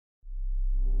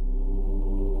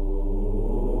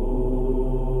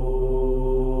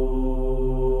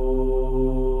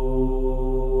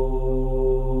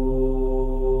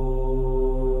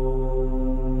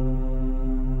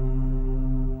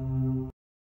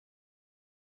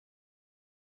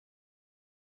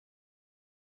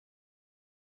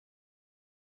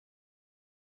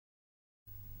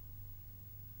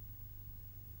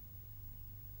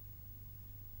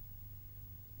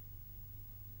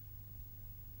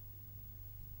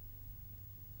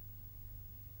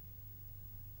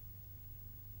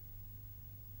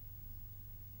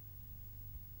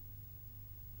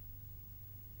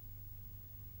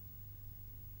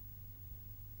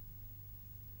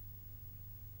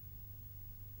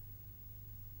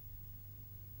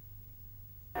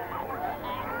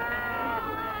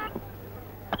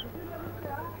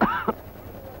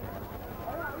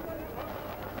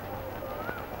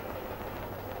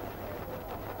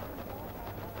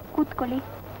ಕೂತ್ಕೊಳ್ಳಿ.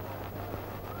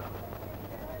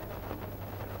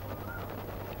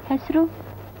 ಹೆಸರು?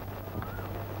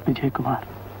 ವಿಜಯ್ ಕುಮಾರ್.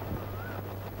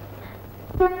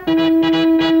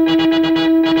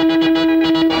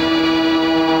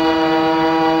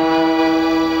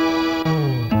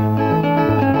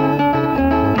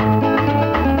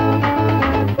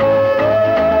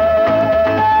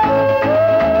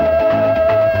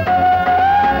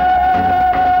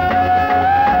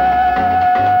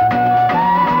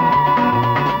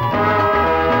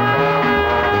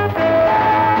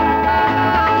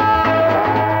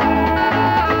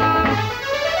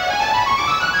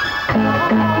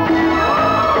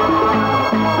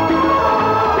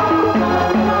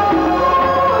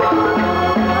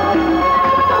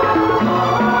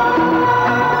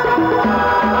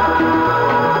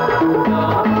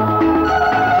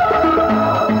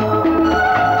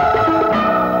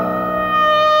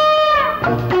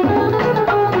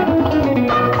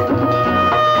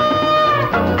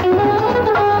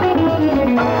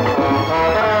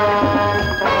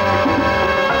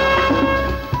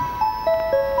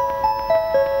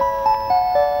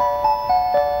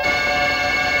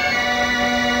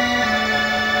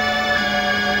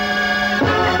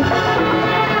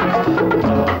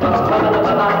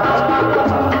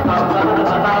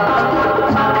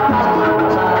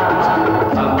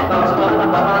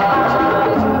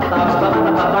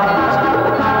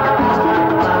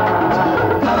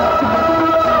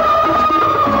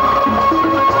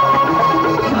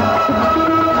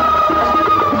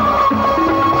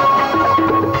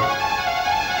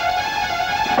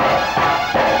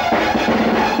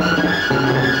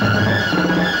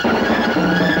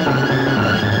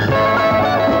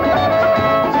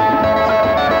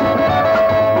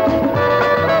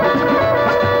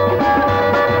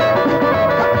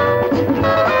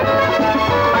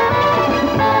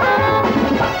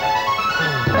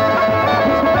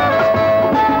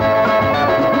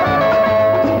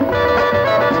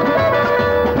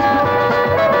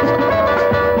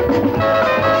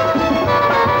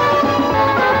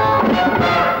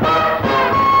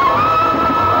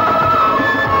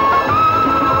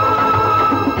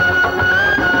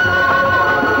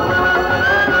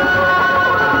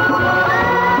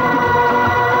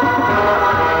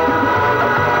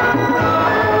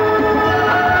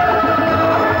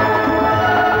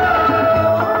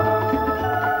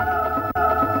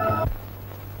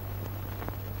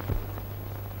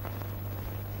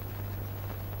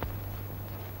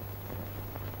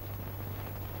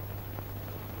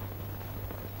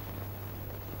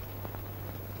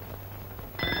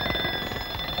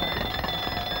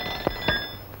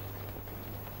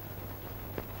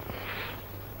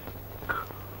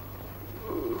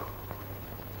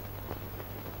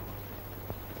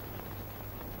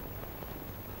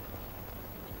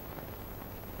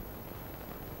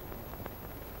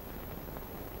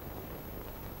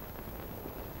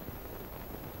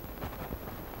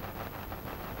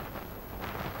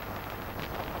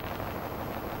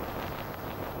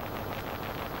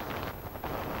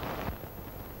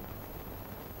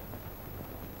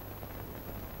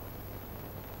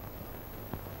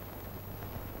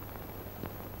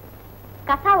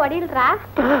 ಕಸ ಹೊಡಿಲ್ರಾ?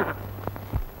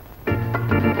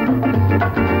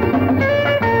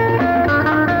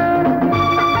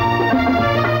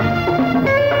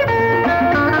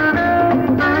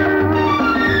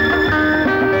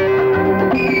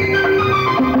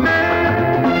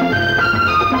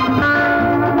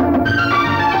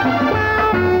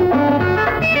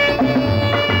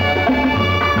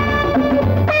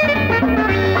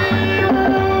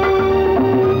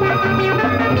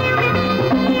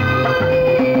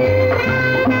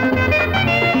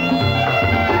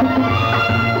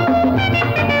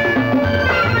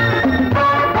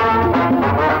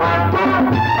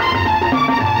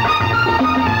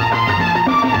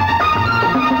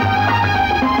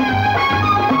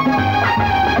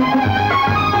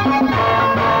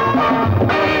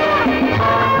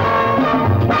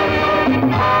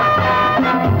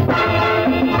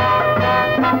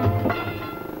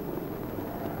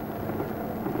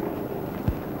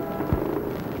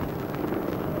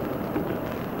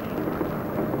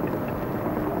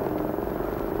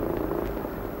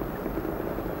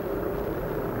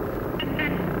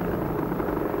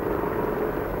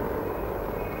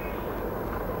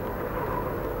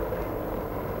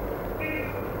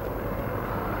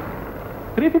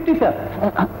 $350, sir.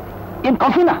 In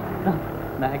Kokila?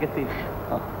 Magazine.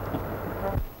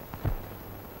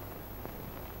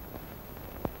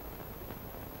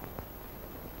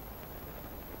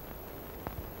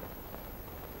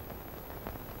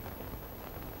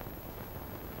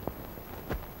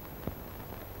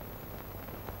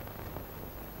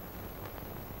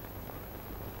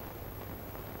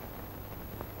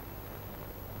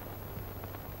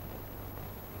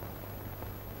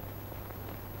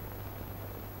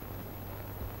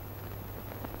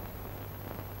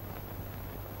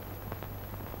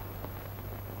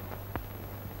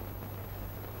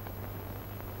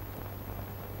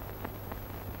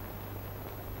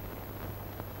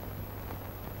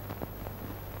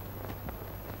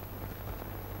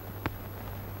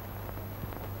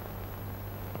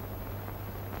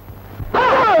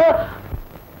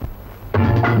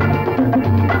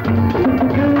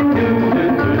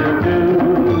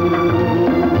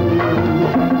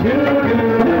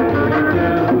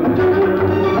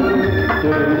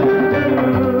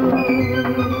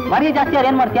 ಬಾಡಿಗೆ ಜಾಸ್ತಿ ಯಾರು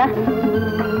ಏನ್ ಮಾಡ್ತೀಯಾ?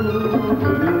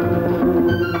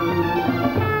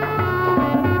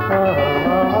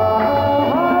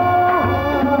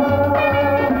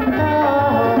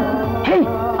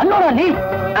 ಅಲ್ಲೋಡ ಅಲ್ಲಿ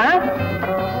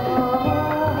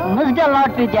missed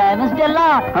lot Vijay, missed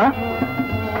lot.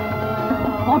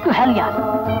 Go to hell, yaar.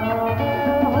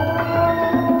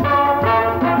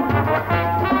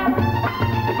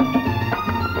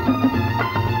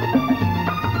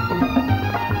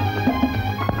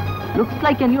 Looks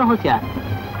like a new house, yaar.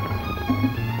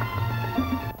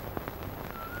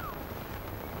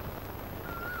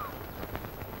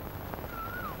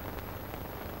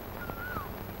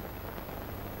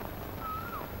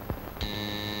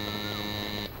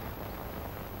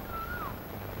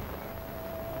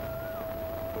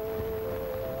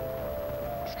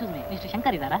 Mister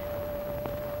Shankar ಇದ್ದಾರಾ?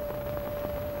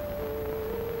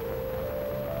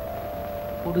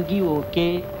 ಹುಡುಗಿ ಓಕೆ,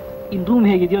 ಇನ್ ರೂಮ್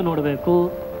ಹೇಗಿದೆಯೋ ನೋಡ್ಬೇಕು.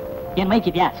 ಏನ್ ಮೈಕ್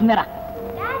ಇದೆಯಾ? ಸುಮ್ಮನೆರಾ?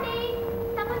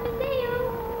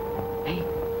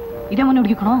 ಇದೇ ಮನೆ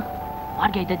ಹುಡುಗಿ ಕಣೋ.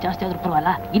 ಬಾಡಿಗೆ ಐತೆ ಜಾಸ್ತಿ ಆದ್ರೂ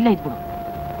ಪರವಾಗಿಲ್ಲ, ಇಲ್ಲ ಇದ್ಬಿಡು.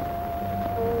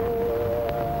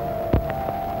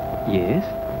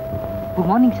 Good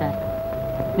morning sir.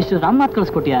 Mister Ramnath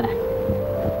ಕಳಿಸ್ಕೊಟ್ಟಿದ್ದಾರೆ.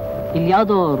 ಇಲ್ಲಿ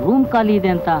ಯಾವುದೋ ರೂಮ್ ಖಾಲಿ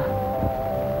ಇದೆ ಅಂತ.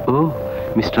 ಓ,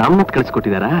 ಮಿಸ್ಟರ್ ರಾಮನಾಥ್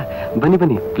ಕಳಿಸ್ಕೊಟ್ಟಿದ್ದಾರಾ? ಬನ್ನಿ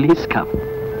ಬನ್ನಿ, ಪ್ಲೀಸ್ ಕಮ್.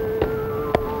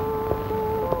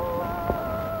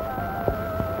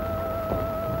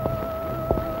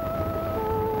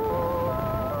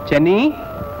 ಚೆನ್ನಿ,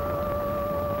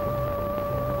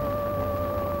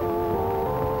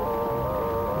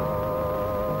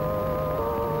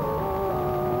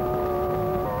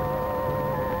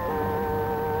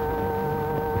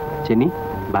 ಚೆನ್ನಿ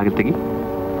ಬಾಗಿಲು ತೆಗಿ.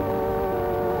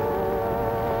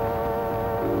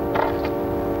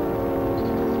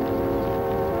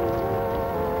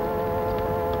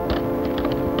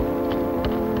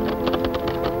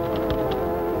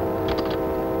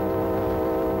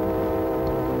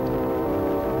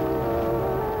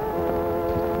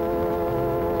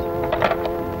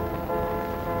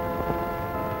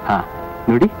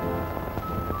 ನೋಡಿ,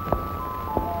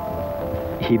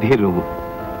 ಇದೇ ರೂಮು.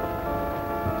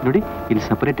 ನೋಡಿ, ಇಲ್ಲಿ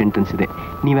ಸಪರೇಟ್ ಎಂಟ್ರೆನ್ಸ್ ಇದೆ.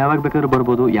 ನೀವು ಯಾವಾಗ ಬೇಕಾದ್ರೂ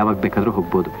ಬರ್ಬೋದು, ಯಾವಾಗ ಬೇಕಾದ್ರೂ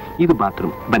ಹೋಗ್ಬೋದು. ಇದು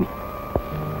ಬಾತ್ರೂಮ್. ಬನ್ನಿ.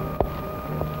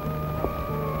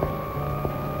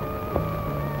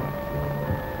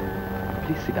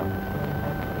 Please sit down.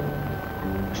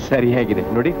 ಸರಿಯಾಗಿದೆ.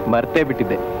 ನೋಡಿ, ಮರ್ತೇ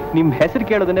ಬಿಟ್ಟಿದ್ದೆ. ನಿಮ್ಮ ಹೆಸರು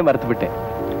ಕೇಳೋದನ್ನೇ ಮರ್ತು ಬಿಟ್ಟೆ.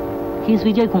 ಈಸ್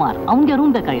ವಿಜಯ್ ಕುಮಾರ್. ಅವನಿಗೆ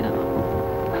ರೂಮ್ ಬೇಕಾಗಿರೋದು.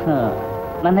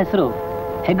 ನನ್ನ ಹೆಸರು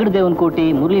ಹೆಗ್ಗಡ ದೇವನಕೋಟಿ,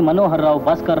 ಮುರಳಿ ಮನೋಹರ್ ರಾವ್,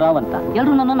 ಭಾಸ್ಕರ್ ರಾವ್ ಅಂತ.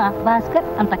 ಎಲ್ಲರೂ ನನ್ನನ್ನ ಭಾಸ್ಕರ್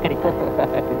ಅಂತ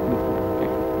ಕರೀತಾರೆ.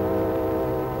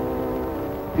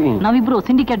 ನಾವಿಬ್ರು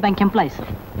syndicate bank employees.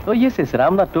 O S S,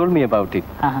 Ramnath told me about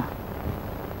it.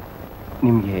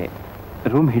 ನಿಮಗೆ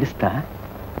ರೂಮ್ ಹಿಡಿಸ್ತಾ?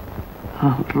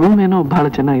 ರೂಮ್ ಏನೋ ಬಹಳ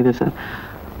ಚೆನ್ನಾಗಿದೆ ಸರ್,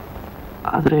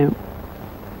 ಆದರೆ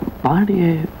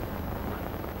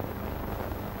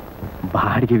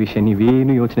ಬಾಡಿಗೆ ವಿಷಯ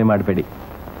ನೀವೇನು ಯೋಚನೆ ಮಾಡಬೇಡಿ.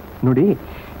 ನೋಡಿ,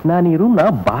 ನಾನು ಈ ರೂಮ್ನ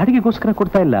ಬಾಡಿಗೆಗೋಸ್ಕರ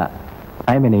ಕೊಡ್ತಾ ಇಲ್ಲ.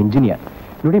 I am an engineer.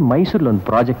 ನೋಡಿ, ಮೈಸೂರಲ್ಲಿ ಒಂದು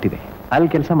ಪ್ರಾಜೆಕ್ಟ್ ಇದೆ, ಅಲ್ಲಿ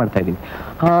ಕೆಲಸ ಮಾಡ್ತಾ ಇದ್ದೀನಿ.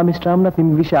 ಮಿಸ್ಟರ್ ರಾಮನಾಥ್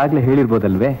ನಿಮ್ಗೆ ವಿಷಯ ಆಗಲೇ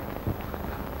ಹೇಳಿರ್ಬೋದಲ್ವೇ?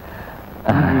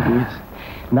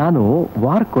 ನಾನು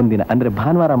ವಾರಕ್ಕೊಂದಿನ ಅಂದರೆ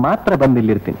ಭಾನುವಾರ ಮಾತ್ರ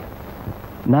ಬಂದಿಲ್ಲಿರ್ತೀನಿ.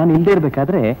 ನಾನು ಇಲ್ಲದೆ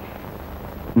ಇರಬೇಕಾದ್ರೆ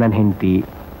ನನ್ನ ಹೆಂಡತಿ,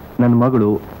 ನನ್ನ ಮಗಳು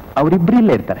ಅವರಿಬ್ಬರು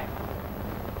ಇಲ್ಲೇ ಇರ್ತಾರೆ.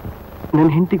 ನನ್ನ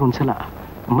ಹೆಂಡತಿಗೆ ಒಂದ್ಸಲ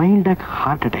ಮೈಲ್ಡಾಗಿ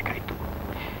ಹಾರ್ಟ್ ಅಟ್ಯಾಕ್ ಆಯಿತು.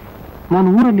 ನಾನು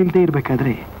ಊರಲ್ಲಿ ಇಲ್ಲದೆ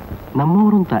ಇರಬೇಕಾದ್ರೆ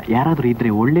ನಮ್ಮವರು ಅಂತ ಯಾರಾದರೂ ಇದ್ರೆ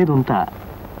ಒಳ್ಳೇದು ಅಂತ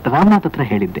ರಾಮನಾಥ್ ಹತ್ರ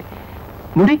ಹೇಳಿದ್ದೆ.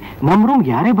 ನೋಡಿ, ನಮ್ಮ ರೂಮ್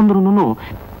ಯಾರೇ ಬಂದ್ರೂ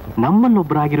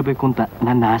ನಮ್ಮಲ್ಲೊಬ್ಬರಾಗಿರ್ಬೇಕು ಅಂತ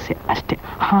ನನ್ನ ಆಸೆ ಅಷ್ಟೇ.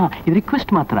 ಇದು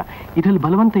ರಿಕ್ವೆಸ್ಟ್ ಮಾತ್ರ, ಇದರಲ್ಲಿ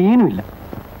ಬಲವಂತ ಏನೂ ಇಲ್ಲ.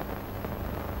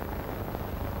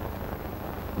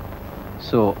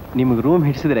 ಸೊ ನಿಮ್ಗೆ ರೂಮ್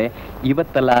ಹಿಡಿಸಿದ್ರೆ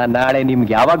ಇವತ್ತಲ್ಲ ನಾಳೆ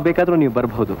ನಿಮ್ಗೆ ಯಾವಾಗ ಬೇಕಾದರೂ ನೀವು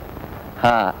ಬರ್ಬಹುದು.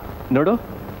 ನೋಡು,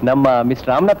 ನಮ್ಮ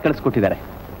ಮಿಸ್ಟರ್ ರಾಮನಾಥ್ ಕಳಿಸ್ಕೊಟ್ಟಿದ್ದಾರೆ.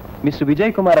 ಮಿಸ್ಟರ್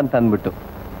ವಿಜಯ್ ಕುಮಾರ್ ಅಂತ ಅಂದ್ಬಿಟ್ಟು.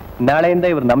 ನಾಳೆಯಿಂದ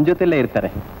ಇವರು ನಮ್ಮ ಜೊತೆಲ್ಲೇ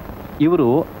ಇರ್ತಾರೆ. ಇವರು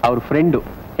ಅವ್ರ ಫ್ರೆಂಡು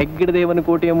ಹೆಗ್ಗಡ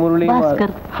ದೇವನಕೋಟೆಯ ಮುರಳಿ.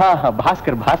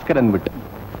 ಭಾಸ್ಕರ್ ಅಂದ್ಬಿಟ್ಟು.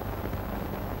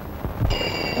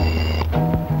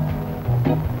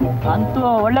 ಅಂತೂ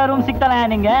ಒಳ್ಳೆ ರೂಮ್ ಸಿಗ್ತಾನೆ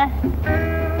ನಿಂಗೆ.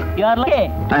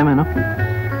 ಟೈಮ್ ಏನು?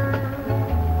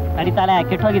 ನಡೀತಾಳೆ,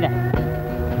 ಕೆಟ್ಟೋಗಿದೆ.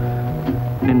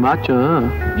 ನಿನ್ ವಾಚು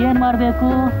ಏನ್ ಮಾಡ್ಬೇಕು?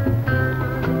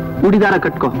 ಉಡಿದಾರ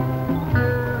ಕಟ್ಕೋ.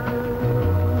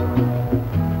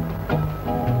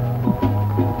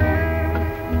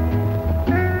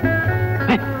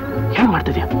 ಏನ್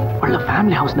ಮಾಡ್ತಿದ್ಯಾ? ಒಳ್ಳೆ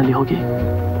ಫ್ಯಾಮಿಲಿ ಹೌಸ್ ನಲ್ಲಿ ಹೋಗಿ.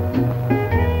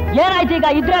 ಏನಾಯ್ತು ಈಗ?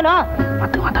 ಇದ್ರೇನು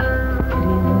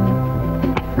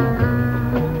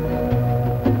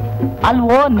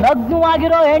ಅಲ್ವೋ?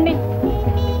 ನಗ್ನವಾಗಿರೋ ಹೆಣ್ಣಿನ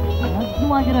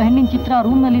ಚಿತ್ರ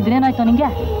ರೂಮ್ ನಲ್ಲಿ ಇದ್ರೇನಾಯ್ತು ನಿಂಗೆ?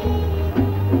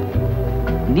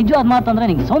 ನಿಜವಾದ ಮಾತಂದ್ರೆ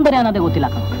ನಿಂಗೆ ಸೌಂದರ್ಯ ಅನ್ನೋದೇ ಗೊತ್ತಿಲ್ಲ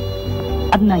ಕಣ.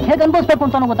 ಅದನ್ನ ಹೇಗೆ ಅನ್ಭವಿಸ್ಬೇಕು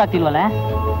ಅಂತಾನು ಗೊತ್ತಾಗ್ತಿಲ್ವಲ್ಲ.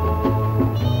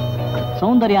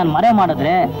 ಸೌಂದರ್ಯನ ಮರೆ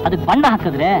ಮಾಡಿದ್ರೆ ಅದಕ್ಕೆ ಬಣ್ಣ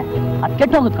ಹಾಕಿದ್ರೆ ಅದು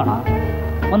ಕೆಟ್ಟೋಗುತ್ತೆ ಕಣ.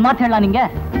 ಒಂದ್ ಮಾತು ಹೇಳ ನಿಂಗೆ,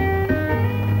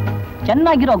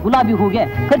 ಚೆನ್ನಾಗಿರೋ ಗುಲಾಬಿ ಹೂಗೆ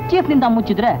ಕರ್ಚೀಫ್ನಿಂದ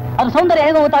ಮುಚ್ಚಿದ್ರೆ ಅದು ಸೌಂದರ್ಯ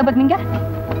ಹೇಗೋ ಗೊತ್ತಾಗ್ಬೇಕು ನಿಂಗೆ?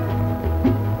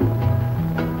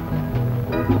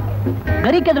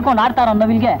 ಗರಿ ಕೆದ್ಕೊಂಡು ಆಡ್ತಾ ಇರೋ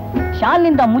ನವಿಲ್ಗೆ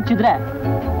ಶಾಲ್ನಿಂದ ಮುಚ್ಚಿದ್ರೆ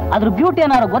ಅದ್ರ ಬ್ಯೂಟಿ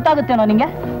ಏನಾದ್ರು ಗೊತ್ತಾಗುತ್ತೇನೋ ನಿಂಗೆ?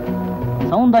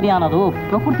 ಸೌಂದರ್ಯ ಅನ್ನೋದು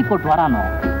ಪ್ರಕೃತಿ ಕೊಟ್ಟು ವರಾನು,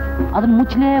 ಅದನ್ನ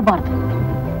ಮುಚ್ಚಲೇಬಾರ್ದು.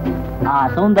 ಆ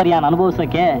ಸೌಂದರ್ಯನ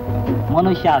ಅನುಭವಿಸೋಕೆ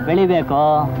ಮನುಷ್ಯ ಬೆಳಿಬೇಕು.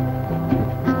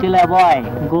 Still a boy,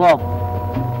 go up.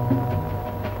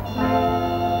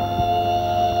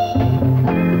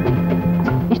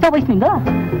 ಇಷ್ಟ ವಯಸ್ಸಿನಿಂದ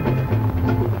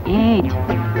ಏಜ್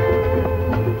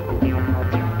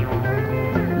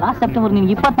ಲಾಸ್ಟ್ ಸೆಪ್ಟೆಂಬರ್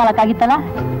ನಿನ್ಗೆ 24 ಆಗಿತ್ತಲ್ಲ,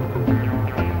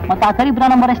 ಮತ್ತೆ ಆ ಕರಿಬ್ರಾ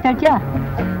ನಂಬರ್ ಎಷ್ಟು ಹೇಳ್ತೀಯಾ?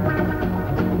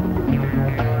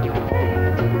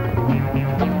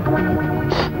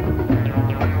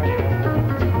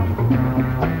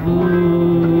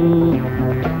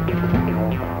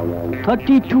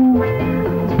 $32.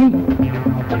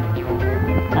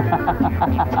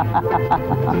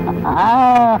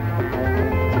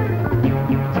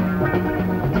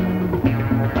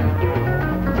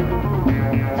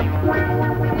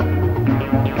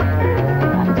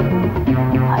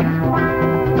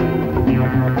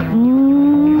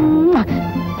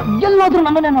 ಎಲ್ಲೋದ್ರೂ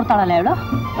ನನ್ನನ್ನೇ ನೋಡ್ತಾಳಲ್ಲ ಹೇಳು.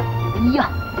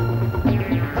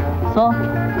 So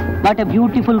what A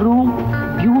beautiful room,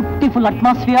 beautiful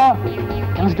atmosphere.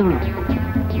 ಕೆಲಸದವಳು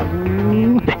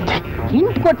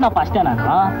hint ಕೊಟ್ನಪ್ಪ ಅಷ್ಟೇ ನಾನು.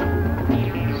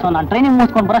 ಸೊ ನಾನು ಟ್ರೈನಿಂಗ್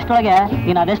ಮುಗಿಸ್ಕೊಂಡು ಬರೋಷ್ಟೊಳಗೆ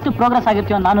ನೀನು ಅದೆಷ್ಟು ಪ್ರೋಗ್ರೆಸ್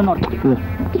ಆಗಿರ್ತೀವ ನಾನು ನೋಡ್ತೀನಿ.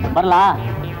 ಬರಲಾ?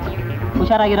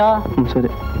 ಹುಷಾರಾಗಿರೋ.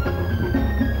 ಸರಿ,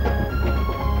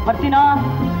 ಬರ್ತೀನೋ.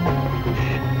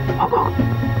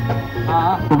 ಹಾ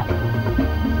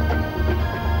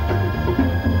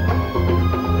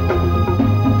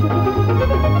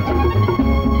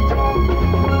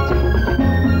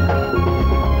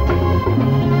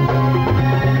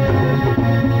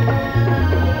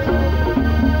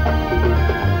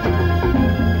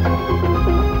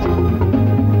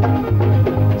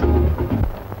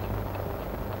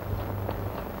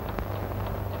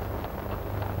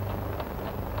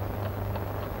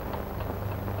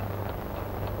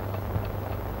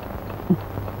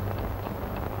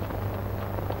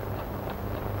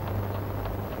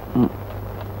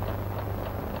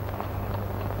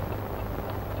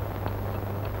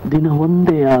ದಿನ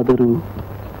ಒಂದೇ ಆದರೂ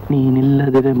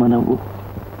ನೀನಿಲ್ಲದಿರೆ ಮನವು.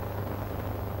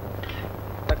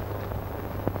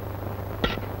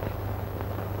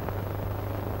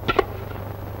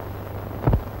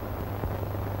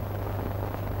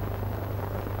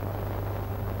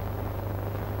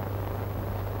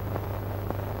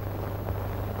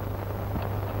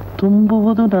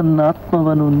 ತುಂಬುವುದು ನನ್ನ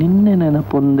ಆತ್ಮವನು ನಿನ್ನೆ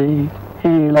ನೆನಪೊಂದೇ,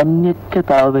 ಹೇಳನ್ಯಕ್ಕೆ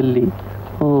ತಾವೆಲ್ಲಿ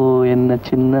ಓ ಎನ್ನ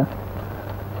ಚಿನ್ನ.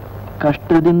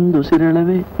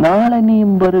 ಕಷ್ಟದಿಂದುಸಿರಳವೆ ನಾಳೆ ನೀಂ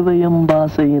ಬರುವೆ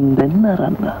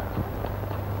ಎಂಬಾಸೆಯಿಂದೆನ್ನರನ್ನ.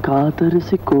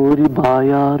 ಕಾತರಿಸಿ ಕೋರಿ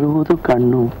ಬಾಯಾರುವುದು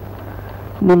ಕಣ್ಣು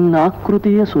ನಿನ್ನ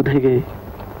ಆಕೃತಿಯ ಸುಧೆಗೆ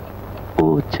ಓ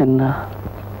ಚೆನ್ನ.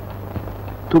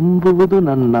 ತುಂಬುವುದು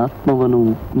ನನ್ನ ಆತ್ಮವನು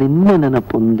ನಿನ್ನೆ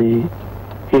ನೆನಪೊಂದೇ,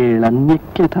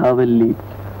 ಹೇಳನ್ಯಕ್ಕೆ ತಾವೆಲ್ಲಿ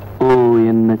ಓ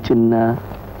ಎನ್ನ ಚಿನ್ನ.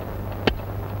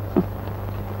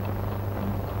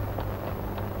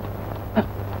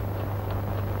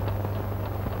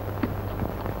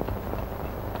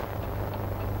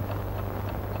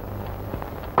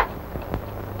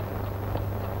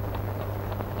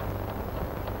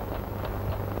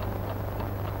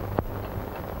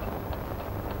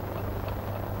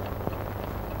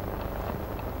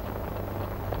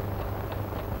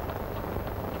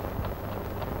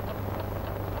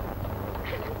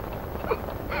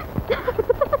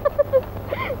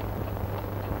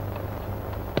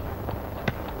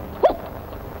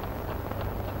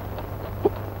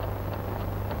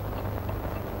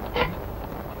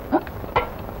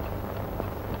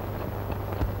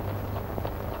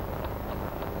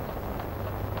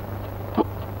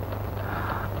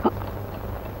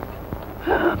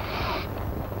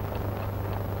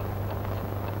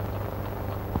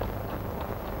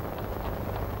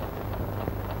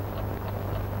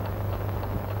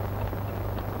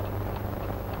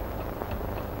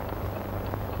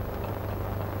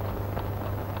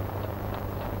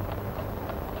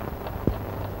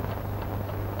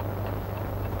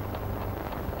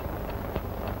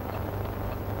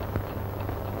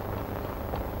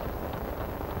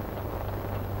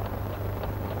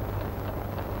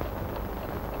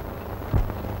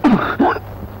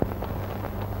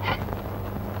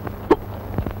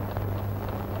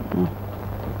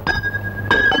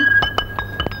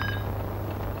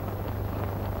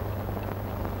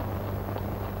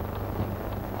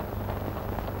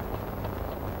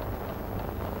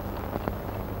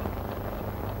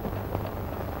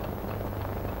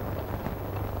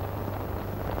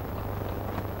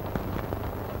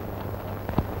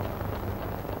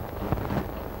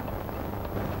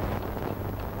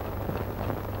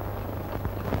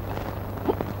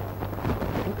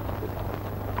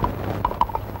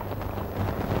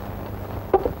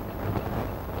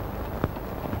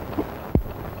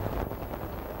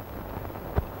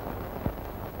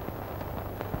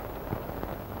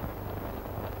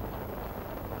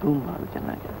 ರೂಮ್ ಭಾಳ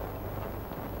ಚೆನ್ನಾಗಿದೆ,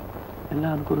 ಎಲ್ಲ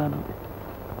ಅನುಕೂಲನೂ ಇದೆ.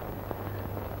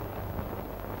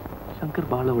 ಶಂಕರ್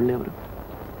ಭಾಳ ಒಳ್ಳೆಯವರು.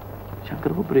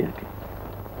 ಶಂಕರ್ ಒಬ್ಬರು ಯಾಕೆ,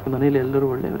 ಮನೇಲಿ ಎಲ್ಲರೂ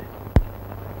ಒಳ್ಳೆಯವರೇ.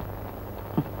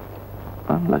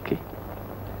 I'm lucky.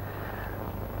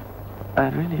 I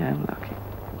really am lucky.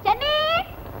 Channi,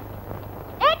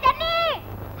 ಏ ಚನ್ನಿ,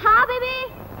 ಹಾ ಬೇಬಿ,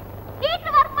 ಈಗ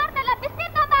ವರ್ಕ್ ಮಾಡ್ತಲ್ಲ,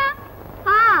 ಬಿಸ್ನೆಸ್ ಅಮ್ಮ.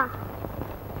 ಹಾ,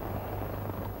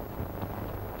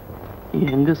 ಈ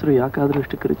ಹೆಂಗಸರು ಯಾಕಾದ್ರೂ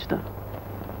ಇಷ್ಟು ಕಿರುಚ್ತಾ?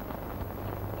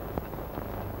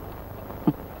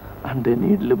 And they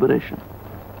need liberation.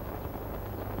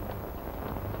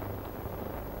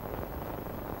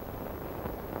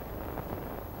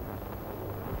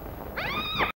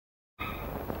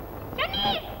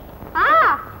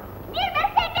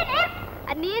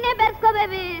 ನೀನೇ ಬೆರ್ಸ್ಕೋ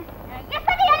ಬೇಬಿ.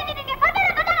 ಎಷ್ಟೊಂದು ಹೇಳಿದ್ದೀನಿ ನಿನಗೆ,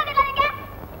 ಗೊತ್ತಾಗೋದಿಲ್ಲ ನಿನಗೆ.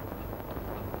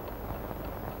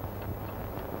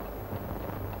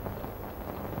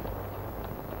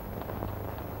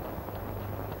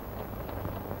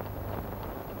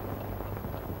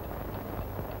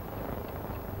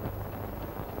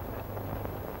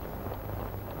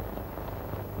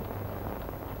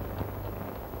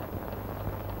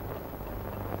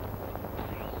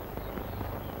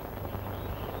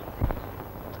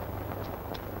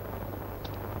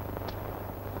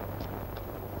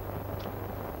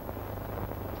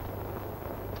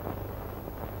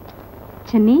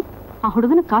 ಚೆನ್ನಿ, ಆ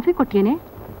ಹುಡುಗನ ಕಾಫಿ ಕೊಟ್ಟಿಯೇನೆ?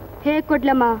 ಹೇಗೆ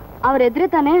ಕೊಡ್ಲಮ್ಮ, ಅವ್ರ ಎದ್ರೆ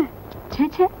ತಾನೆ.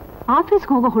 ಛೇ,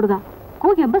 ಆಫೀಸ್ಗೆ ಹೋಗೋ ಹುಡುಗ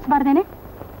ಕೂಗಿ ಎಬ್ಬಸ್ಬಾರ್ದೇನೆ?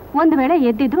 ಒಂದು ವೇಳೆ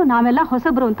ಎದ್ದಿದ್ರು ನಾವೆಲ್ಲ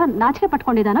ಹೊಸಬ್ರು ಅಂತ ನಾಚಿಕೆ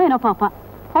ಪಟ್ಕೊಂಡಿದ್ದಾನೋ ಏನೋ ಪಾಪ.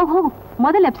 ಹೋಗು,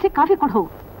 ಮೊದಲು ಎಪ್ಸಿ ಕಾಫಿ ಕೊಡು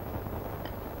ಹೋಗು.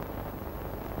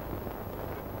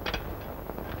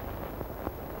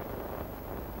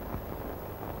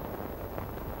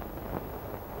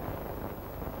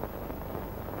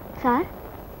 Sir,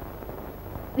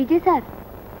 Vijay sir,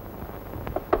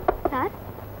 sir,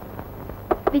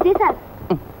 Vijay sir,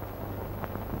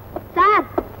 sir,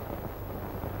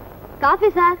 coffee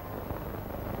sir,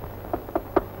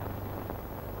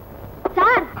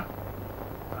 sir,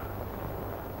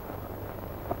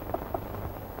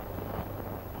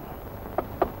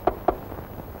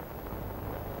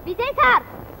 Vijay sir,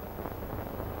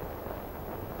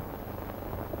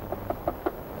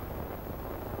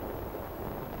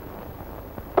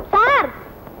 sir,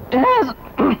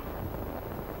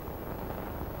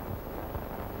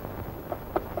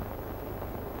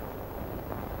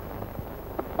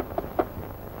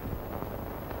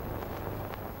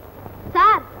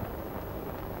 sir,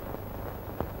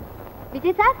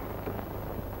 Vijay sir,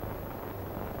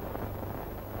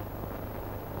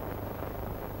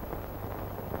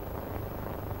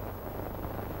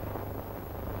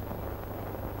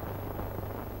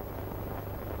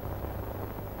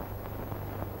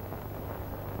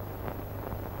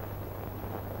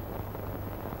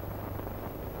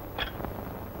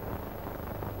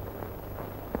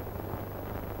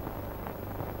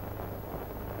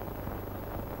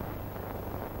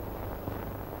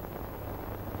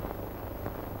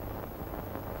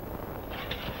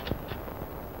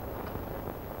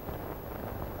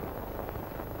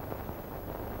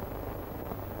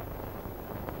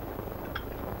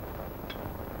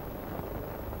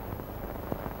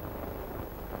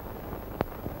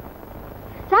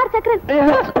 sir, ಚಕ್ರ.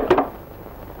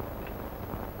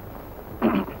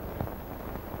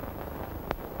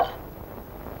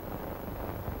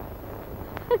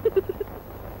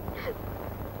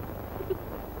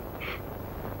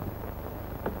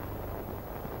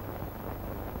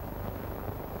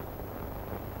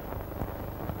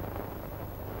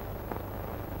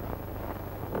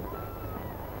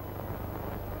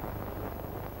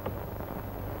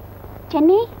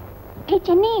 ಚೆನ್ನಿ, ಏ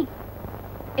ಚೆನ್ನಿ,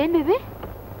 ಏನ್ ಬೇಬಿ?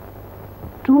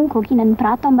 ರೂಮ್ಗೆ ಹೋಗಿ ನನ್ನ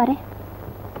ಬ್ರಾ ತೊಂಬಾರೆ.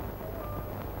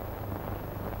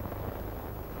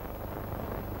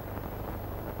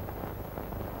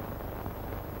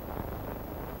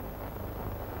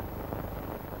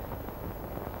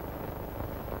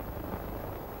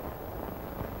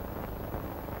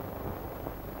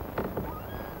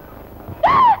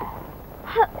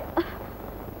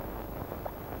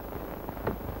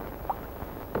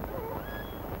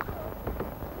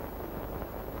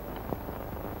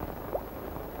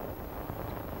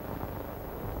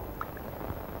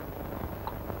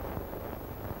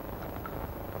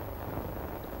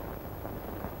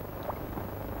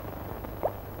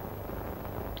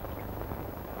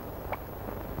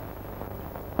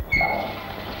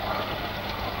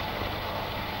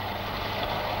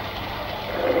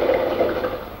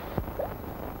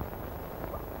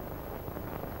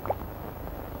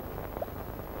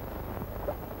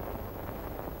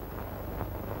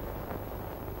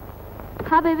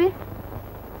 ಹಾ ಬೇಬಿ,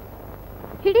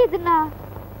 ಹಿಡಿ ಇದನ್ನ.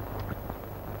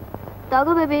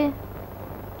 ತಗೋ ಬೇಬಿ,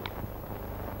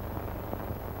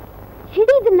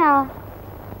 ಹಿಡಿದನ್ನ.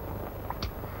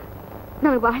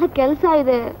 ನನಗೆ ಬಹಳ ಕೆಲಸ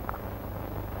ಇದೆ.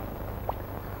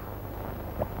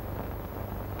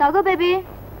 ತಗೋ ಬೇಬಿ.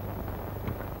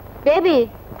 ಬೇಬಿ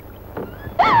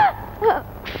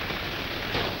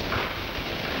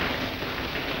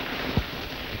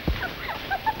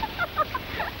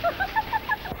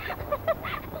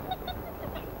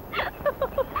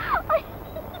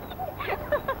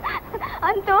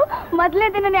ಅಂತೂ ಮೊದಲೇ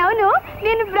ದಿನನೇ ಅವನು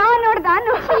ನೀನು ಬ್ರಾ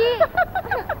ನೋಡ್ದಾನು.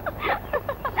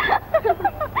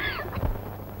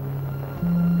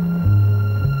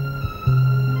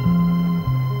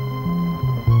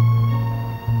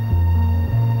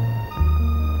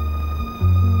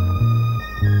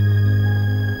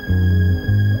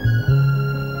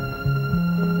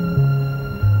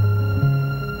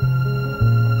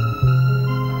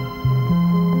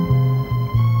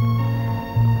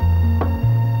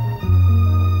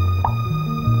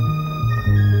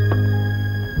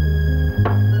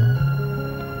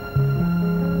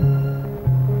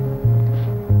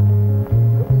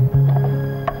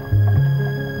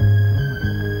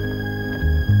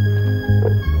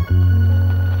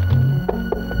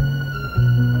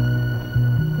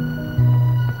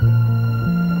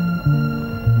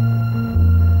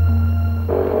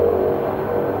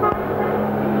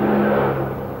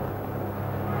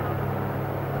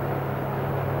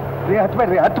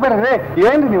 ಹತ್ಬೇಡ್ರಿ.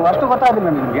 ಏನ್ರಿ ನೀವು? ಅಷ್ಟು ಗೊತ್ತಾಗಿಲ್ಲ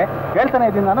ನಿಮ್ಗೆ? ಹೇಳ್ತಾನೆ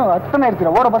ಇದ್ದೀನಿ ನಾನು, ಹತ್ತಾನೆ ಇರ್ತೀರ.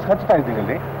 ಓಡೋ ಬಸ್ ಹಚ್ತಾ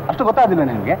ಇದ್ದೀರಿ, ಅಷ್ಟು ಗೊತ್ತಾಗಿಲ್ಲ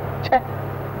ನಿಮ್ಗೆ? ಛೇ,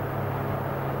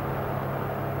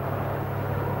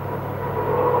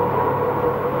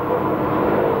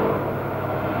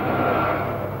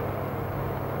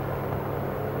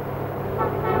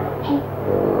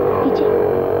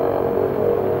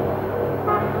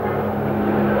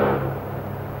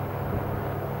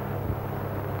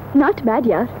 ನಾಟ್ ಬ್ಯಾಡ್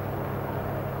ಯಾರ್.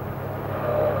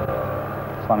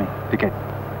 ಸ್ವಾಮಿ ಟಿಕೆಟ್.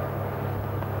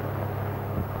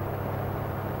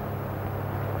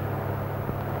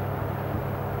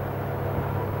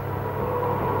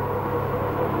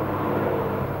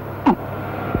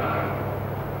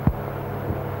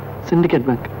 ಸಿಂಡಿಕೇಟ್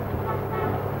ಬ್ಯಾಂಕ್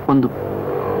ಒಂದು.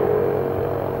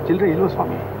 ಚಿಲ್ಲರೆ ಇಲ್ವ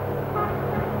ಸ್ವಾಮಿ?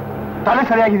 ತಲೆ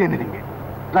ಸರಿಯಾಗಿದೆ ನಿಮಗೆ.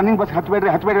 ರನ್ನಿಂಗ್ ಬಸ್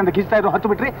ಹತ್ಬೇಡ್ರಿ ಅಂತ ಕಿಸ್ತಾ ಇದ್ರು, ಹತ್ತು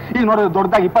ಬಿಟ್ರಿ. ಈಗ ನೋಡೋದು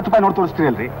ದೊಡ್ಡದಾಗಿ 20 ರೂಪಾಯಿ ನೋಡ್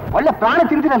ತೋರಿಸ್ತೀರಲ್ರಿ. ಒಳ್ಳೆ ಪ್ರಾಣ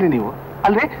ತಿಂತೀರಲ್ರಿ ನೀವು.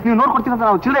 ಅಲ್ರಿ ನೀವು ನೋಡ್ಕೊಡ್ತೀನಿ ಅಂತ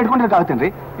ನಾವು ಚಿಲ್ಲರೆ ಇಟ್ಕೊಂಡಿರಕ್ಕಾಗತ್ತೇನ್ರಿ?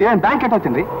 ಏನ್ ಬ್ಯಾಂಕ್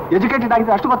ಕೆಟ್ಟೋಗ್ತೇನ್ರಿ? ಎಜುಕೇಟೆಡ್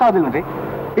ಆಗಿದ್ರೆ ಅಷ್ಟು ಗೊತ್ತಾಗೋದಿಲ್ಲರಿ.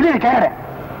 ಇಳಿರಿ ಕೆಳಗಡೆ.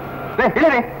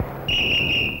 ಇಳಿರಿ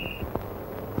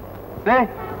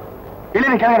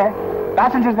ಇಳಿರಿ ಕೆಳಗಡೆ.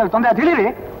 ಪ್ಯಾಸೆಂಜರ್ಸ್ ತೊಂದರೆ ಆಯ್ತು. ಇಳಿರಿ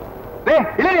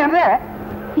ಇಳಿರಿ ಅಂದ್ರೆ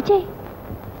ವಿಜಯ್.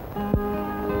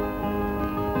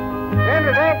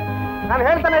 ಏನ್ರಿ ನಾನು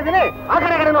ಹೇಳ್ತಾನೆ ಇದ್ದೀನಿ, ಆ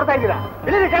ಕಡೆ ನೋಡ್ತಾ ಇದ್ದೀರಾ?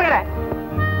 ಇಳಿರಿ ಕೆಳಗಡೆ.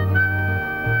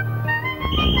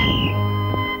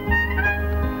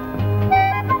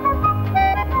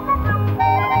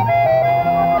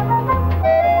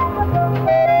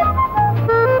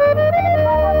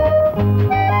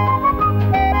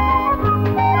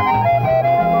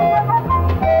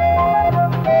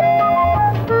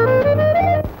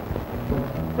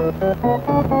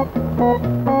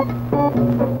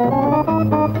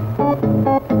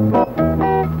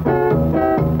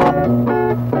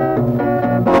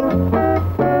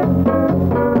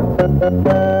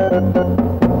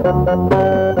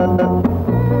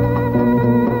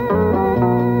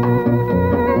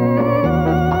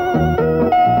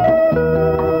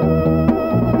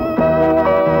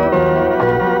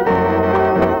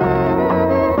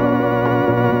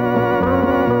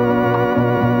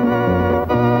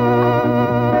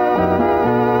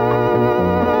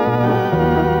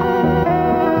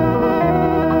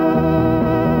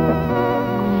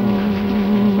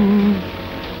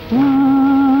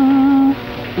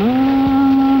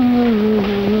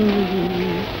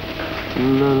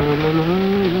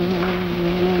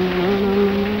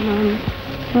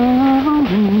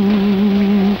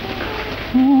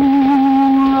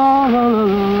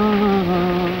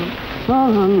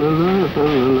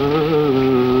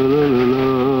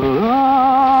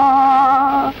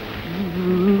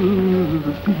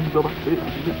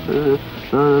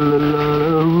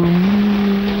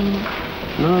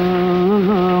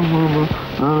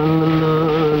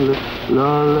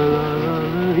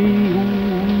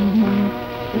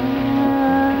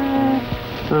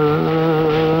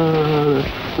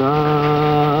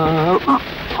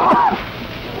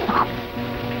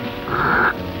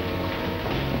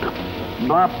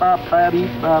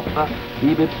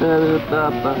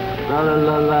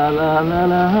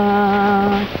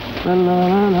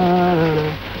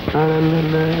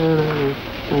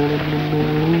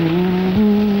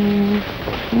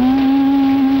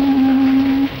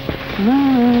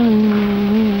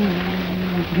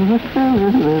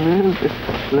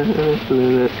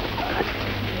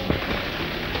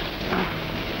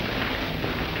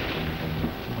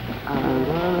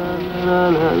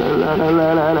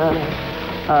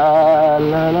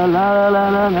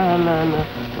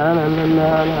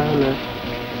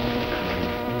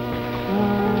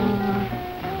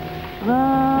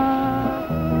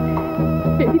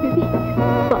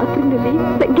 ಬಾತ್ರೂಮ್ನಲ್ಲಿ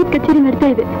ಸಂಗೀತ ಕಚೇರಿ ನಡ್ತಾ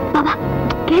ಇದೆ. ಬಾಬಾ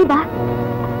ಕೇಳ್ ಬಾ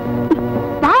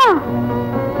ಬಾ.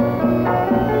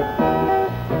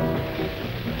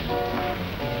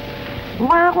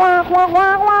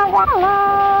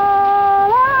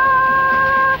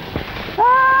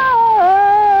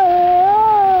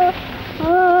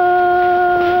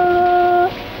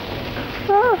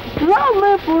 Love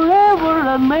me forever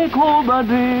and make all my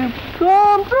dreams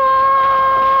come true.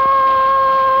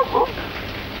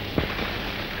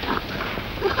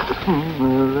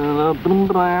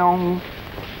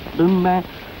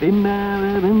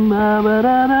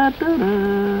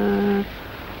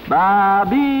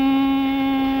 Baby,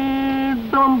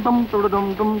 dum dum dum dum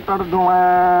dum dum dum.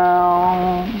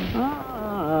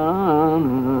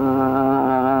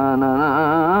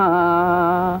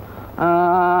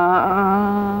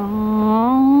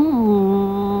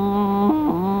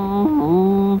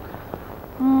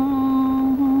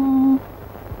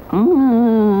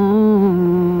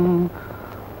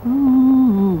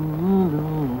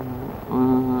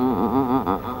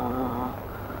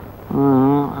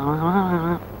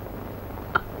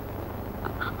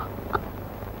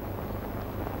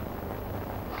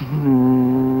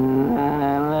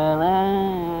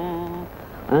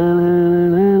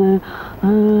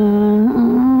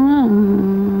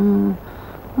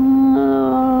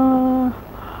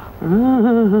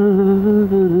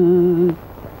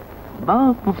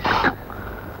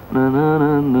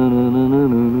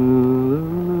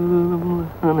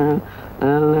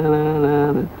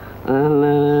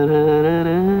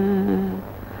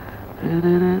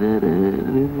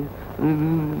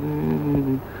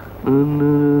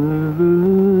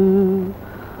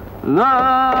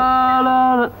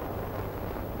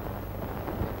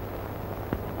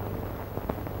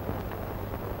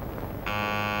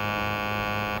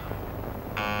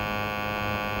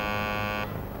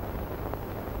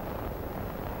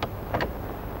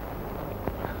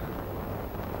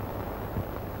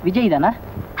 Vijay ಇದಾನಾ?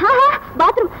 ಹಾ ಹಾ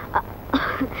ಬಾತ್ರೂಮ್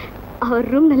ಅವ್ರ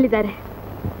ರೂಮ್ನಲ್ಲಿದ್ದಾರೆ.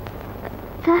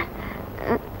 ಸರ್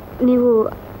ನೀವು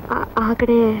ಆ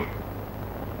ಕಡೆ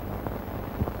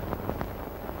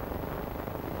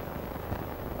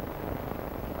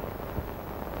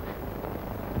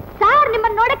ಸರ್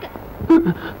ನಿಮ್ಮನ್ನ ನೋಡಕ್ಕೆ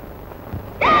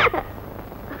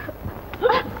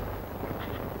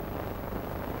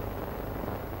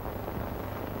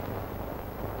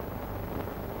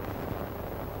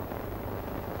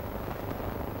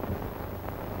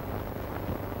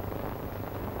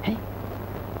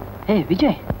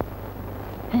ವಿಜಯ್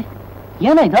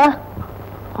ಏನಾಯ್ತಾ?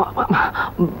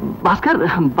 ಭಾಸ್ಕರ್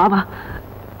ಬಾಬಾ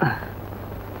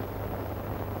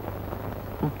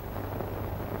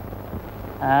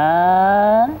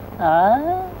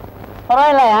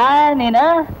ಪರವಾಗಿಲ್ಲ ನೀನು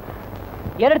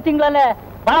 2 ತಿಂಗಳಲ್ಲೇ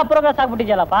ಬಹಳ ಪ್ರೋಗ್ರೆಸ್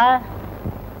ಆಗ್ಬಿಟ್ಟಿದ್ಯಲ್ಲಪ್ಪ.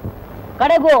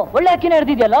 ಕಡೆಗೂ ಒಳ್ಳೆ ಅಕ್ಕಿನ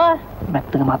ಹಿಡ್ದಿದ್ಯಲ್ಲೋ.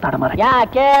 ಮೆತ್ತಗೆ ಮಾತಾಡ ಮಾರ.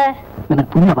 ಯಾಕೆ? ನನಗೆ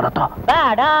ಪುಣ್ಯ ಬರತ್ತೋ?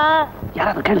 ಬೇಡ.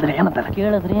 ಯಾರಾದ್ರೂ ಕೇಳಿದ್ರೆ ಏನಂತಾರೆ?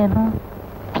 ಕೇಳಿದ್ರೆ ಏನು?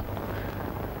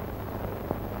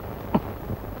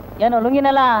 ಏನು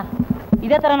ಲುಂಗಿನೆಲ್ಲ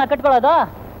ಇದೇ ತರನ ಕಟ್ಕೊಳ್ಳೋದು?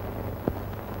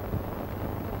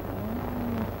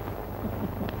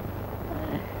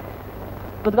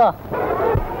 ಕೂತ್ಕೋ.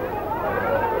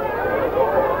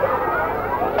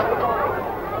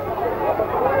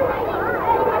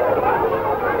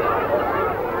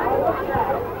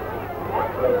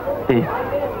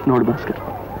 ನೋಡು ಭಾಸ್ಕರ್,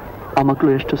 ಆ ಮಕ್ಕಳು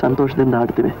ಎಷ್ಟು ಸಂತೋಷದಿಂದ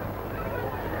ಆಡ್ತಿವೆ.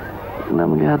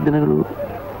 ನಮಗೆ ಆ ದಿನಗಳು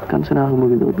ಕನಸಿನ ಆಗಿ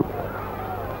ಮುಗಿದೋದು.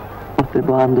 ಮತ್ತೆ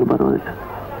ಬಾ ಅಂದ್ರೂ ಬರೋದಿಲ್ಲ.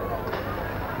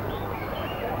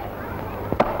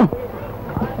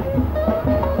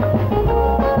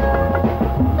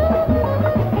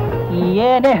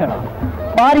 ಏನೇ ಹೇಳು,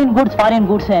 ಫಾರಿನ್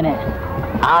ಗುಡ್ಸ್ ಏನೇ.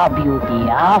 ಆ ಬ್ಯೂಟಿ,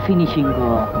 ಆ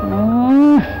ಫಿನಿಶಿಂಗು,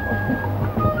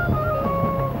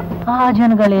 ಆ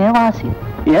ಜನಗಳೇ ವಾಸಿ.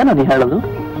 ಏನೋ ನೀ ಹೇಳೋದು?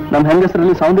 ನಮ್ಮ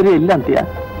ಹೆಂಗಸರಲ್ಲಿ ಸೌಂದರ್ಯ ಇಲ್ಲ ಅಂತೀಯ?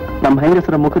 ನಮ್ಮ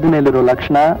ಹೆಂಗಸರ ಮುಖದ ಮೇಲಿರೋ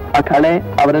ಲಕ್ಷಣ, ಆ ಕಳೆ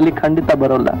ಅವರಲ್ಲಿ ಖಂಡಿತ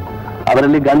ಬರೋಲ್ಲ.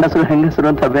 ಅವರಲ್ಲಿ ಗಂಡಸರು ಹೆಂಗಸರು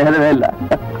ಅಂತ ಭೇದವೇ ಇಲ್ಲ.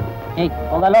 ಏಯ್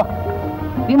ಹೋಗಲ್ಲೋ.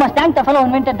 We must thank the fellow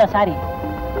invented the ಸಾರಿ.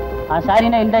 ಆ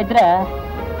ಸಾರಿನ ಇಲ್ದ ಇದ್ರೆ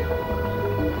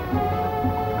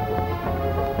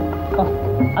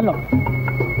ಅಲ್ಲೋ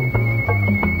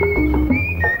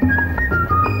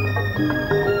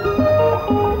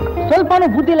ಸ್ವಲ್ಪನೂ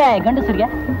ಬುದ್ಧಿಲ್ಲ ಗಂಡಸರಿಗೆ.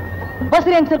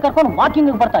 ಬಸ್ರಿ ಹೆಂಗಸರು ಕರ್ಕೊಂಡು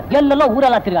ವಾಕಿಂಗ್ ಬರ್ತಾರೆ, ಎಲ್ಲೆಲ್ಲೋ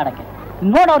ಊರೆಲ್ಲ ತಿರುಗಾಡಕ್ಕೆ.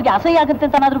 ನೋಡ್ ಅವ್ರಿಗೆ ಅಸಹ್ಯ ಆಗುತ್ತೆ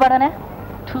ಅಂತ ಏನಾದ್ರು ಬೇಡನೆ.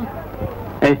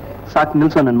 ಏಯ್ ಸಾಕು,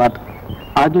 ನಿಲ್ಸೋ ನನ್ನ ಮಾತು.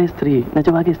 ಆಗ್ಲೇ ಸ್ತ್ರೀ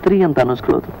ನಿಜವಾಗಿ ಸ್ತ್ರೀ ಅಂತ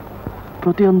ಅನ್ನಿಸ್ಕೊಳ್ಳೋದು.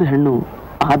 ಪ್ರತಿಯೊಂದು ಹೆಣ್ಣು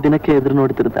ಆ ದಿನಕ್ಕೆ ಎದುರು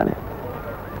ನೋಡ್ತಿರ್ತಾಳೆ.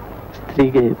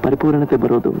 ಸ್ತ್ರೀಗೆ ಪರಿಪೂರ್ಣತೆ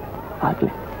ಬರೋದು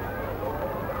ಆಗ್ಲೇ.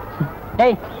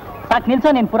 ಸಾಕು ನಿಲ್ಸೋ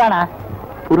ನಿನ್ ಪುರಾಣ.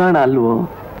 ಪುರಾಣ ಅಲ್ವೋ,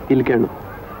 ಇಲ್ಲಿ ಕೇಳು.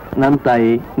 ನನ್ನ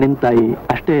ತಾಯಿ ನಿನ್ ತಾಯಿ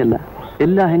ಅಷ್ಟೇ ಅಲ್ಲ,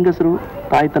 ಎಲ್ಲ ಹೆಂಗಸರು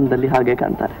ತಾಯ್ತನದಲ್ಲಿ ಹಾಗೆ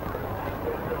ಕಾಣ್ತಾರೆ.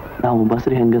 ನಾವು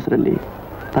ಬಸರಿ ಹೆಂಗಸರಲ್ಲಿ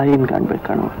ತಾಯಿನ ಕಾಣ್ಬೇಕು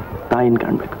ಕಾಣುವ, ತಾಯಿನ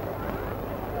ಕಾಣ್ಬೇಕು.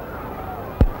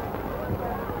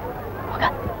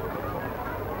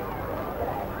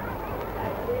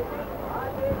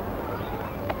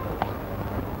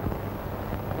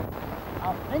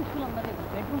 ಫ್ರೆಂಚ್ ಫಿಲಮ್ನಲ್ಲಿ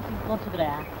ಬೆಡ್ರೂಮ್ ಸೀನ್ ತೋರಿಸಿದ್ರೆ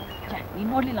ನೀನು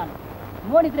ನೋಡ್ಲಿಲ್ಲ. ನಾನು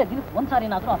ನೋಡಿದ್ರೆ ದಿನಕ್ಕೆ ಒಂದ್ಸಾರಿ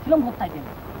ಏನಾದರೂ ಆ ಫಿಲಮ್ ಹೋಗ್ತಾ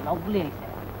ಇದ್ದೀನಿ. ಲವ್ಲಿ ಐತೆ.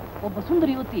 ಒಬ್ಬ ಸುಂದರ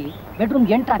ಯುವತಿ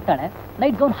ಬೆಡ್ರೂಮ್ಗೆ ಎಂಟ್ರ್ ಆಗ್ತಾಳೆ,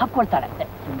 ನೈಟ್ ಗೌನ್ ಹಾಕ್ಕೊಳ್ತಾಳೆ.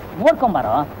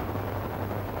 ನೋಡ್ಕೊಂಬಾರೋ.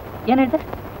 ಏನು ಹೇಳ್ತೆ?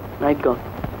 Night gown.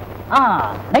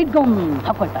 Night gown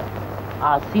ಹಾಕ್ಕೊಳ್ತಾಳೆ.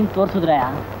 ಆ ಸೀನ್ ತೋರಿಸಿದ್ರೆ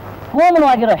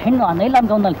ಕೋಮಲವಾಗಿರೋ ಹೆಣ್ಣು ಆ ನೈಲಾನ್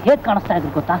ಗೌನ್ನಲ್ಲಿ ಹೇಗೆ ಕಾಣಿಸ್ತಾ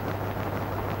ಇದ್ರು ಗೊತ್ತಾ?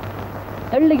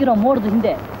 ತೆಳ್ಳಗಿರೋ ಮೋಡದ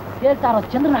ಹಿಂದೆ ತೇಲ್ತಾ ಇರೋ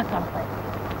ಚಂದ್ರನ ಹಾಕಿ ಕಾಣಿಸ್ತಾ ಇದ್ರು.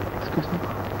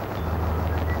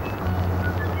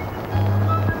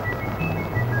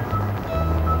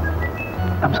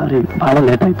 ಐಮ್ ಸಾರಿ, ಬಹಳ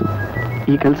ಲೇಟ್ ಆಯ್ತು.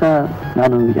 ಈ ಕೆಲಸ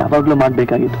ನಾನು ಯಾವಾಗಲೂ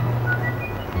ಮಾಡಬೇಕಾಗಿತ್ತು.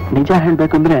 ನಿಜ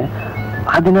ಹೇಳಬೇಕಂದ್ರೆ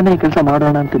ಆ ದಿನನೇ ಈ ಕೆಲಸ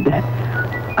ಮಾಡೋಣ ಅಂತಿದ್ದೆ,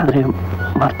 ಆದರೆ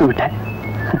ಮರ್ತು ಬಿಟ್ಟೆ.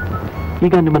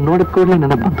 ಈಗ ನಿಮ್ಮನ್ನು ನೋಡಿದ ಕೂಡಲೇ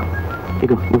ನನಗೆ ಬಂತು.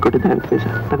 ಈಗ ಕೊಟ್ಟಿದ್ದೆ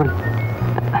ಸರ್, ತಗೊಳ್ಳಿ.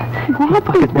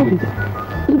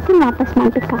 ಇದು ವಾಪಸ್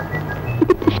ಮಾಡ್ಬೇಕಾ?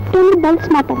 ಇದಕ್ಕೆ ಇಷ್ಟೊಂದು ಬಲ್ಸ್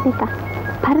ಮಾತಾಡ್ಬೇಕಾ?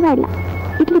 ಪರವಾಗಿಲ್ಲ,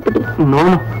 ಇಡ್ಲಿ ಬಿಡಿ.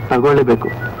 ನೋಡು, ತಗೊಳ್ಳೇಬೇಕು.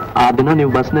 ಆ ದಿನ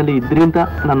ನೀವು ಬಸ್ನಲ್ಲಿ ಇದ್ರಿ ಅಂತ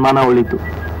ನನ್ನ ಮಾನ ಉಳಿತು.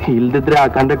 ಇಲ್ದಿದ್ರೆ ಆ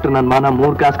ಕಂಡಕ್ಟರ್ ನನ್ನ ಮಾನ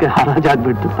 3 ಕಾಸಿಗೆ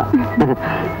ಹರಾಜಾಗ್ಬಿಡ್ತಿತ್ತ.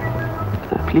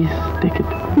 Please take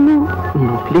it. No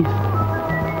please.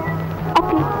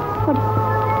 Okay, ಕೊಡಿ.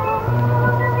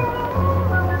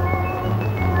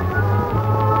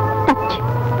 ಟಚ್.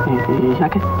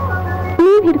 ಯಾಕೆ?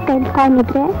 ನೀವು ಹಿಡ್ತಾ ಇಲ್ಲಿ ಕಾಯಿನ್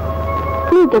ಇದ್ರೆ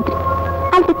ನೀವು ಗೆದ್ರಿ.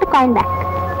 ಅಲ್ಲಿ ಬಿಟ್ಟು ಕಾಯಿನ್ ಬ್ಯಾಕ್.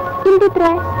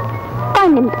 ಇಲ್ದಿದ್ರೆ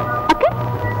ಕಾಯಿನ್ ನಿಮ್ದು. Okay,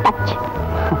 touch.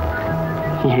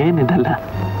 ಏನಿದಲ್ಲ.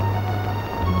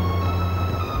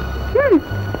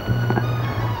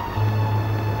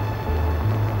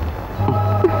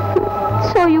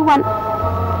 So you won.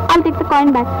 I'll take the coin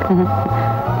back.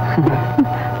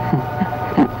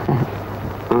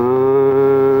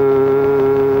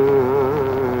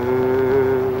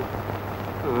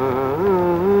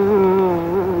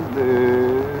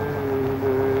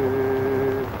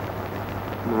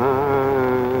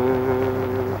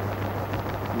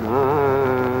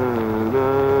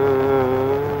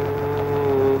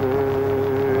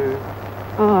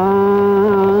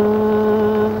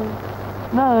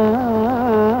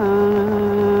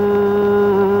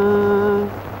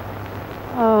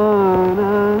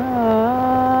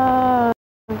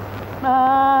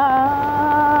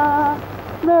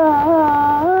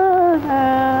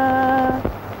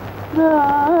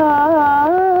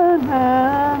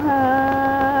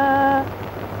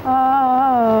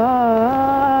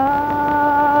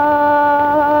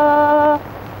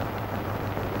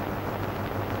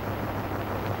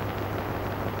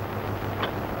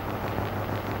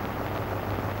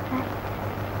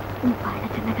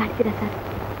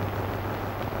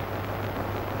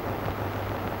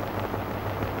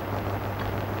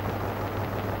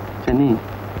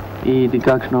 ಈ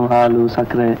ಡಿಕಾಕ್ಷನು, ಹಾಲು,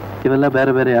 ಸಕ್ಕರೆ ಇವೆಲ್ಲ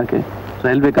ಬೇರೆ ಬೇರೆ ಯಾಕೆ?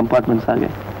 ರೈಲ್ವೆ ಕಂಪಾರ್ಟ್ಮೆಂಟ್ಸ್ ಹಾಗೆ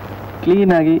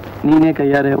ಕ್ಲೀನ್ ಆಗಿ ನೀನೇ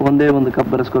ಕೈಯಾರೆ ಒಂದೇ ಒಂದು ಕಪ್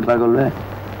ಬರೆಸ್ಕೊಟ್ರಾಗಲ್ವೇ?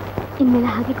 ಇನ್ಮೇಲೆ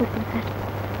ಹಾಗೆ ಕೊಡ್ತೀನಿ ಸರ್.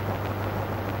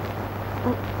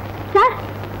 ಸರ್,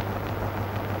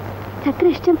 ಸಕ್ಕರೆ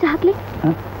ಎಷ್ಟು ಚಮಚ ಹಾಕ್ಲಿ?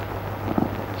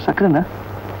 ಸಕ್ಕರೆನಾ?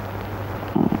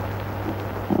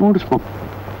 3 ಸ್ಪೂನ್.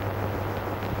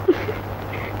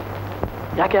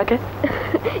 ಯಾಕೆ ಯಾಕೆ?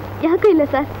 ಯಾಕೂ ಇಲ್ಲ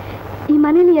ಸರ್, ಈ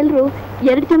ಮನೇಲಿ ಎಲ್ಲರೂ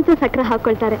 2 ಚಮಚ ಸಕ್ಕರೆ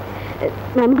ಹಾಕೊಳ್ತಾರೆ.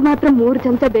 ನನಗೆ ಮಾತ್ರ 3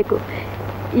 ಚಮಚ ಬೇಕು.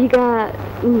 ಈಗ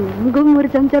ನಿಮಗೂ 3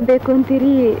 ಚಮಚ ಬೇಕು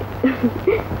ಅಂತೀರಿ.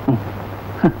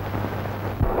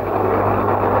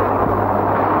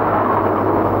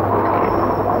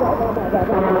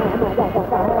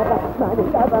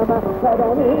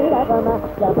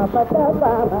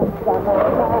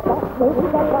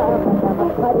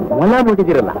 ಹೊಲ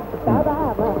ಮುಟ್ಟಿದಿರಲ್ಲ,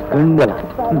 ಗಂಡಲ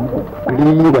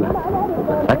ಬಿಡೀಬಲ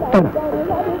ಸಟ್ಟಣ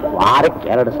ವಾರಕ್ಕೆ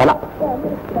 2 ಸಲ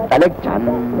ತಲೆಗೆ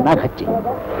ಚೆನ್ನಾಗಿ ಹಚ್ಚಿ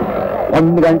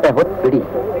 1 ಗಂಟೆ ಹೊತ್ತು ಬಿಡಿ.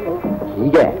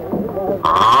 ಹೀಗೆ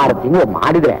 6 ತಿಂಗಳು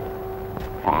ಮಾಡಿದ್ರೆ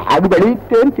ಹೇಗೆ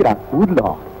ಬೆಳೆಯುತ್ತೆ ಅಂತೀರಾ ಕೂದಲು?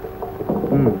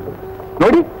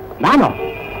 ನೋಡಿ, ನಾನು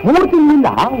 3 ತಿಂಗಳಿಂದ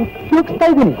ಉಪಯೋಗಿಸ್ತಾ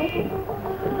ಇದ್ದೀನಿ.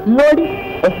 ನೋಡಿ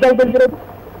ಹೊಸದಾಗಿ ಬೆಳೆದಿರೋದು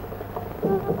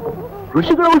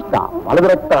ಋಷಿಗಳ ಔಷಧ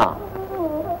ಮಲಗರತ್ತ.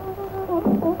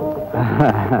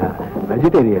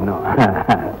 ವೆಜಿಟೇರಿಯನ್ನು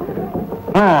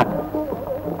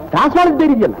ದಾಸವಾಳದ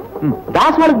ಬೇರೆ ಇದೆಯಲ್ಲ,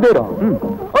 ದಾಸವಾಳದ ಬೇರು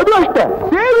ಅದು ಅಷ್ಟೇ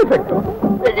ಸೇಮ್ ಇಫೆಕ್ಟ್.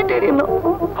 ವೆಜಿಟೇರಿಯನ್.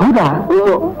 ಹೌದಾ?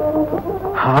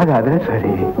 ಹಾಗಾದ್ರೆ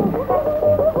ಸರಿ.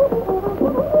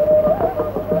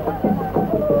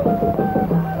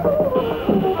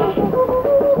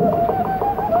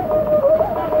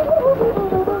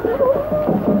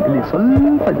 ಇಲ್ಲಿ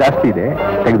ಸ್ವಲ್ಪ ಜಾಸ್ತಿ ಇದೆ,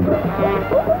 ತೆಗೆದು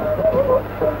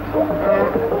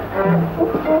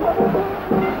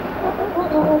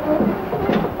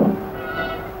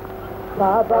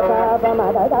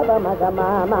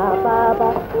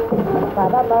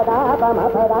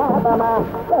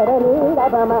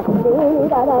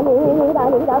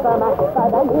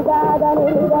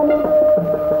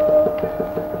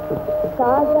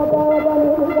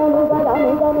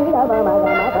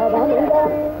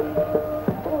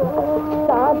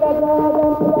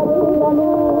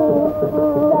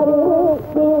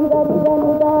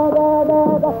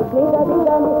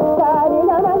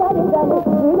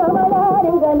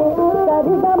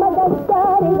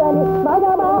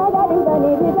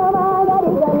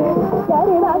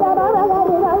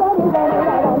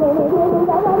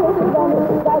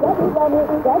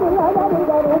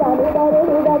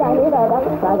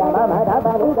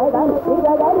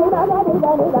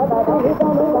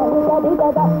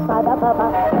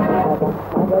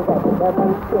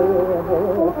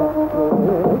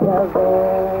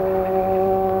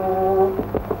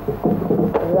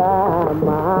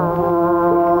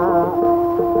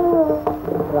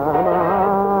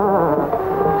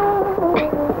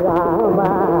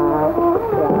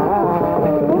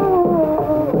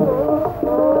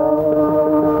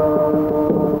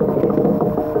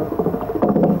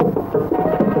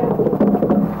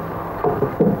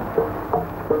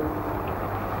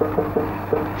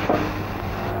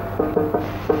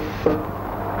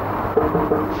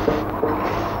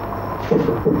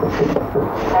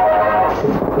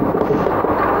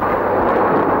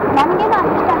ನನ್ಗೇನು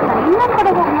ಇಷ್ಟ ಆಗ್ತದೆ. ಇನ್ನೊಂದ್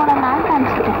ಕಡೆ ಹೋಗಿ ನೋಡೋಣ ಅಂತ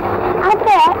ಅನ್ಸುತ್ತೆ.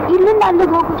 ಆದ್ರೆ ಇಲ್ಲಿಂದ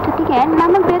ಅಲ್ಲಿಗೆ ಹೋಗೋಷ್ಟೊತ್ತಿಗೆ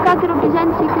ನಮಗ್ ಬೇಕಾಗಿರೋ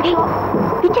ಡಿಸೈನ್ ಸಿಕ್ಕಿರೋ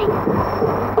ವಿಜಯ್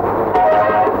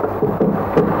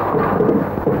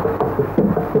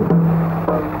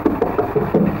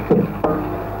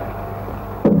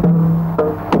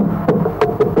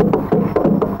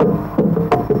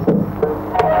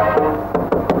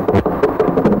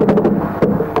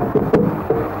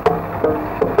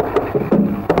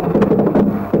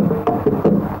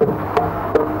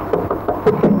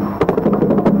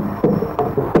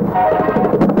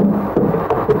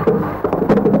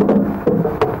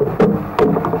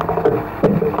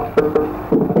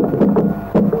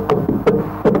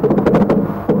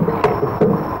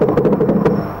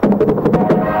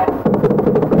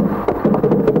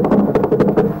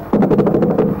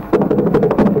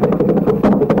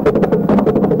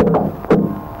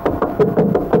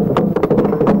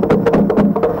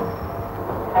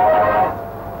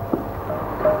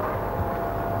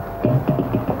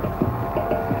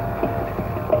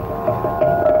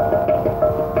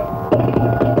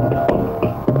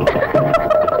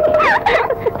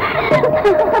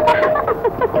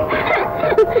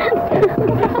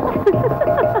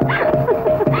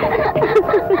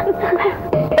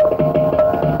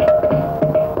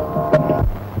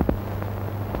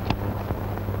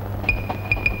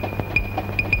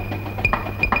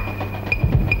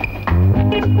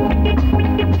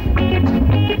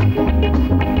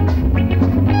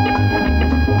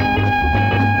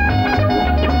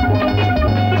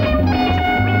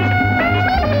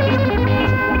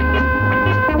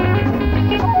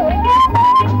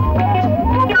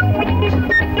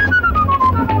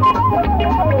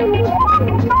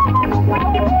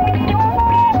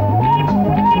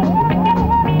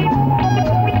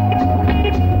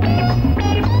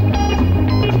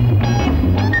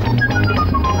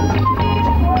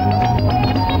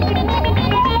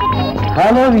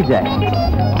ಹಲೋ ವಿಜಯ್.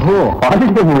 ಹೋ,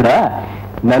 ಹಾಲಿಡೇ ಮೂಡ?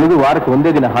 ನನಗೂ ವಾರಕ್ಕೆ ಒಂದೇ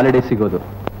ದಿನ ಹಾಲಿಡೇ ಸಿಗೋದು.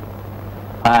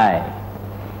 ಹಾಯ್,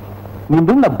 ನಿನ್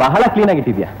ರೂಮ್ನ ಬಹಳ ಕ್ಲೀನ್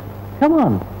ಆಗಿಟ್ಟಿದ್ಯಾ.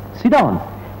 ಕಮಾನ್ ಸಿಟ್ ಡೌನ್.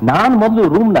 ನಾನು ಮೊದಲು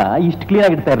ರೂಮ್ನ ಇಷ್ಟು ಕ್ಲೀನ್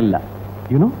ಆಗಿಡ್ತಾ ಇರಲಿಲ್ಲ.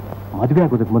 ಇವನು ಮದುವೆ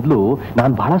ಆಗೋದಕ್ಕೆ ಮೊದಲು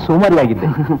ನಾನು ಬಹಳ ಸೋಮಾರಿ ಆಗಿದ್ದೆ.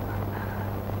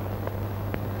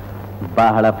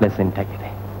 ಬಹಳ ಪ್ಲೆಸೆಂಟ್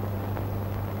ಆಗಿದೆ.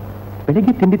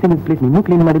 ಬೆಳಿಗ್ಗೆ ತಿಂಡಿ ತಿಂದಿದ್ದ ಪ್ಲೇಟ್ ಇನ್ನೂ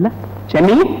ಕ್ಲೀನ್ ಮಾಡಿಲ್ಲ.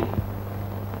 ಚೆನ್ನಿ,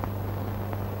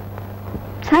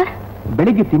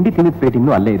 ಬೆಳಿಗ್ಗೆ ತಿಂಡಿ ತಿಂದಿದ್ದ ಪ್ಲೇಟ್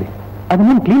ಇನ್ನೂ ಅಲ್ಲೇ ಇದೆ.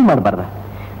 ಅದನ್ನ ಕ್ಲೀನ್ ಮಾಡಬಾರ್ದ?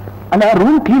 ಅಲ್ಲ,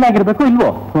 ರೂಮ್ ಕ್ಲೀನ್ ಆಗಿರ್ಬೇಕು ಇಲ್ವೋ?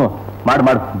 ಮಾಡು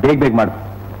ಮಾಡು, ಬೇಗ ಬೇಗ ಮಾಡು.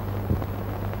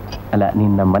 ಅಲ್ಲ,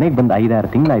 ನೀನ್ ನಮ್ಮ ಮನೆಗೆ ಬಂದು 5-6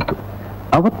 ತಿಂಗಳಾಯ್ತು.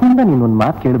 ಅವತ್ತಿನಿಂದ ನೀನೊಂದು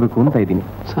ಮಾತು ಕೇಳಬೇಕು ಅಂತ ಇದ್ದೀನಿ.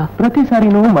 ಪ್ರತಿ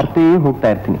ಸಾರಿನೂ ಮರ್ತೇ ಹೋಗ್ತಾ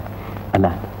ಇರ್ತೀನಿ. ಅಲ್ಲ,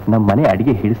 ನಮ್ಮ ಮನೆ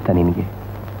ಅಡಿಗೆ ಹಿಡಿಸ್ತಾ ನಿನಗೆ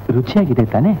ರುಚಿಯಾಗಿದೆ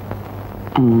ತಾನೇ?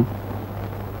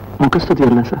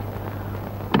 ಮುಖಸ್ತುತಿಯಲ್ಲ ಸರ್,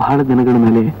 ಬಹಳ ದಿನಗಳ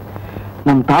ಮೇಲೆ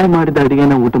ನಮ್ಮ ತಾಯಿ ಮಾಡಿದ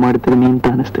ಅಡಿಗೆನ ಊಟ ಮಾಡ್ತಿದ್ದೀನಿ ಅಂತ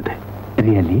ಅನಿಸ್ತಿದೆ.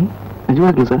 ರಿಯಲಿ?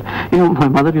 ನಿಜವಾಗ್ಲೂ sir. My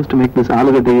mother use to make this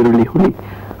ಆಲೂಗಡ್ಡೆ ಈರುಳ್ಳಿ ಹುಳಿ.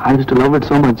 I used to love it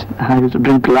so much. I used to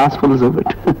drink glassfuls of it.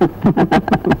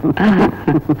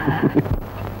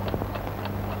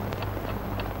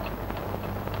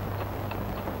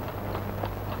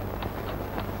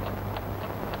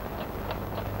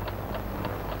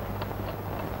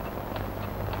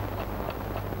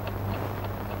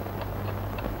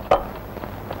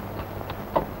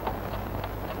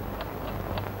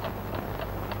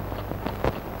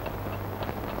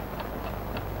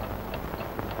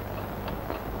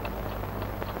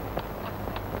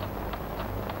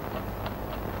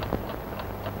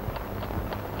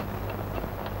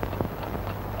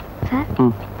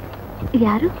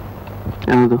 ಯಾರು?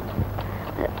 ಯಾವುದು?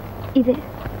 ಇದೆ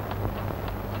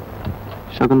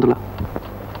ಶಕುಂತಲಾ.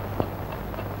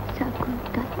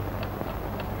 ಶಕುಂತಲಾ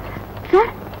ಸರ್,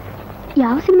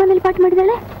 ಯಾವ ಸಿನಿಮಾದಲ್ಲಿ ಪಾಠ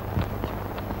ಮಾಡಿದಾಳೆ?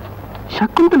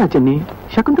 ಶಕುಂತಲಾ ಚೆನ್ನಿ,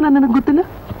 ಶಕುಂತಲಾ ನನಗೆ ಗೊತ್ತಿಲ್ಲ.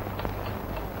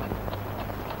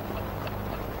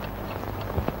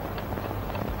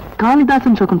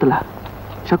 ಕಾಳಿದಾಸನ್ ಶಕುಂತಲಾ.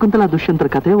 ಶಕುಂತಲಾ ದುಷ್ಯಂತರ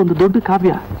ಕಥೆ ಒಂದು ದೊಡ್ಡ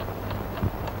ಕಾವ್ಯ.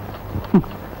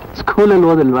 ಸ್ಕೂಲಲ್ಲಿ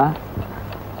ಓದಲ್ವಾ?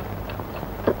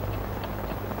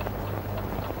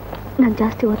 ನಾನು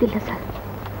ಜಾಸ್ತಿ ಓದಿಲ್ಲ ಸರ್,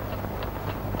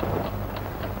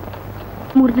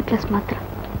 3ನೇ ಕ್ಲಾಸ್ ಮಾತ್ರ.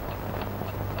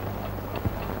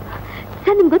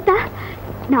 ಸರ್ ನಿಮ್ಗೆ ಗೊತ್ತಾ,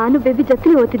 ನಾನು ಬೇಬಿ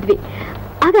ಜೊತೆ ಓದಿದ್ವಿ.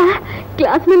 ಆಗ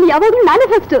ಕ್ಲಾಸ್ನಲ್ಲಿ ಯಾವಾಗಲೂ ನಾನೇ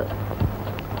ಫಸ್ಟ್.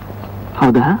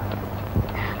 ಹೌದಾ?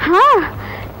 ಹಾ,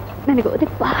 ನನಗೆ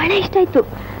ಓದಕ್ಕೆ ಬಹಳ ಇಷ್ಟ ಆಯ್ತು.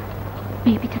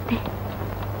 ಬೇಬಿ ಜೊತೆ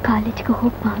ಕಾಲೇಜಿಗೆ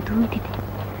ಹೋಗ್ಬಾರ್ದು ಅಂತಿದೆ.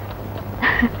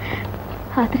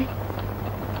 ಆದ್ರೆ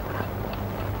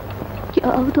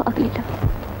ಯಾವುದೂ ಆಗಲಿಲ್ಲ.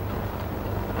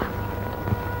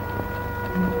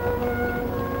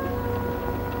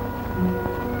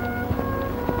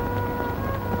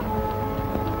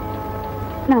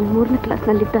 ನಾನು 3ನೇ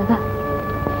ಕ್ಲಾಸ್ನಲ್ಲಿದ್ದಾಗ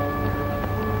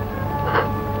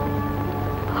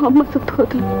ಅಮ್ಮ ಸತ್ತು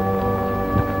ಹೋದ್ರು.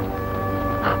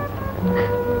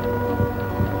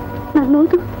 ನನ್ನ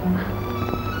ಓದು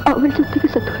ಅವಳ ಜೊತೆಗೆ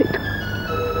ಸತ್ತು ಹೋಯ್ತು.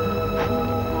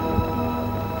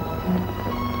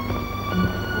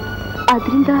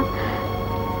 ಆದ್ರಿಂದ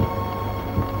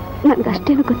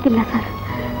ನನಗಷ್ಟೇನು ಗೊತ್ತಿಲ್ಲ ಸರ್.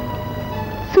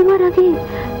 ಸುಮಾರಾಗಿ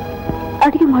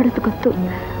ಅಡುಗೆ ಮಾಡೋದು ಗೊತ್ತು,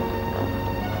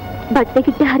 ಬಟ್ಟೆ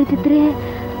ಗಿಟ್ಟೆ ಹರಿದಿದ್ರೆ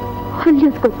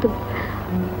ಹೊಲಿಯೋದು ಗೊತ್ತು.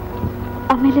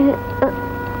 ಆಮೇಲೆ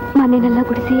ಮನೆನೆಲ್ಲ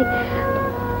ಗುಡಿಸಿ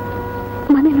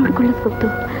ಮನೆ ನೋಡ್ಕೊಳ್ಳೋದು ಗೊತ್ತು.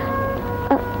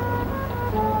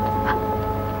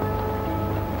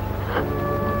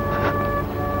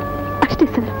 ಅಷ್ಟೇ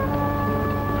ಸರ್.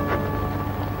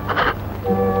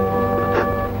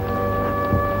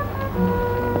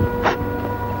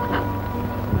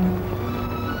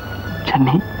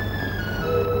 ಚೆನ್ನಿ,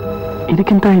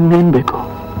 ಇದಕ್ಕಿಂತ ಇನ್ನೇನ್ ಬೇಕು?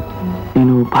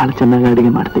 ನೀನು ಬಹಳ ಚೆನ್ನಾಗಿ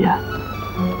ಅಡಿಗೆ ಮಾಡ್ತೀಯಾ,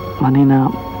 ಮನೇನ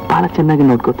ಬಹಳ ಚೆನ್ನಾಗಿ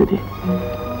ನೋಡ್ಕೋತಿದ್ದಿ.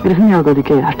 ಗೃಹಿಣಿ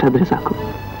ಆಗೋದಕ್ಕೆ ಅಷ್ಟಾದ್ರೆ ಸಾಕು.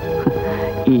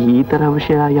 ಈ ತರ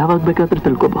ವಿಷಯ ಯಾವಾಗ ಬೇಕಾದ್ರೂ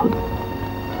ತಿಳ್ಕೋಬಹುದು.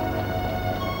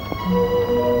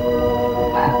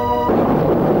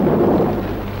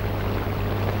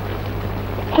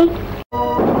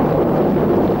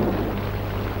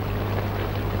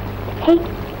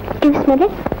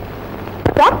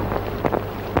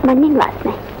 ಮಣ್ಣಿನ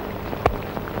ವಾಸನೆ.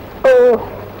 ಓ,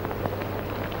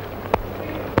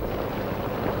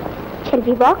 shall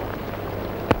we walk?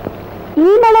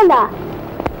 ಈ ಮಳೆಲ್ಲ?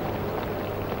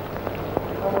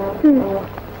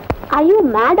 Are you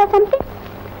mad or something?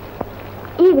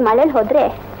 ಈಗ ಮಳೆಲಿ ಹೋದ್ರೆ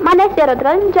ಮನೆ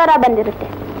ಸೇರೋದ್ರಲ್ಲಿ ಜ್ವರ ಬಂದಿರುತ್ತೆ.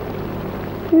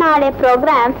 ನಾಳೆ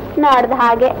ಪ್ರೋಗ್ರಾಮ್ ನೋಡ್ದ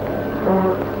ಹಾಗೆ.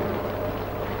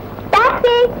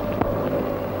 ಟ್ಯಾಕ್ಸಿ.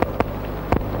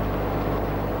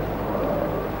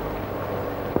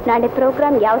 ನಾಳೆ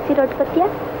ಪ್ರೋಗ್ರಾಮ್ ಯಾವ ಸೀರೆ ಉಟ್ಕೋತೀಯ?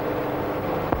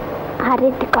 ಆ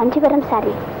ರೀತಿ ಕಾಂಜೀವರಂ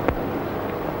ಸಾರಿ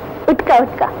ಉಟ್ಕ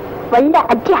ಒಳ್ಳೆ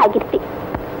ಅಜ್ಜಿ ಆಗಿರ್ತಿ.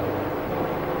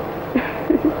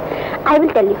 I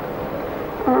will tell you.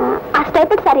 ಆ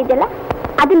ಸ್ಟೈಪಡ್ ಸಾರಿ ಇದೆಯಲ್ಲ,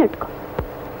 ಅದನ್ನ ಉಟ್ಕೋ.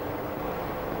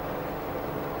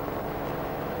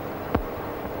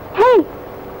 ಹೇ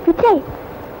ವಿಜಯ್,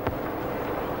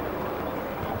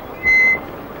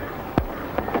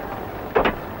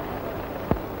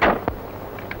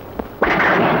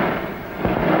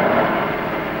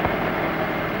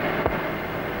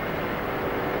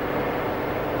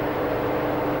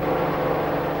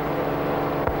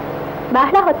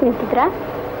 ಬಹಳ ಹೊತ್ತು ನಿಂತಿದ್ರಾ?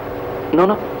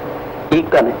 ನೋನು ಈಗ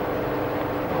ತಾನೆ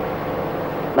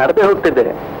ನಡೆದೇ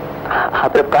ಹೋಗ್ತಿದ್ದೆ.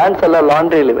 ಆದ್ರೆ ಪ್ಯಾಂಟ್ಸ್ ಎಲ್ಲ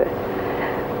ಲಾಂಡ್ರಿಲಿವೆ.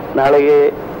 ನಾಳೆಗೆ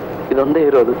ಇದೊಂದೇ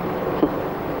ಇರೋದು.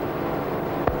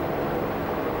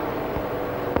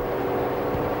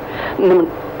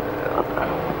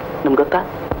 ನಿಮ್ಗೆ ಗೊತ್ತಾ,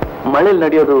 ಮಳೆಯಲ್ಲಿ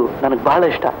ನಡೆಯೋದು ನನಗೆ ಬಹಳ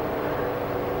ಇಷ್ಟ.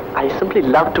 I simply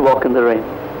love to walk in the rain.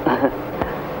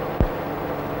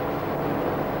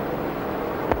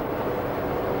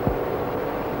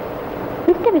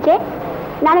 Mister Vijay,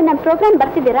 ನಾಳೆ ನಮ್ಮ ಪ್ರೋಗ್ರಾಮ್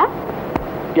ಬರ್ತಿದ್ದೀರಾ?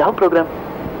 ಯಾವ ಪ್ರೋಗ್ರಾಮ್?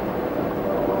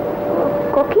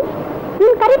 ಕೋಕಿ,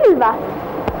 ನೀನು ಕರೀಲಿಲ್ವಾ?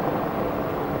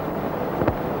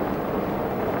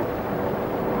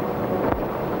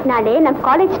 ನಾಳೆ ನಮ್ಮ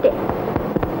college day.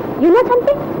 You know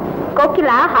something?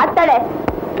 Kokila ಹಾಡ್ತಾಳೆ.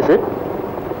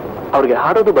 ಅವ್ರಿಗೆ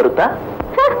ಹಾಡೋದು ಬರುತ್ತಾ?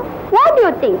 What you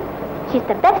think? She is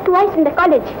the best voice in the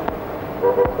college.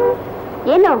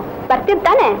 ಏನು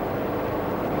ಬರ್ತಿರ್ತಾನೆ?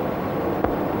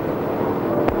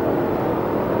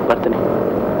 ಬರ್ತೀನಿ.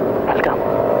 ವೆಲ್ಕಮ್.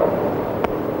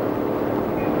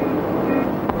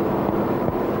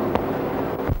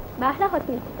 ಬಹಳ ಹೊತ್ತು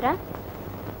ನಿಂತಿದ್ರ?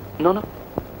 ನೋನು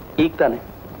ಈಗ ತಾನೆ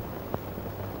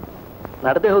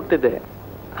ನಡೆದೇ ಹೋಗ್ತಿದ್ದೆ.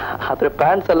 ಆದ್ರೆ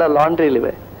ಪ್ಯಾಂಟ್ಸ್ ಎಲ್ಲ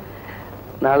ಲಾಂಡ್ರಿಲಿವೆ.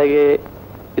 ನಾಳೆಗೆ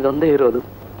ಇದೊಂದೇ ಇರೋದು.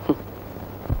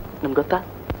 ನಿಮ್ಗೆ ಗೊತ್ತಾ,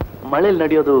 ಮಳೆಯಲ್ಲಿ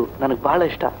ನಡೆಯೋದು ನನಗೆ ಬಹಳ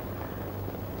ಇಷ್ಟ.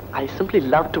 I simply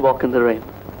love to walk in the rain.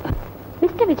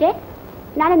 Mister Vijay,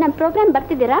 ನಾಳೆ ನಮ್ಮ ಪ್ರೋಗ್ರಾಮ್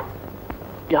ಬರ್ತಿದ್ದೀರಾ?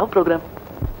 ಯಾವ ಪ್ರೋಗ್ರಾಮ್?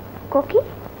 ಕೋಕಿ,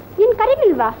 ನೀನು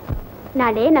ಕರೀಲಿಲ್ವಾ?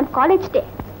 ನಾಳೆ ನಮ್ಮ college day.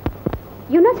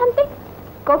 You know something?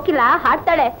 Kokila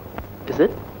ಹಾಡ್ತಾಳೆ.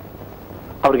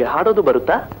 ಅವ್ರಿಗೆ ಹಾಡೋದು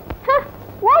ಬರುತ್ತಾ?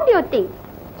 What you think?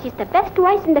 She is the best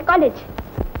voice in the college.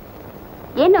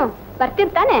 ಏನು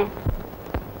ಬರ್ತಿರ್ತಾನೆ?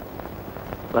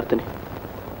 ಬರ್ತೀನಿ.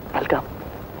 Welcome.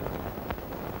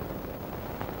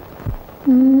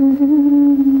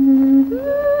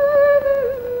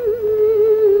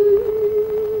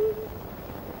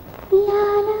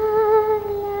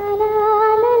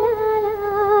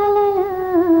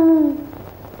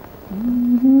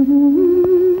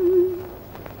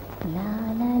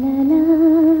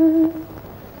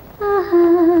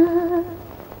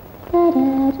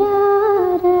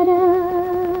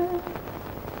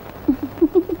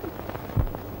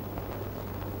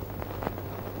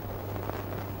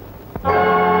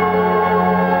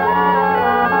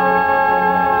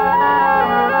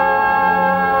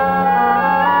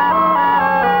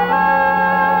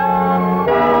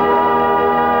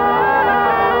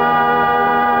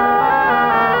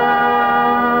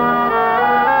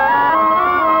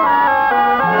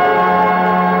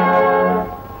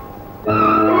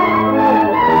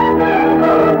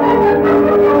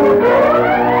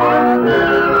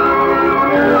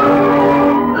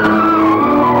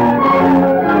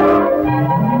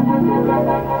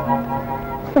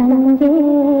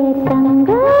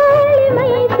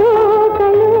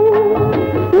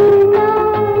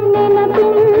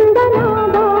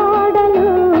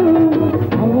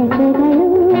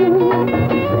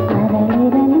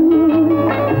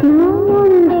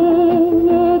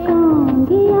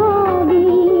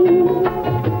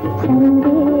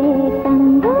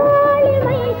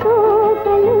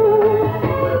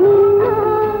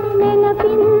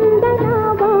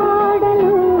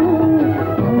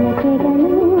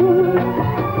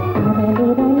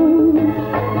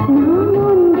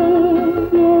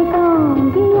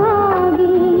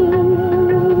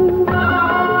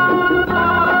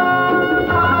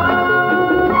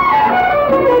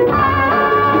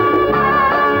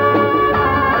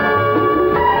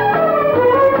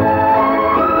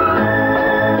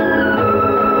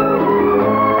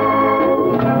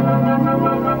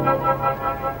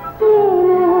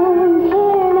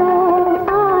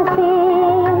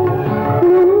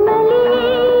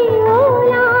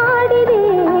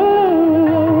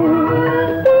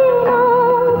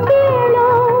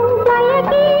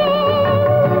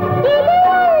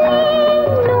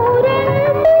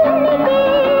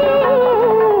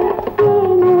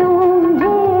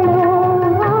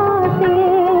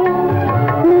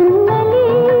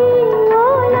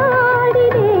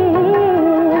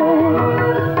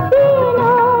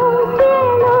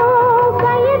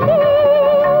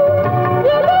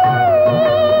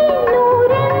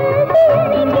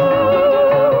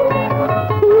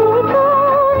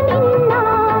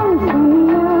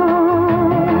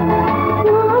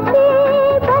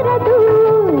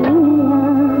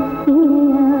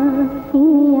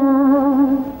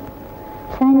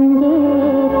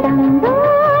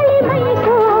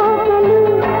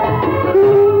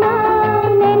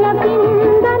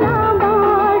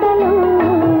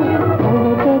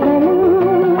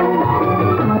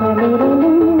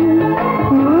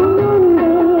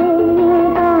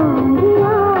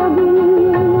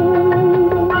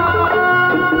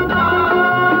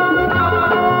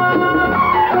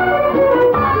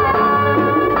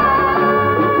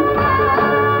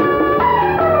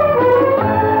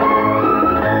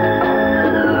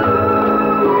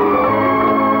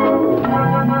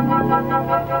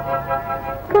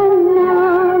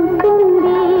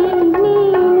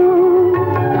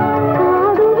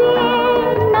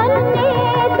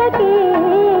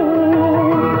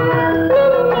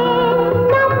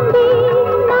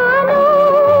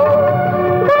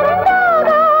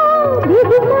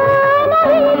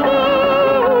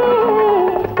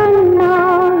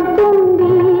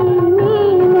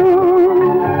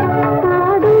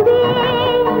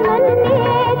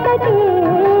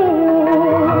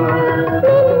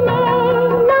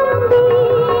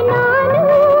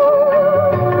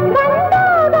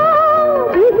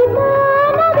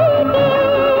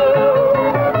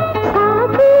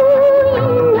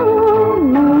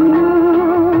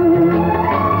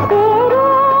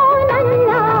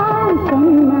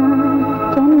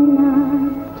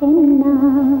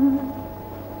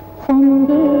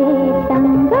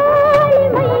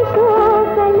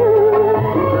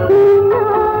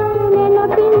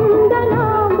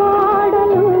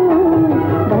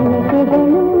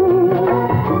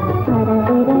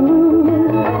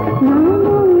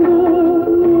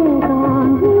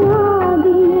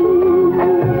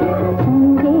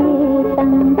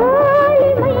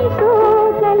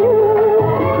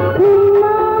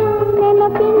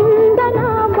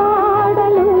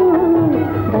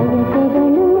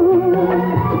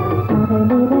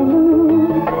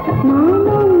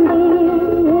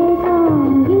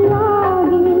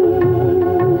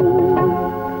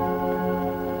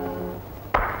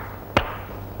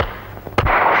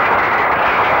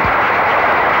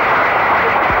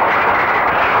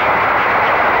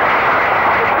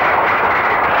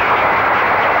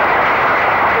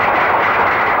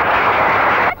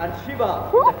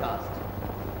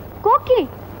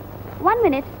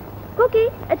 Cookie,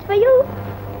 it's for you.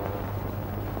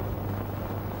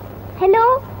 Hello.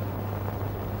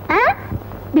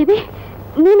 Baby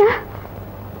ನೀನಾ?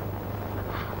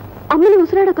 ಅಮ್ಮನ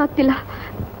ಉಸಿರಾಡೋಕ್ಕಾಗ್ತಿಲ್ಲ.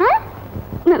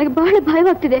 ನನಗೆ ಬಹಳ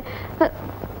ಭಯವಾಗ್ತಿದೆ.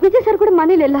 ವಿಜಯ್ ಸರ್ ಕೂಡ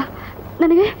ಮನೇಲಿಲ್ಲ.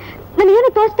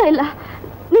 ನನಗೇನು ತೋರಿಸ್ತಾ ಇಲ್ಲ.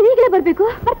 ನೀನು ಈಗಲೇ ಬರಬೇಕು.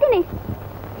 ಬರ್ತೀನಿ,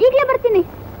 ಈಗಲೇ ಬರ್ತೀನಿ.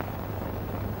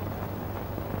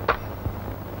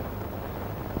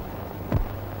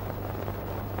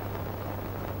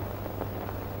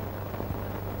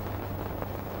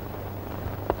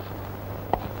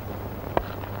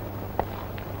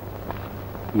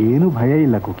 ಏನು ಭಯ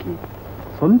ಇಲ್ಲ ಕುಕಿ,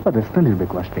 ಸ್ವಲ್ಪ ರೆಸ್ಟಲ್ಲಿ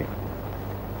ಇರಬೇಕು ಅಷ್ಟೇ.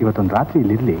 ಇವತ್ತೊಂದು ರಾತ್ರಿ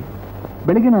ಇಲ್ಲಿರಲಿ,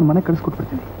 ಬೆಳಿಗ್ಗೆ ನಾನು ಮನೆ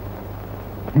ಕಳಿಸ್ಕೊಟ್ಬಿಡ್ತೀನಿ.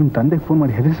 ನಿಮ್ಮ ತಂದೆಗೆ ಫೋನ್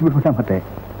ಮಾಡಿ ಹೆದರಿಸ್ಬಿಡ್ಬೇಡ, ಮತ್ತೆ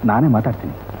ನಾನೇ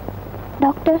ಮಾತಾಡ್ತೀನಿ.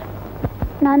 ಡಾಕ್ಟರ್,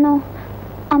 ನಾನು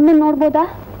ಅಮ್ಮ ನೋಡ್ಬೋದಾ?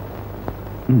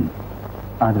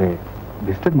 ಆದರೆ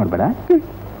ಡಿಸ್ಟರ್ಬ್ ಮಾಡಬೇಡ.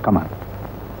 ಕಮಾನ್.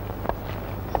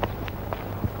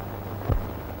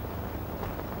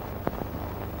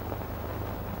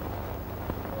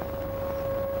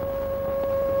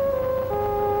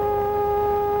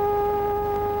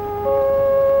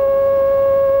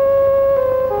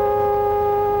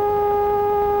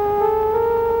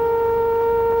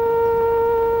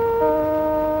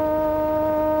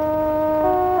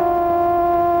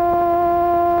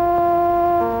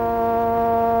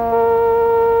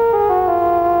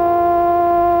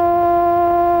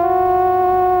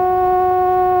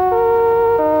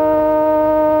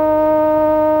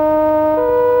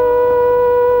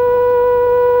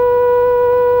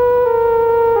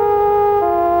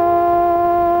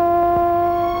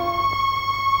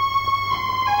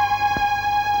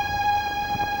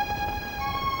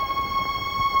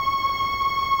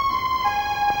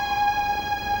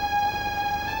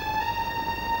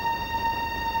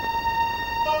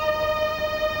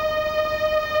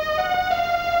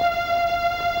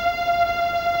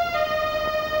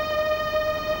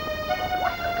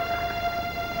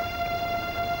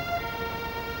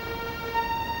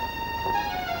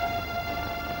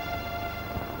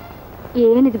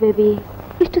 ಏನಿದೆ ಬೇಬಿ,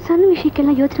 ಇಷ್ಟು ಸಣ್ಣ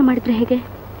ವಿಷಯಕ್ಕೆಲ್ಲ ಯೋಚನೆ ಮಾಡಿದ್ರೆ ಹೇಗೆ?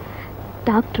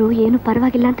 ಡಾಕ್ಟ್ರು ಏನು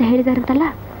ಪರವಾಗಿಲ್ಲ ಅಂತ ಹೇಳಿದಾರಂತಲ್ಲ.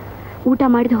 ಊಟ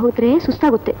ಮಾಡಿದ ಹೋದ್ರೆ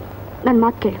ಸುಸ್ತಾಗುತ್ತೆ. ನನ್ನ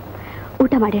ಮಾತು ಕೇಳು,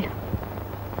 ಊಟ ಮಾಡಿ ಹೇಳು.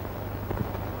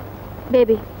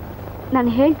 ಬೇಬಿ, ನಾನು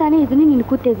ಹೇಳ್ತಾನೆ ಇದನ್ನೇ ನೀನು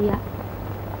ಕೂತಿದೀಯಾ?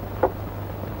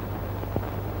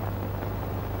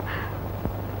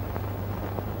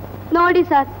 ನೋಡಿ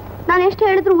ಸರ್, ನಾನು ಎಷ್ಟು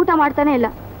ಹೇಳಿದ್ರು ಊಟ ಮಾಡ್ತಾನೆ ಇಲ್ಲ.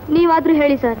 ನೀವಾದ್ರೂ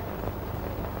ಹೇಳಿ ಸರ್.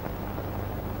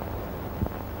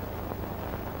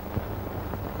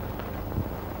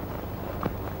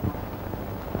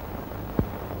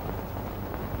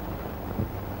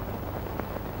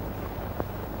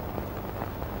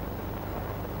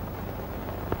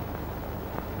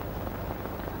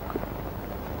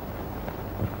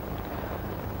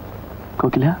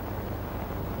 ಕೋಕಿಲ,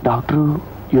 ಡಾಕ್ಟ್ರು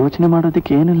ಯೋಚನೆ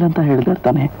ಮಾಡೋದಕ್ಕೆ ಏನಿಲ್ಲ ಅಂತ ಹೇಳಿದಾರೆ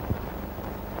ತಾನೆ?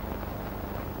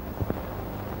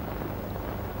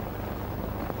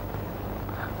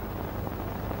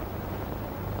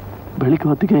 ಬೆಳಿಗ್ಗೆ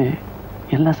ಹೊತ್ತಿಗೆ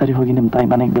ಎಲ್ಲ ಸರಿ ಹೋಗಿ ನಿಮ್ಮ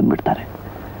ತಾಯಿ ಮನೆಗೆ ಬಂದ್ಬಿಡ್ತಾರೆ.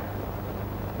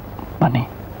 ಬನ್ನಿ,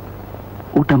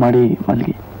 ಊಟ ಮಾಡಿ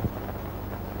ಮಲಗಿ.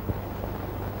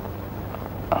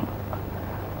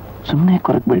 ಸುಮ್ಮನೆ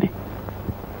ಕೊರಗಬೇಡಿ.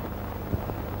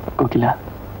 ಕೋಕಿಲ,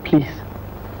 ಪ್ಲೀಸ್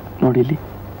ನೋಡಿಲಿ,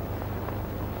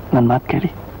 ನನ್ನ ಮಾತು ಕೇಳಿ.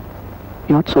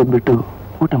 ಯೋಚಿಸೋದ್ಬಿಟ್ಟು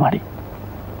ಊಟ ಮಾಡಿ.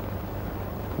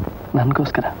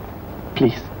 ನನಗೋಸ್ಕರ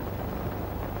ಪ್ಲೀಸ್,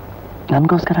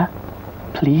 ನನಗೋಸ್ಕರ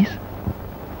ಪ್ಲೀಸ್.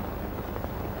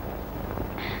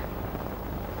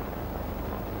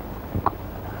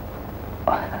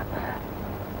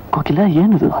 ಕೋಕಿಲ,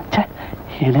 ಏನದು? ಛೆ,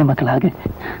 ಹೇಳೇ ಮಕ್ಕಳ ಹಾಗೆ.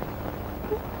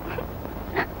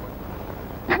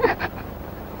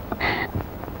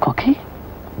 ಕೋಕಿ,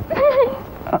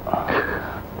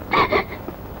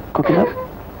 ಕೋಕಿಲ,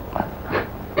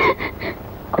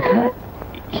 ಕೋಕಿಲ,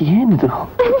 ಏನಿದು?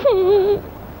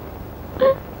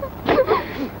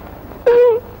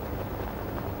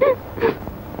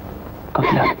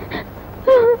 ಕೋಕಿಲ,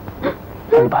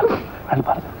 ಅಳ್ಬಾರ್ದು,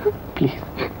 ಅಳ್ಬಾರ್ದು. Please,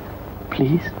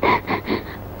 please.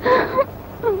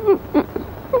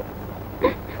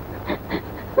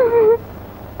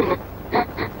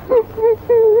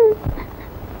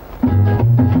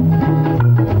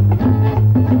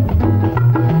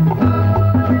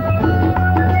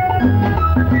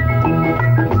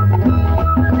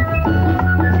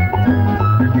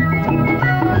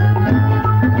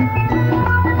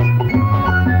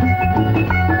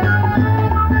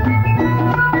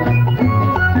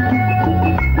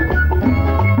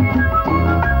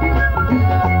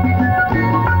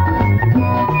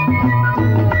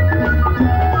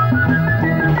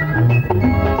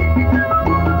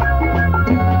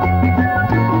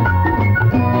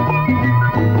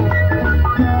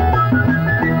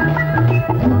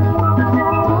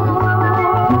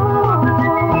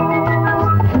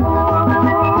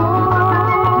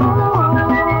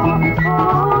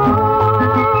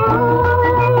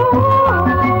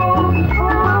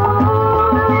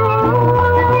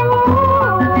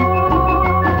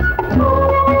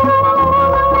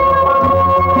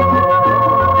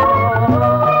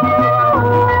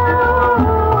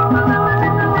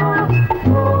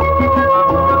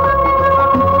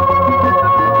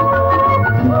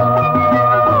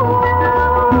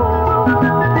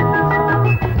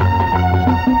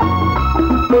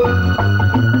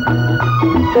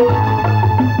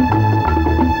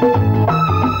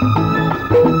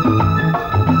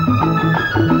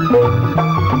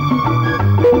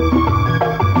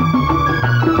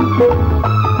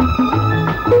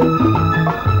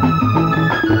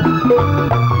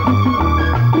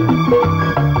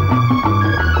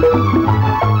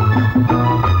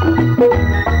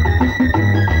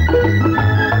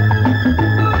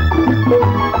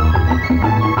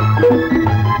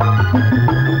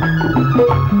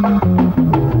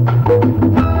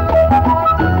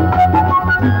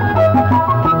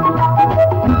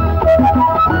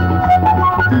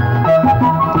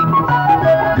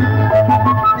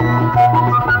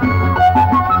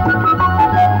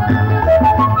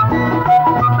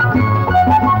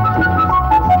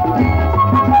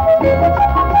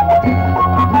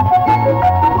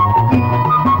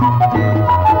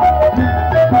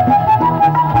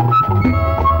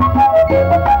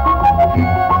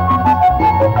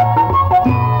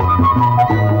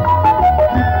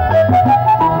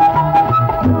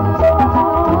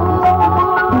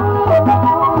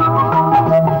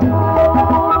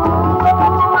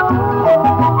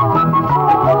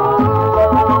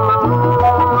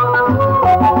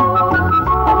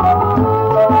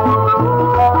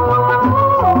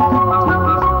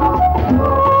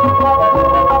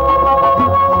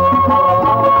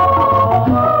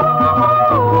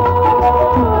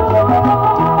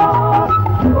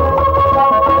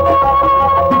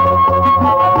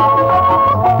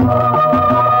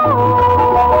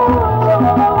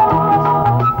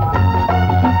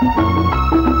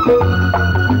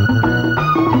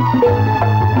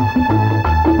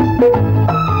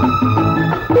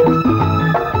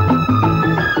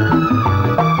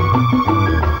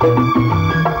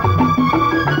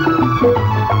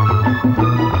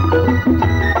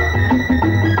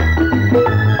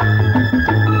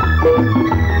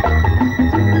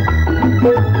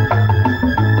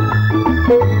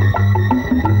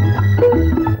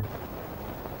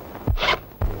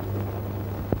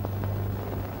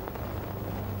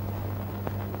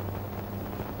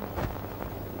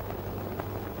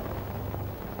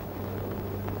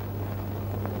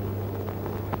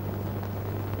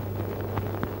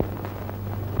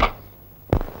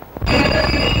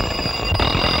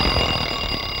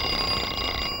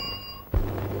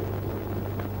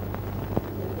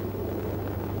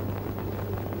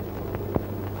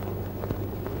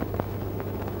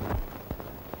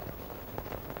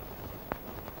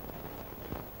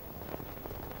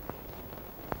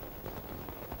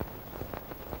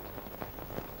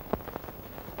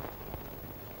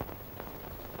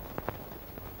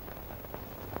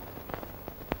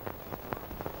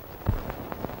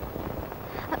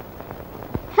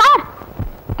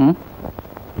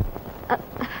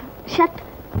 Shirt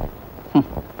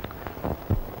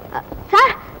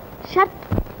sir, shirt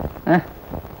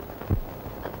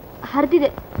ಹರಿದಿದೆ.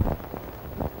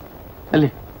 ಅಲ್ಲಿ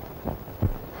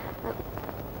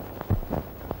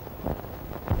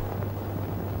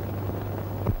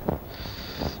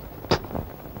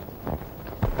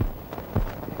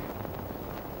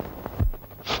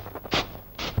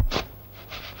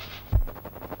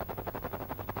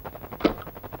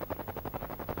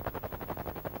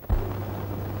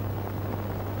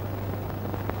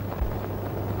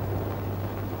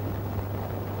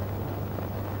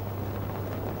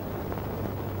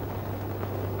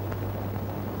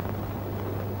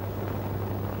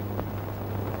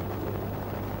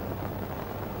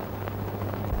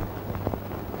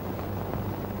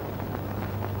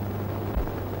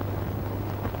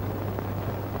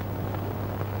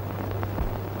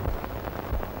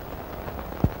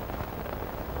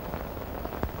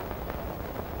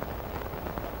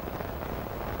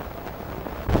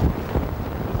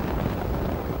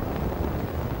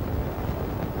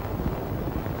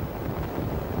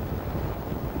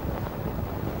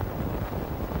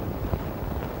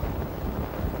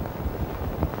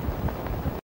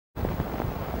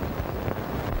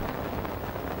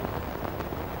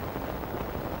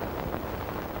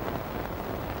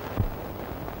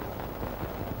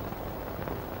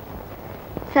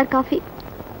ಸರ್, ಕಾಫಿ.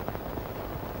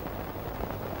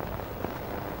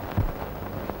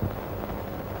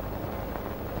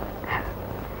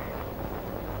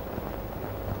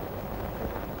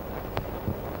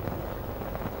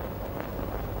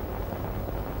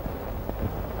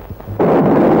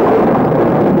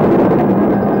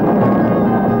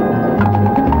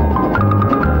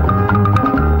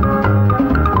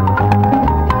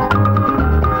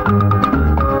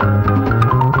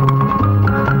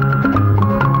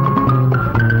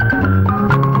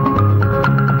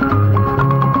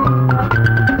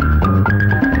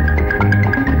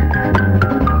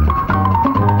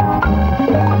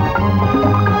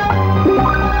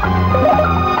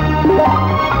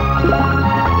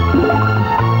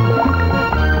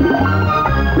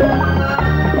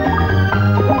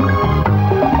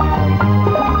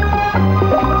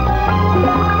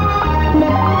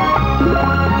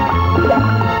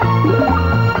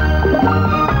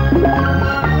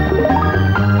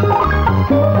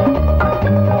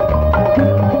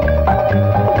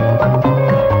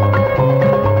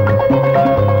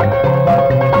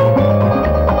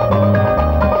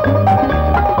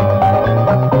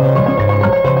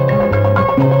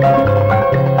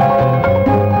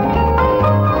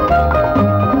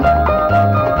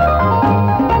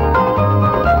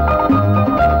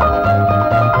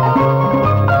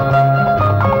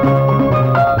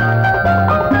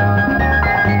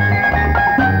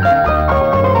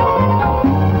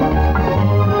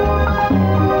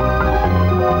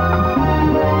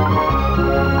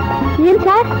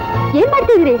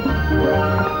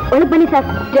 ಒಳಗೆ ಬನ್ನಿ ಸರ್,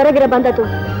 ಜ್ವರ ಗಿರ ಬಂದದ್ದು.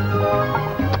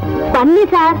 ಬನ್ನಿ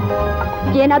ಸರ್,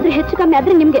 ಏನಾದ್ರೂ ಹೆಚ್ಚು ಕಮ್ಮಿ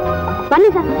ಆದ್ರೆ ನಿಮ್ಗೆ. ಬನ್ನಿ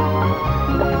ಸರ್,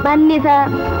 ಬನ್ನಿ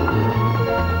ಸರ್.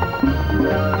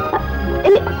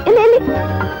 ಎಲ್ಲಿ ಎಲ್ಲಿ ಎಲ್ಲಿ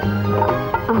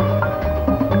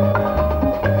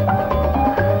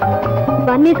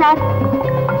ಬನ್ನಿ ಸರ್.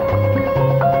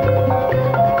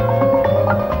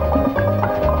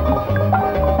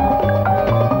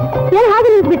 ಏನ್ ಹಾಗೆ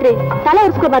ನಿಂತ್ಬಿಟ್ರಿ? ತಲೆ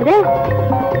ಉರ್ಸ್ಕೋಬಾರ್ದೆ?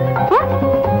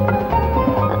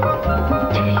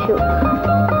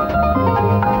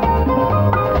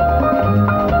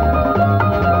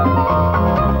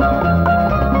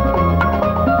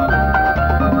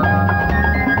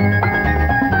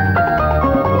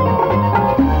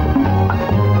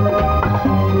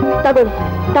 ತಗೊಳ್ಳಿ,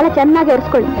 ತಲೆ ಚೆನ್ನಾಗಿ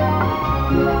ಒರೆಸ್ಕೊಳ್ಳಿ.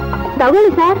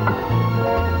 ತಗೊಳ್ಳಿ ಸರ್.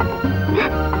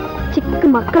 ಚಿಕ್ಕ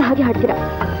ಮಕ್ಕಳ ಹಾಗೆ ಹಾಡ್ತೀರಾ.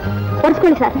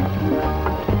 ಒರೆಸ್ಕೊಳ್ಳಿ ಸರ್.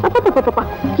 ಅಪ್ಪ,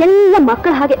 ಎಲ್ಲ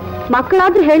ಮಕ್ಕಳ ಹಾಗೆ.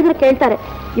 ಮಕ್ಕಳಾದ್ರೂ ಹೇಳಿದ್ರೆ ಕೇಳ್ತಾರೆ,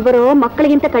 ಇವರು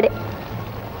ಮಕ್ಕಳಿಗಿಂತ ಕಡೆ.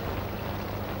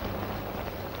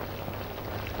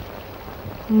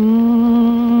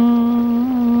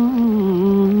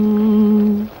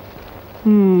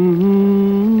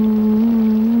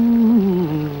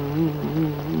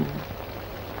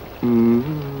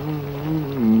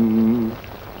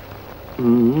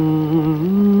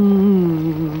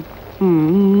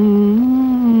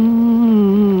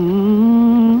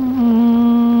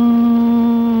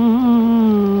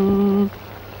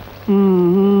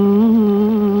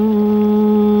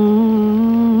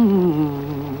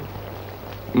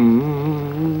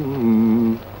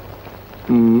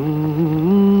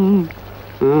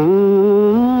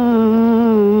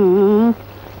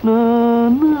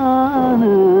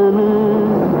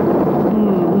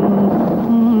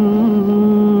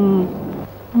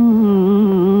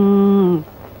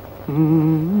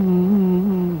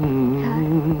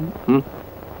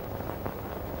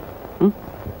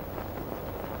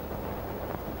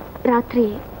 ರಾತ್ರಿ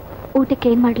ಊಟಕ್ಕೆ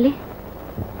ಏನ್ ಮಾಡ್ಲಿ?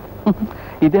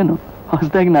 ಇದೇನು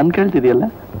ಹೊಸದಾಗಿ ನಾನು ಕೇಳ್ತಿದೆಯಲ್ಲ?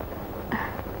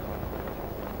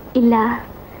 ಇಲ್ಲ,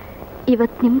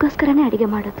 ಇವತ್ತು ನಿಮ್ಗೋಸ್ಕರನೇ ಅಡಿಗೆ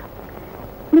ಮಾಡೋದು.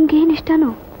 ನಿಮ್ಗೆ ಏನ್ ಇಷ್ಟನೋ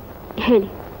ಹೇಳಿ.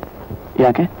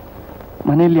 ಯಾಕೆ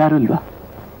ಮನೆಯಲ್ಲಿ ಯಾರು ಇಲ್ವಾ?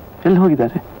 ಎಲ್ಲಿ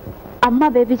ಹೋಗಿದ್ದಾರೆ? ಅಮ್ಮ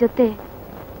ಬೇಬಿ ಜೊತೆ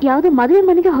ಯಾವುದೋ ಮದುವೆ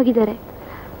ಮನೆಗೆ ಹೋಗಿದ್ದಾರೆ.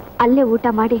 ಅಲ್ಲೇ ಊಟ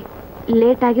ಮಾಡಿ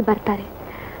ಲೇಟಾಗಿ ಬರ್ತಾರೆ.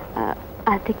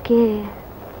 ಅದಕ್ಕೆ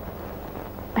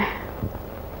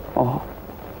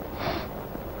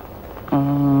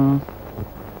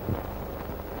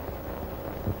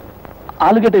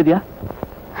ಆಲೂಗಡ್ಡೆ ಇದೆಯಾ?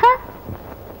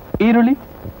 ಈರುಳ್ಳಿ?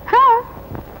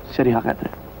 ಸರಿ, ಹಾಗಾದ್ರೆ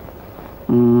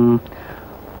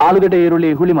ಆಲೂಗಡ್ಡೆ ಈರುಳ್ಳಿ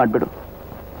ಹುಳಿ ಮಾಡ್ಬಿಡು.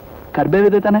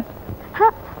 ಕರ್ಬೇವಿದೆ ತಾನೆ?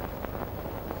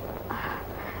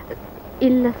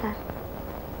 ಇಲ್ಲ ಸರ್.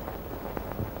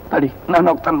 ತಡಿ, ನಾನು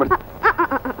ಹೋಗ್ತಾನೆ ಬರ್ತೀನಿ.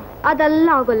 ಅದೆಲ್ಲ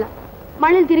ಆಗೋಲ್ಲ.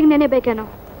 ಮನೇಲಿ ತಿರುಗಿ ನೆನೆ ಬೇಕೇನೋ?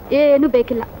 ಏನು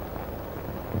ಬೇಕಿಲ್ಲ.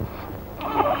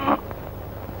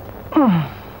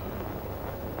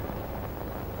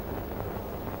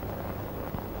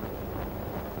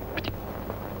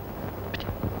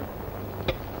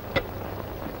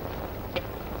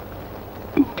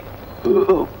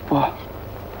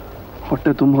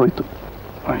 ಹೊಟ್ಟೆ ತುಂಬ ಹೋಯ್ತು.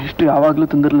 ಇಷ್ಟು ಯಾವಾಗ್ಲೂ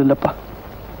ತಿಂದಿರ್ಲಿಲ್ಲಪ್ಪ.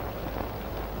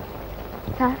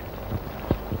 ಸರ್,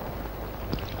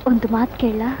 ಒಂದು ಮಾತು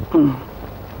ಕೇಳ?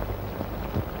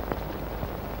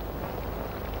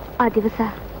 ಆ ದಿವಸ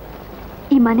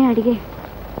ಈ ಮನೆ ಅಡಿಗೆ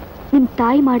ನಿಮ್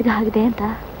ತಾಯಿ ಮಾಡಿದ ಹಾಗಿದೆ ಅಂತ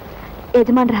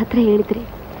ಯಜಮಾನ್ರ ಹತ್ರ ಹೇಳಿದ್ರಿ.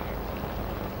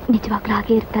 ನಿಜವಾಗ್ಲೂ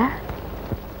ಹಾಗೆ ಇರ್ತಾ?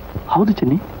 ಹೌದು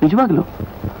ಚಿನ್ನಿ, ನಿಜವಾಗ್ಲೂ.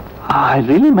 I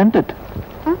really made it.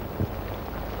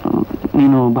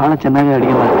 ನೀನು ಬಹಳ ಚೆನ್ನಾಗಿ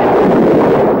ಅಡಿಗೆ ಮಾಡ್ತೀಯ.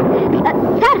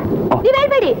 ಸರ್, ನೀವು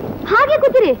ಹೇಳ್ಬೇಡಿ, ಹಾಗೆ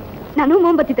ಕೂತಿರಿ. ನಾನು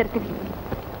ಮೊಂಬತ್ತಿ ತರ್ತೀನಿ.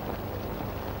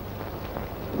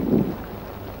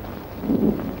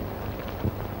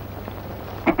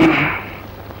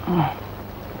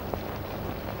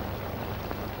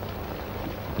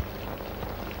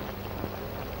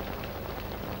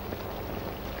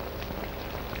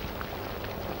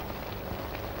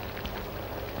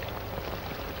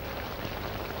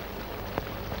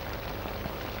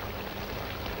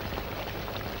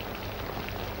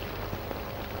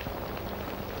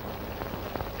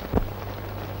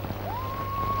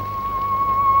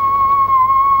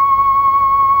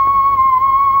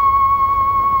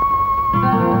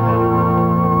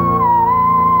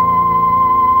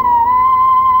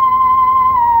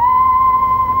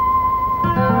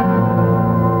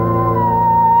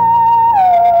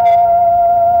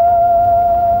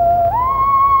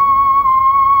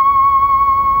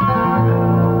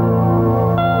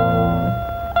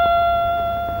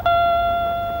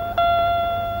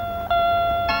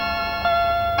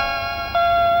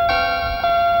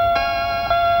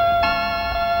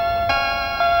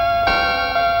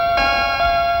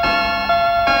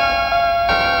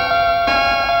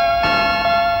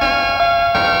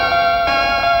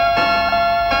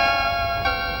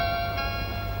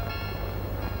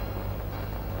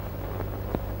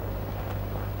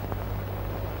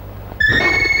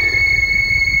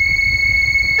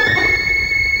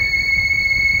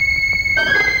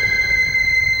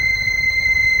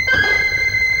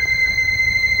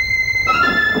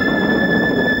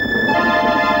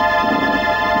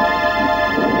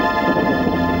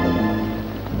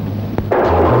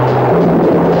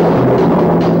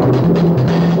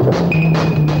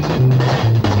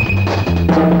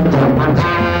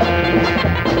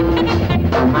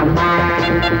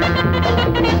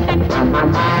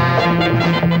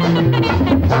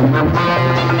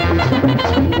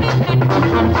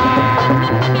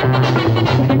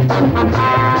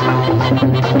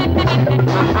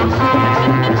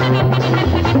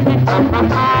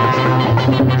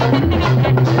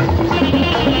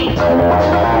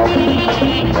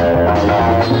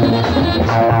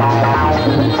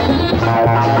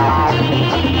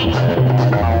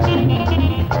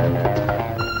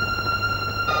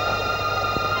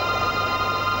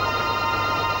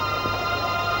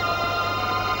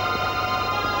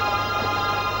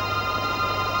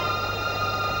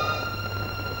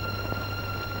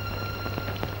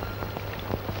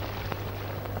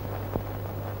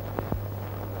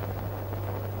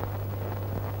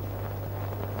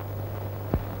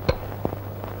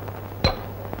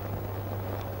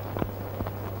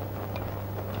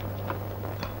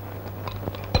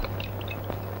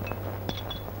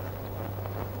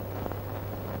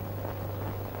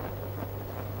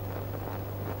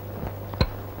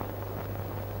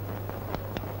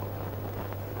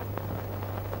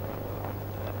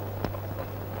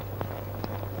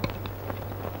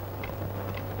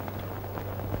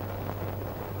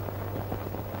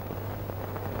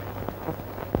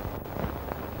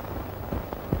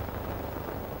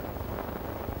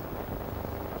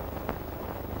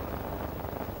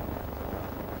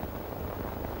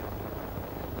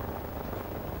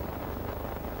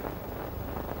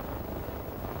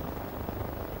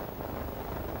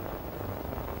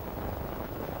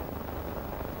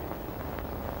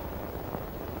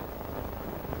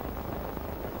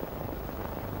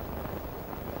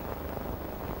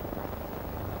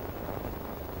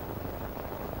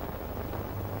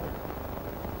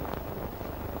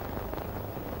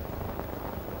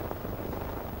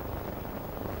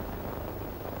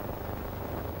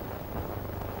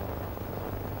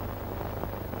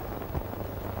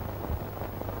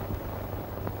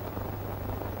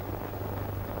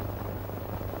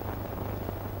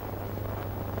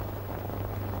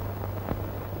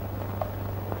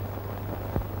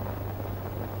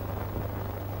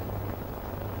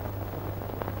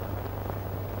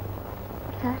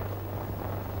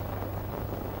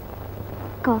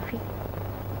 ಕಾಫಿ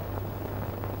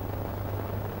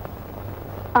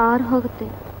ಆರು ಹೋಗುತ್ತೆ.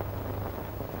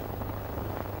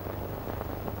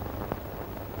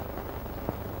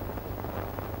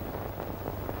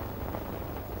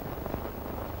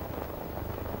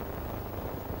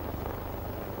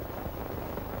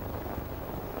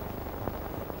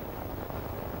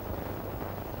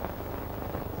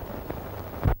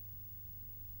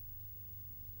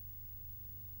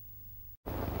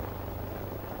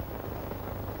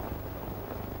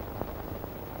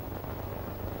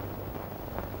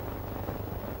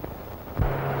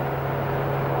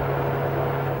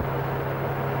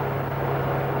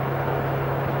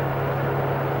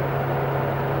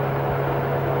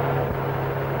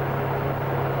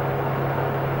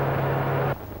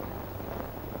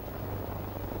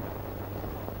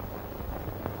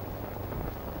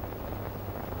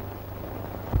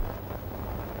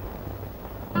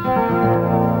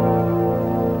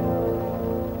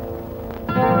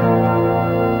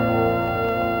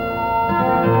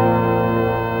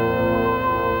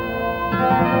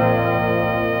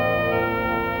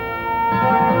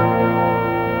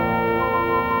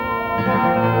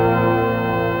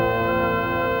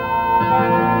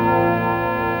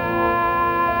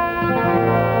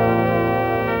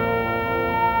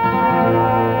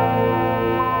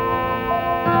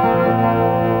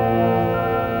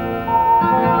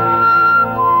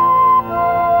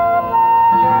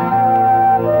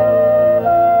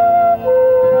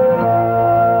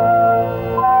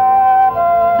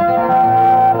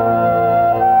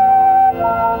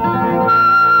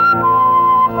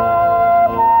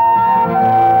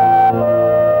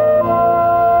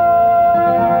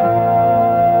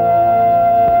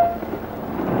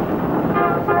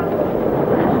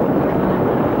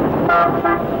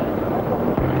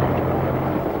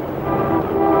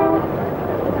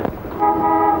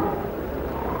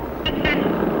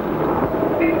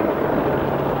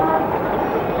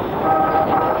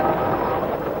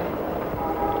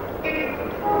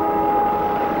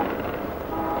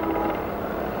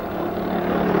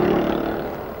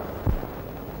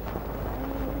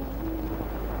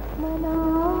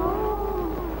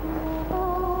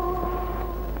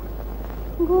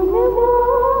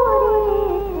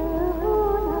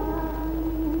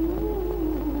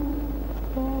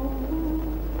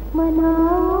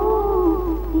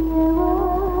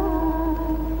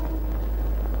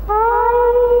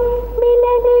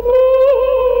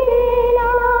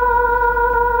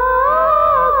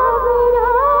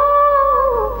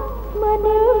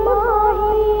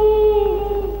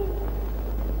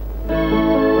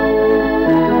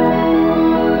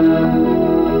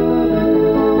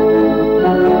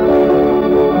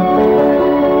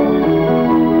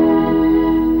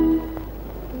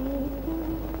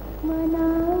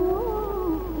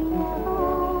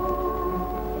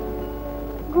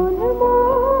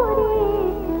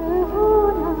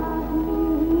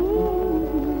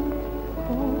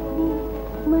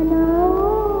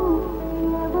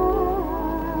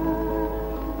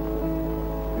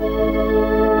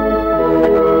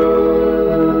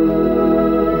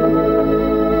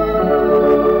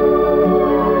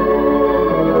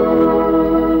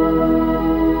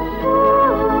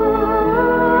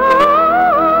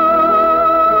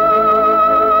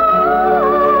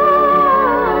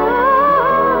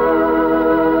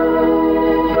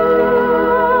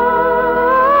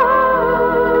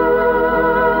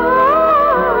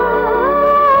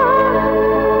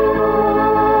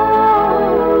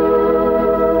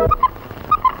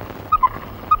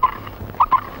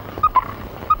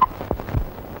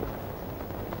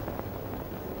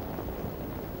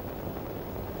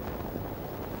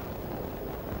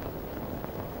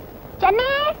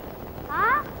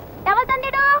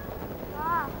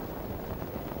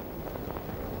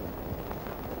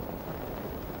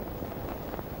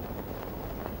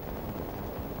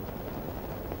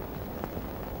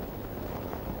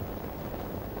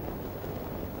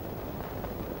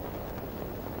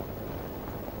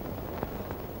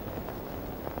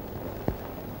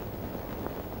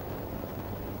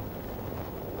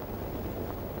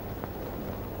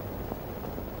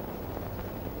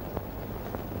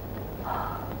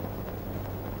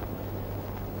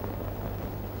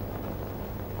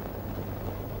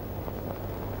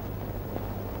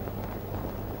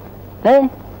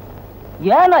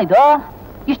 ಏನಾಯ್ತು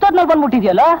ಇಷ್ಟೊತ್ನಲ್ಲಿ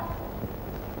ಬಂದ್ಬಿಟ್ಟಿದ್ಯಲ್ಲ?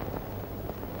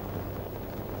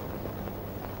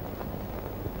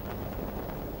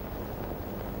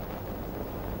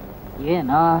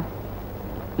 ಏನಾ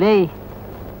ಲೇ,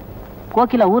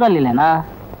 ಕೋಕಿಲ ಊರಲ್ಲಿಲ್ಲೇನಾ?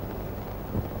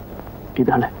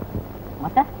 ಇದ್ದಾಳೆ.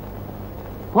 ಮತ್ತೆ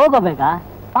ಹೋಗೋ ಬೇಗ,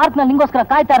 ಪಾರ್ಕ್ನಲ್ಲಿ ನಿಂಗೋಸ್ಕರ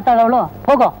ಕಾಯ್ತಾ ಇರ್ತಾಳೆ ಅವಳು.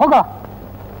 ಹೋಗೋ ಹೋಗೋ.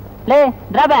 ಲೇ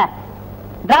ಡ್ರಾಬೆ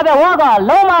ಡ್ರಾಬೆ ಹೋಗ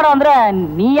ಲವ್ ಮಾಡೋ ಅಂದ್ರೆ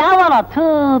ನೀ ಯಾವನ ಥೂ.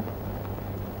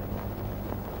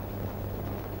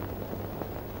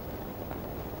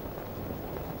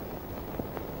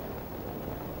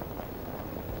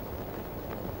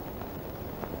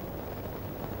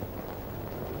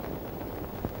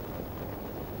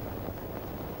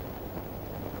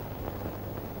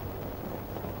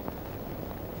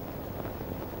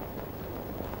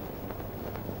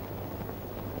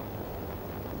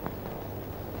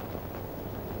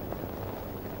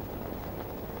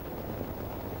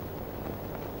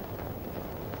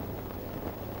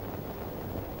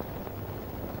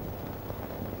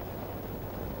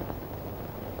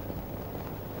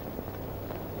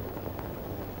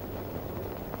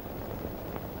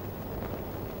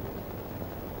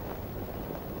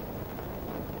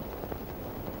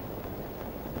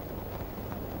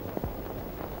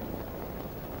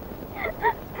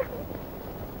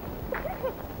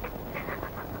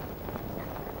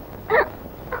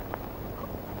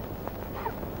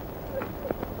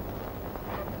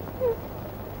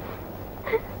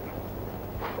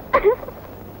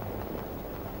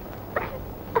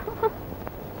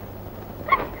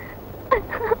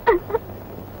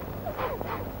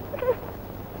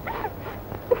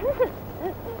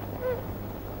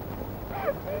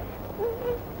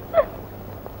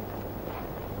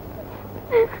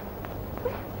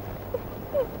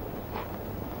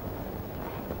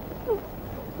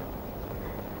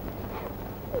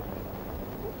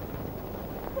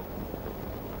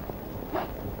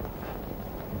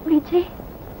 ವಿಜಯ್,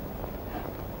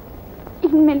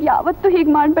 ಇನ್ಮೇಲೆ ಯಾವತ್ತೂ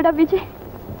ಹೀಗೆ ಮಾಡಬೇಡ ವಿಜಯ್.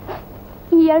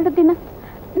 ಈ 2 ದಿನ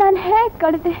ನಾನು ಹೇಗೆ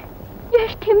ಕಳೆದೆ,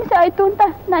 ಎಷ್ಟು ಹಿಂಸೆ ಆಯಿತು ಅಂತ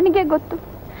ನನಗೆ ಗೊತ್ತು.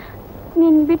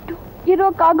 ನೀನು ಬಿಟ್ಟು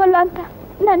ಇರೋಕ್ಕಾಗಲ್ಲ ಅಂತ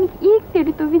ನನಗೆ ಈಗ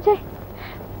ತಿಳಿತು ವಿಜಯ್.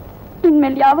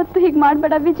 ಇನ್ಮೇಲೆ ಯಾವತ್ತೂ ಹೀಗೆ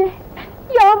ಮಾಡಬೇಡ ವಿಜಯ್,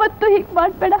 ಯಾವತ್ತೂ ಹೀಗೆ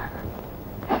ಮಾಡಬೇಡ.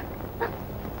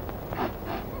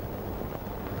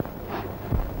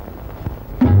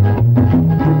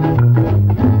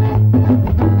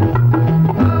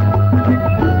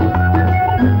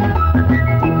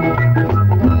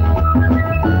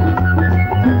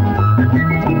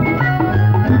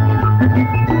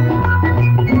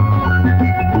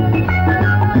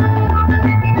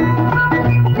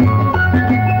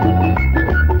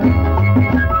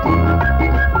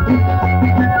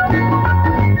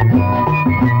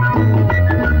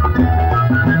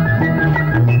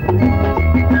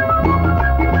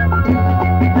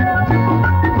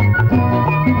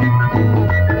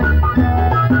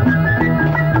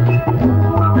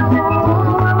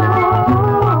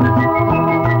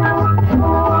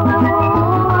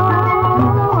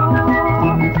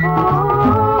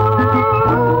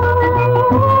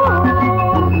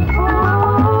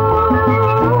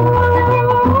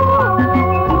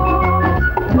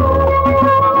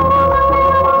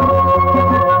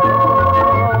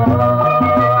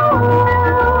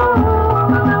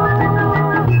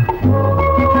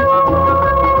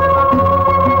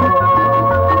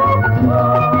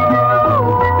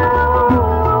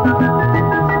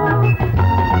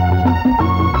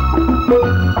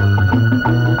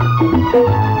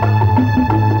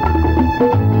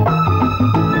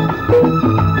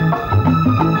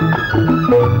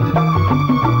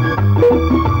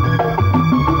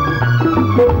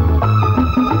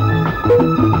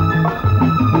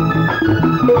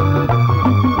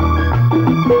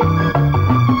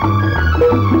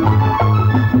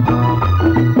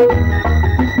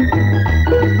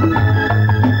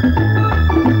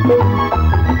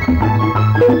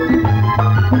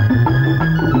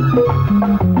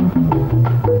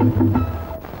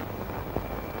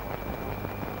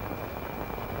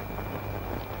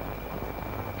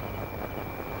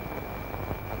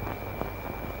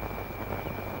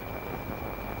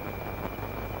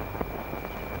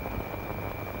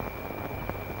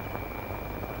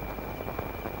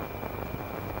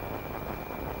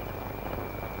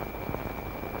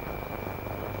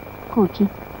 ಹೋಗಿ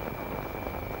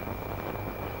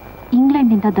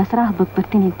ಇಂಗ್ಲೆಂಡ್ನಿಂದ ದಸರಾ ಹಬ್ಬಕ್ಕೆ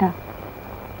ಬರ್ತೀನಿ ಅಂತ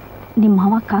ನಿಮ್ಮ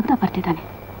ಮಾವ ಕಾಗದ ಬರ್ತಿದ್ದಾನೆ.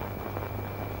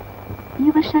 ಈ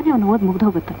ವರ್ಷನೇ ಅವನು ಓದ್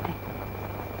ಮುಗ್ದೋಗುತ್ತಂತೆ.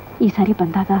 ಈ ಸಾರಿ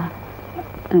ಬಂದಾಗ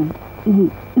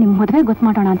ನಿಮ್ಮ ಮದುವೆ ಗೊತ್ತು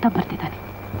ಮಾಡೋಣ ಅಂತ ಬರ್ತಿದ್ದಾನೆ.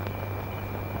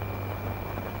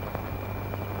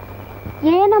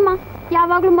 ಏನಮ್ಮ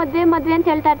ಯಾವಾಗಲೂ ಮದುವೆ ಮದುವೆ ಅಂತ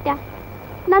ಹೇಳ್ತಾ ಇರ್ತೀಯ?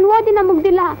 ನಾನು ಓದಿನ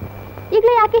ಮುಗ್ದಿಲ್ಲ,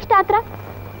 ಈಗಲೇ ಯಾಕೆ ಇಷ್ಟ ಆತ್ರ?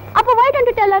 ಅಪ್ಪ why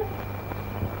don't you tell Har?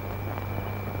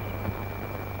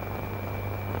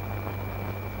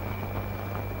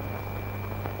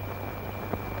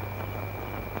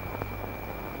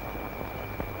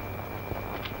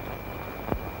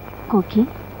 Koki,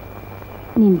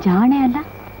 ನೀನು ಜಾಣೆ ಅಲ್ಲ.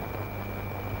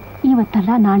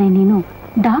 ಇವತ್ತಲ್ಲ ನಾಳೆ ನೀನು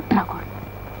ಡಾಕ್ಟರ್ ಆಗೋಳು.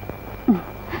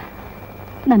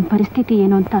 ನನ್ನ ಪರಿಸ್ಥಿತಿ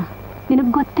ಏನು ಅಂತ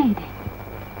ನಿನಗೆ ಗೊತ್ತೇ ಇದೆ.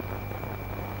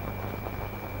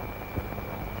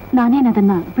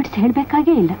 ನಾನೇನದನ್ನ ಬಿಡಿಸಿ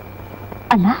ಹೇಳಬೇಕಾಗೇ ಇಲ್ಲ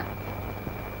ಅಲ್ಲ?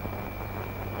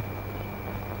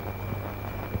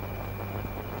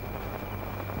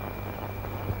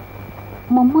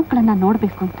 ಮೊಮ್ಮಕ್ಕಳನ್ನ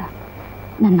ನೋಡ್ಬೇಕು ಅಂತ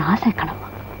ನನ್ನ ಆಸೆ ಕಣಮ್ಮ.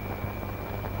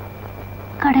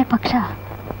 ಕಡೆ ಪಕ್ಷ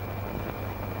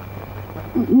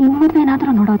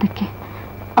ನಿಮ್ಮನ್ನೇನಾದ್ರೂ ನೋಡೋದಕ್ಕೆ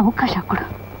ಅವಕಾಶ ಕೊಡು.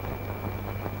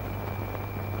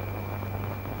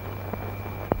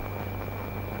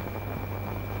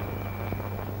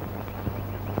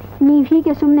 ನೀವು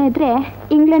ಹೀಗೆ ಸುಮ್ಮನೆ ಇದ್ರೆ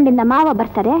ಇಂಗ್ಲೆಂಡಿಂದ ಮಾವ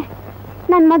ಬರ್ತಾರೆ,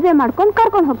 ನಾನು ಮದುವೆ ಮಾಡ್ಕೊಂಡು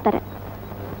ಕರ್ಕೊಂಡು ಹೋಗ್ತಾರೆ.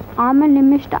 ಆಮೇಲೆ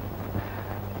ನಿಮ್ಮಿಷ್ಟ.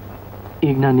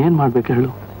 ಈಗ ನಾನು ಏನು ಮಾಡ್ಬೇಕು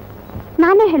ಹೇಳು?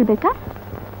 ನಾನೇ ಹೇಳ್ಬೇಕಾ?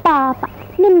 ಪಾಪ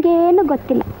ನಿಮ್ಗೇನು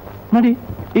ಗೊತ್ತಿಲ್ಲ. ನೋಡಿ,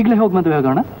 ಈಗಲೇ ಹೋಗಿ ಮದುವೆ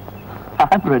ಆಗೋಣ.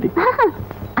 ರೆಡಿ.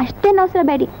 ಅಷ್ಟೇನು ಅವಸರ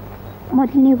ಬೇಡಿ.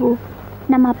 ಮೊದಲು ನೀವು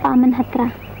ನಮ್ಮ ಅಪ್ಪ ಅಮ್ಮನ ಹತ್ರ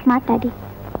ಮಾತಾಡಿ.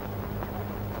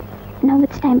 ನಾವು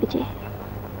ಇಟ್ಸ್ ಟೈಮ್ ವಿಜಯ್.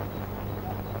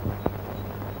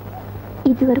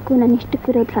 ಇದುವರೆಗೂ ನಾನು ಇಷ್ಟಕ್ಕೆ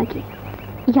ವಿರೋಧವಾಗಿ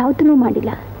ಯಾವುದನ್ನೂ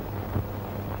ಮಾಡಿಲ್ಲ.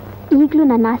 ಈಗಲೂ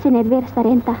ನನ್ನ ಆಸೆ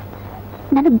ನೆರವೇರಿಸ್ತಾರೆ ಅಂತ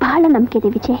ನನಗೆ ಬಹಳ ನಂಬಿಕೆ ಇದೆ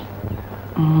ವಿಜಯ್.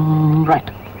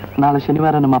 ರೈಟ್. ನಾಳೆ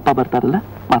ಶನಿವಾರ ನಮ್ಮ ಅಪ್ಪ ಬರ್ತಾರಲ್ಲ,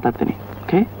 ಮಾತಾಡ್ತೀನಿ.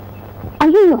 ಓಕೆ?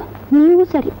 ಅಯ್ಯೋ, ನೀವು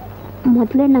ಸರಿ.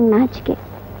 ಮೊದಲೇ ನಂಗೆ ನಾಚಿಕೆ.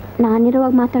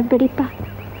 ನಾನಿರುವಾಗ ಮಾತಾಡಬೇಡಿಪ್ಪ.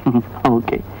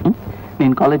 ಓಕೆ.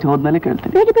 ನೀನು ಕಾಲೇಜ್ ಹೋದ್ಮೇಲೆ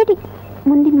ಕೇಳ್ತೀನಿ. ಬೇಡಿ ಬೇಡಿ.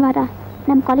 ಮುಂದಿನ ವಾರ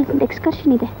ನಮ್ಮ ಕಾಲೇಜಿಂದ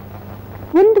ಎಕ್ಸ್ಕರ್ಷನ್ ಇದೆ.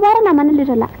 ಒಂದು ವಾರ ನಮ್ಮ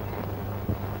ಮನೇಲಿರಲ್ಲ.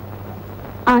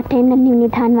 ಆ ಟೈಮ್ನಲ್ಲಿ ನೀವು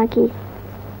ನಿಧಾನವಾಗಿ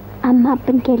ಅಮ್ಮ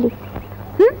ಅಪ್ಪನ ಕೇಳಿ.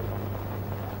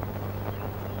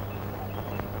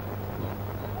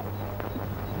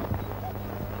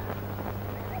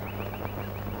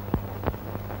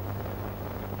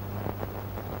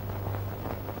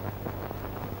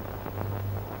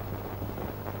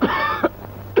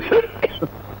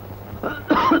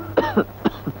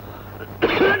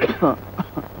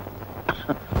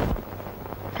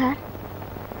 ಸರ್,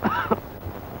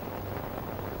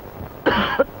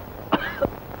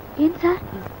 ಏನ್ ಸರ್,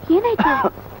 ಏನಾಯ್ತು?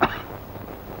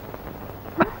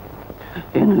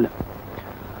 ಏನಿಲ್ಲ.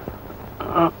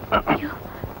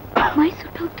 ಮೈ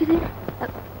ಸುಟ್ಟು ಹೋಗ್ತಿದೆ.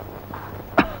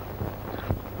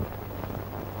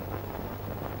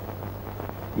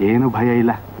 ಏನು ಭಯ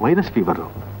ಇಲ್ಲ. ವೈರಸ್ ಫೀವರು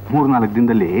 3-4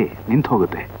 ದಿನದಲ್ಲಿ ನಿಂತು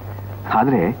ಹೋಗುತ್ತೆ.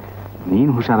 ಆದರೆ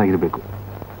ನೀನು ಹುಷಾರಾಗಿರ್ಬೇಕು.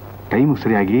 ಟೈಮ್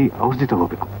ಸರಿಯಾಗಿ ಔಷಧಿ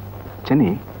ತಗೋಬೇಕು. ಚೆನ್ನಿ,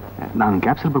 ನಾನು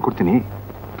ಕ್ಯಾಪ್ಸೂಲ್ ಬರ್ಕೊಡ್ತೀನಿ.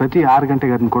 ಪ್ರತಿ 6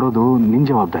 ಗಂಟೆಗೆ ಅದನ್ನ ಕೊಡೋದು ನಿನ್ನ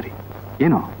ಜವಾಬ್ದಾರಿ.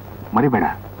 ಏನು ಮರಿಬೇಡ.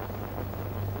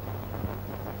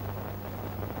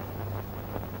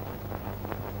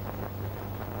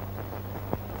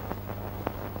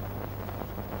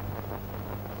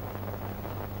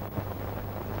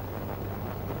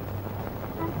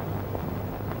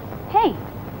 ಹೇ,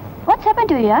 ವಾಟ್ಸ್ ಹ್ಯಾಪನ್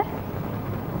ಟು ಯು ಯಾರ್?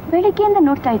 ಬೆಳಿಗ್ಗೆಯಿಂದ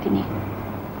ನೋಡ್ತಾ ಇದ್ದೀನಿ,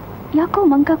 ಯಾಕೋ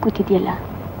ಮಂಕ ಕೂತಿದ್ಯಲ್ಲ.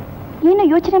 ಏನೋ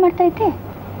ಯೋಚನೆ ಮಾಡ್ತಾ ಇದ್ದೆ.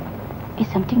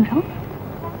 Is something wrong?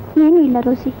 ಏನೂ ಇಲ್ಲ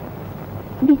ರೋಸಿ.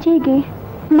 ವಿಜಯ್ಗೆ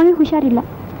ಮೈ ಹುಷಾರಿಲ್ಲ.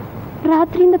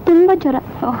 ರಾತ್ರಿಯಿಂದ ತುಂಬ ಜ್ವರ.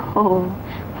 ಓಹೋ,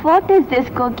 ವಾಟ್ ಇಸ್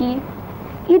ದಿಸ್ ಕೋಕಿ?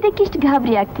 ಇದಕ್ಕಿಷ್ಟು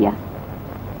ಗಾಬರಿ ಆಗ್ತೀಯಾ?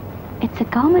 ಇಟ್ಸ್ ಅ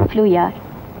ಕಾಮನ್ ಫ್ಲೂ ಯಾರ್.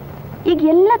 ಈಗ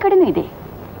ಎಲ್ಲ ಕಡೆನೂ ಇದೆ.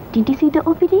 Did you sea the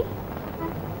OPD?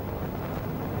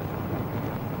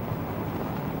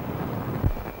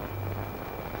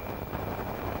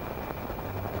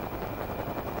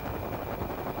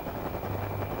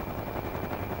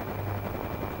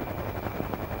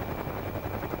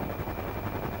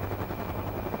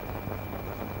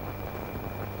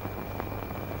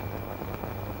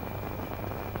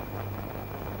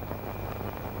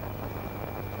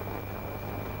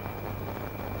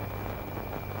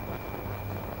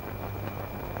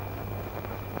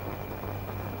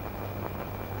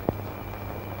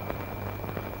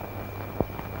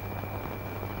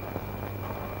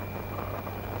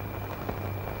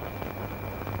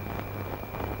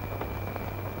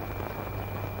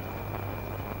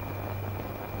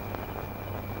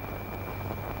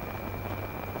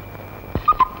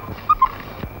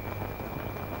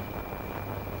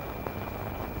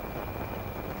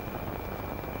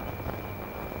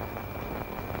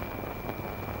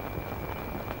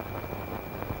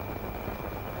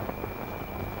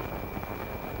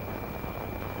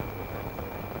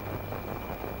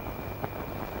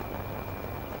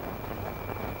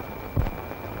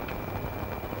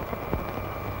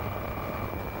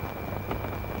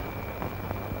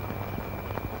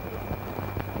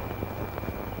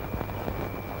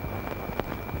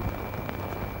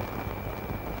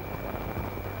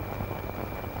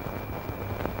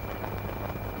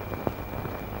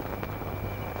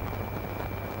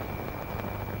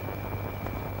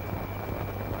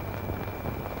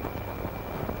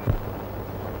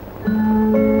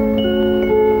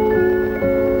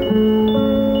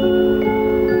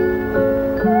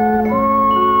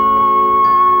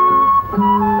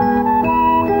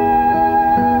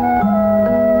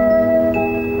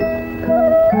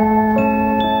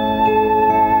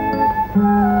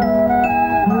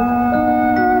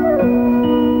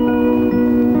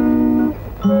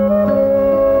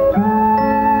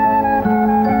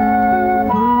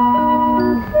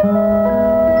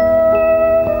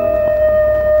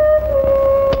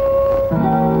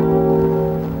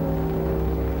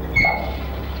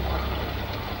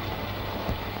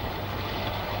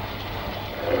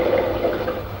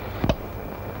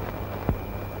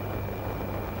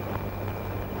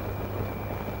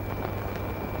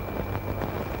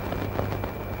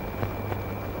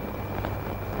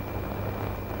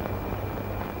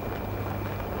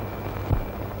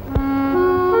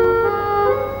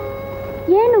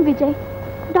 Vijay,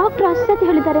 doctor ಅಷ್ಟೇ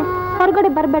ಹೇಳಿದ್ದಾರೆ ಹೊರಗಡೆ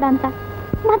ಬರಬೇಡ ಅಂತ.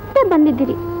 ಮತ್ತೆ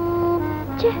ಬಂದಿದ್ದೀರಿ.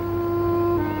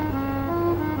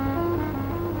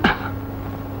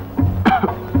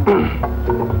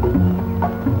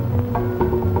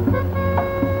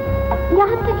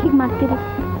 ಯಾಕೆ ಹೀಗೆ ಮಾಡ್ತೀರಿ?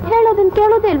 ಹೇಳೋದನ್ನ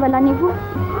ಕೇಳೋದೇ ಇಲ್ವಲ್ಲ ನೀವು?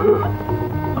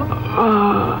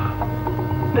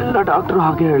 ಎಲ್ಲ ಡಾಕ್ಟ್ರು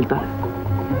ಹಾಗೆ ಹೇಳ್ತಾರೆ.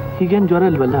 ಹೀಗೇನು ಜ್ವರ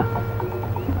ಇಲ್ವಲ್ಲ?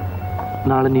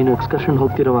 ನಾಳೆ ನೀನು ಎಕ್ಸ್ಕರ್ಷನ್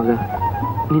ಹೋಗ್ತಿರುವಾಗ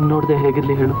ನೀನು ನೋಡ್ದೆ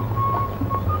ಹೇಗಿರ್ಲಿ ಹೇಳು?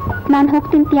 ನಾನು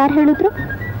ಹೋಗ್ತೀನಿ ಯಾರು ಹೇಳಿದ್ರು?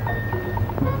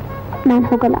 ನಾನು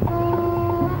ಹೋಗಲ್ಲ.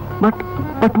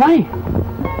 But why?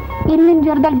 ಇಲ್ಲಿನ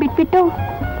ಜ್ವರದಲ್ಲಿ ಬಿಟ್ಬಿಟ್ಟು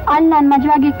ಅಲ್ಲಿ ನಾನು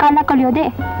ಮಜವಾಗಿ ಕಾಲ ಕಳಿಯೋದೆ?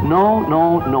 No no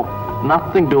no,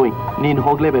 nothing doing. ನೀನು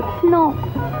ಹೋಗ್ಲೇಬೇಕು. No.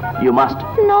 You must.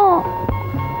 No.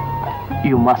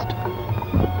 You must.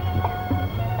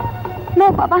 No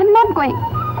ಪಾಪಾ, ಐ ಆಮ್ ನಾಟ್ ಗೋಯಿಂಗ್.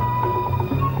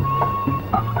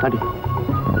 ತಡಿ.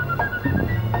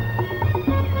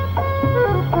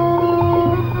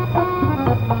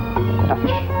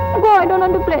 Go, I don't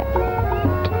want to play.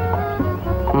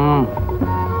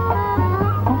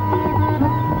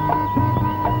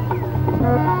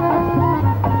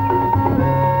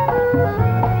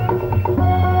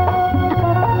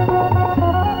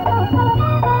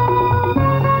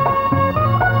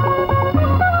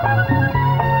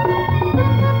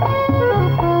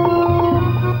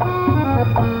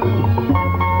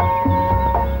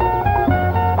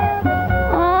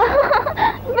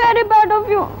 Very bad of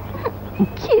you.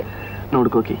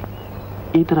 ನೋಡ್ಕೋಕಿ,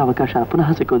 ಈ ಥರ ಅವಕಾಶ ಪುನಃ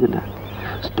ಸಿಕ್ಕೋದಿಲ್ಲ.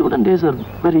 Student days are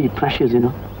very precious,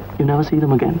 you never C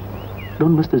dum again.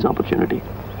 Don't miss this opportunity.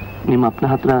 ನಿಮ್ಮ ಅಪ್ಪನ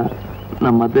ಹತ್ರ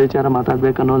ನಮ್ಮ ಮದುವೆ ವಿಚಾರ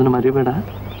ಮಾತಾಡ್ಬೇಕು ಅನ್ನೋದನ್ನ ಮರಿಬೇಡ.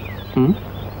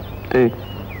 ಏ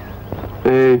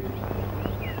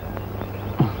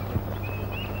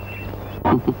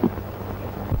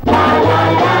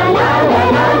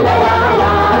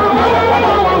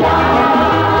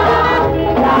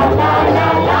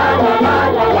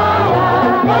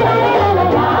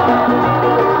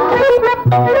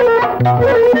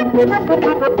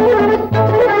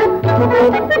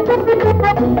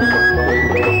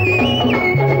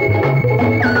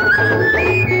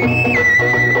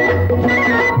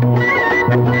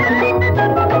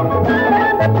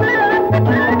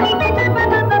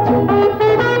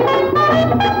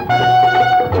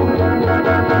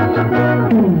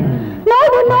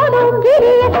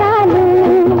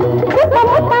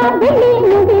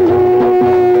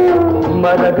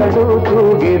ಮರಗಳು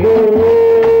ತೂಗಿವೆ,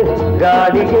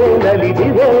 ಗಾಳಿಗೆ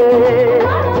ನಲಿದಿವೆ.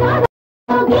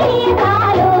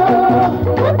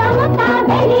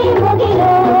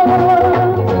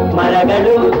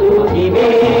 ಮರಗಳು ತೂಗಿವೆ,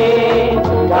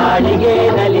 ಗಾಳಿಗೆ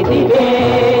ನಲಿದಿವೆ.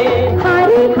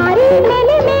 ಹಾರಿ ಹಾರಿ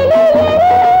ಮೇಲೆ ಮೇಲೆ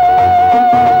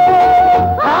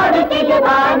ಹಾಡುತ್ತಿಗೆ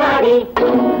ಬಾನಾಡಿ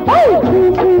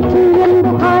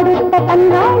ಎಂದು ಹಾಡುತ್ತ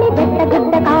ಕಣ್ಣಾಳಿ ಬೆಟ್ಟ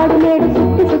ಗುಡ್ಡ ಕಾಡು ಮೇಡು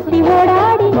ಸುತ್ತಿ ಸುತ್ತಿ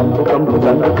ಓಡಾಡಿ ಕಂಪು ಕಂಪು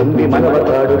ತಂದು ತುಂಬಿ ಮನವ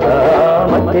ಕಾಡುತ್ತ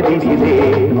ಮತ್ತೆ ಬೀಸಿದೆ,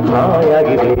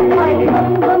 ಹಾಯಾಗಿದೆ. ಮಾಡಿದೆ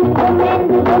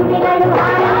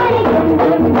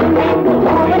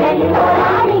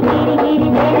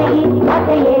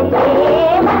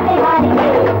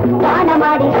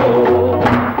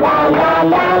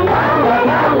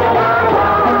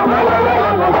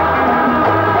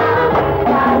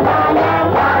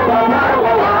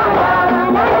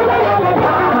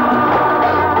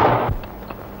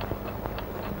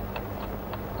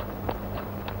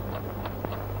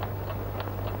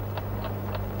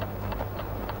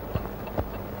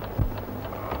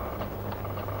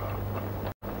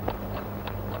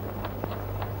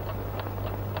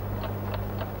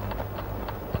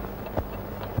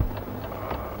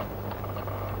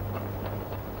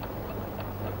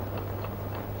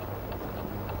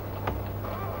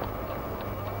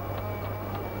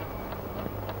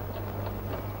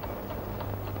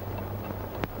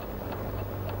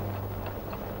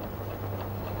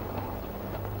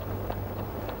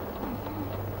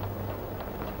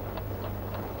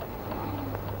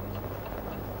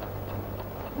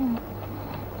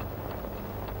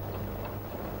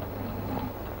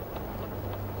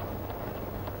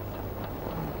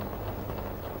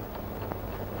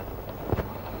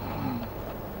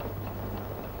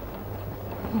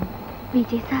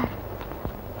ವಿಜಯ್ ಸರ್,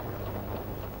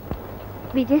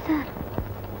 ವಿಜಯ್ ಸರ್,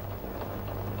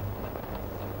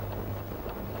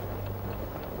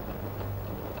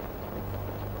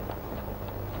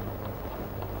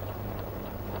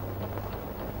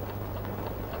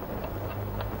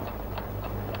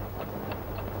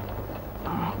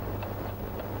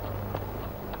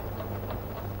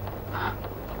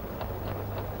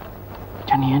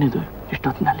 ಚೆನ್ನಿ, ಏನಿದು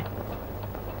ಇಷ್ಟೊತ್ತಿನಲ್ಲಿ?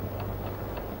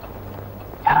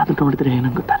 ಯಾರಾದ್ರೂ ನೋಡಿದ್ರೆ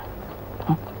ಏನಂಗುತ್ತಾರೆ?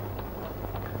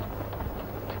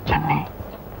 ಚೆನ್ನಿ,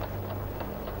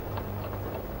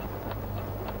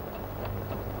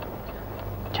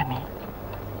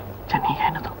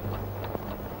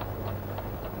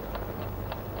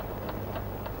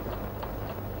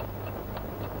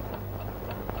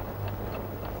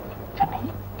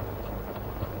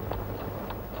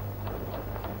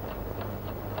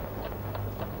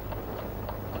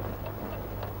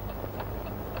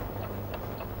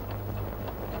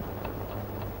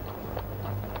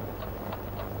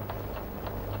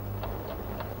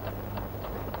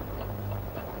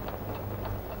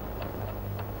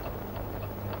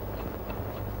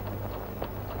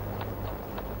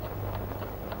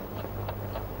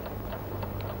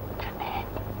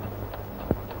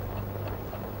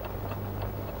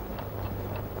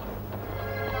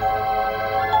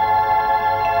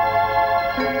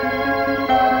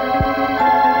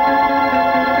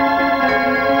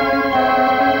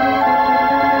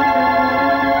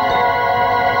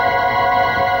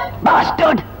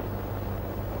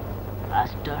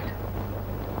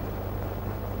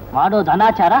 ಮಾಡೋದು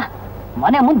ಅನಾಚಾರ,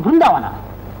 ಮನೆ ಮುಂದೆ ಬೃಂದಾವನ.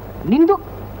 ನಿಂದು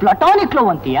ಪ್ಲಟಾನಿಕ್ ಲವ್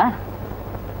ಅಂತೀಯ?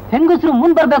 ಹೆಂಗಸರು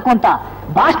ಮುಂದೆ ಬರ್ಬೇಕು ಅಂತ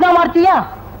ಭಾಷಣ ಮಾಡ್ತೀಯ?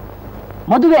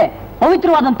 ಮದುವೆ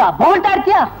ಪವಿತ್ರವಾದಂತ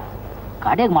ಬೋಲ್ಟಾಡ್ತೀಯ?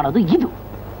 ಕಡೆಗೆ ಮಾಡೋದು ಇದು.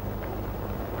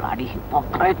 ಗಾಡಿ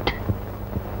ಹಿಪೋಕ್ರೇಟ್.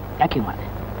 ಯಾಕೆ ಮಾಡಿದೆ?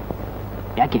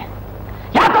 ಯಾಕೆ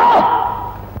ಯಾಕೋ?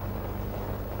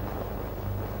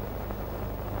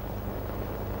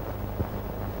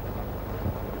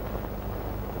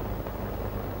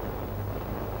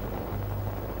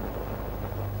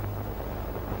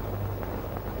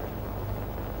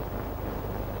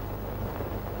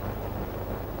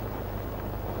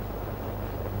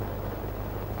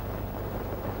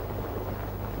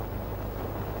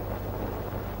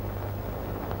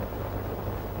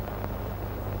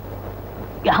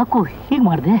 ಯಾಕೋ ಹೀಗೆ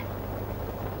ಮಾಡಿದೆ?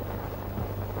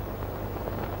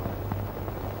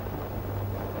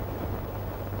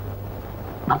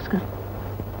 ಭಾಸ್ಕರ್,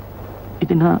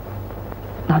 ಇದನ್ನ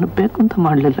ನಾನು ಬೇಕು ಅಂತ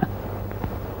ಮಾಡಲಿಲ್ಲ.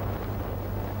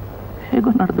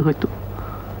 ಹೇಗೋ ನಡೆದು ಹೋಯ್ತು.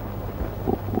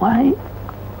 Y,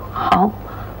 how,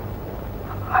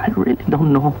 I really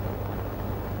don't know.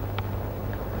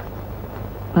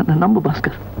 ನನ್ನ ನಂಬು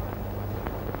ಭಾಸ್ಕರ್.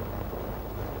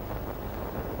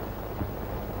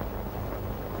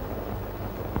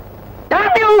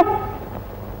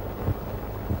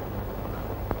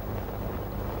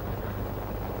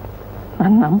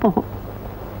 ನಂಬೋ.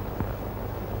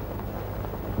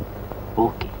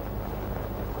 ಓಕೆ,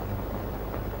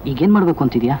 ಈಗೇನ್ ಮಾಡ್ಬೇಕು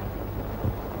ಅಂತಿದ್ಯಾ?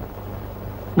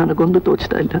 ನನಗೊಂದು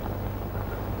ತೋಚ್ತಾ ಇಲ್ಲ.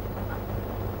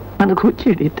 ನನಗೆ ಹುಚ್ಚಿ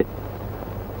ಹಿಡಿಯುತ್ತೆ.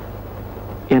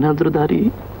 ಏನಾದ್ರೂ ದಾರಿ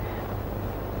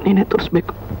ನೀನೇ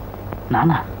ತೋರಿಸ್ಬೇಕು.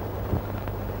 ನಾನಾ?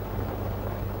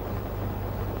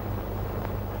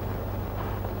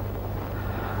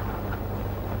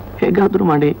 ಹೇಗಾದ್ರೂ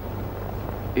ಮಾಡಿ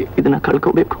ಇದನ್ನ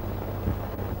ಕಳ್ಕೋಬೇಕು.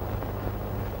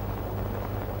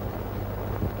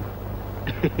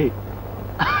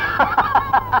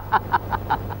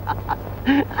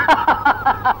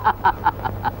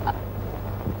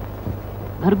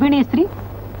 ಗರ್ಭಿಣಿ ಸ್ತ್ರೀ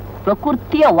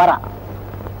ಪ್ರಕೃತಿಯ ವರ.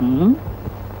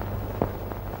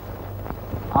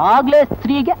 ಆಗ್ಲೇ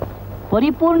ಸ್ತ್ರೀಗೆ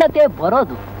ಪರಿಪೂರ್ಣತೆ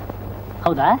ಬರೋದು.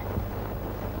 ಹೌದಾ?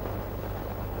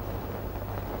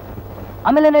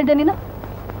 ಆಮೇಲೆ ಹೇಳಿದೆ ನೀನು?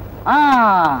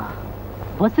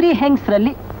 ಬಸ್ರಿ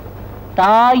ಹೆಂಗ್ಸ್ರಲ್ಲಿ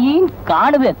ತಾಯಿನ್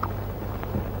ಕಾಣಬೇಕು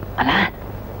ಅಲ್ಲ?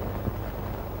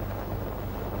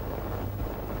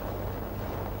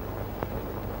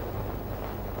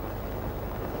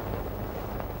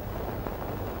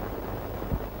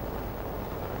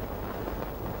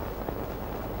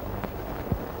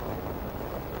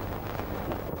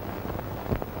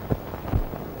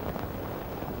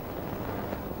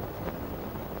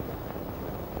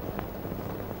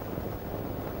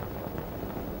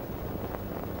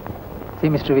 See,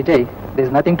 Mr. Vijay, there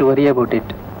is nothing to worry about it.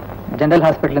 General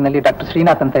ಹಾಸ್ಪಿಟಲ್ನಲ್ಲಿ doctor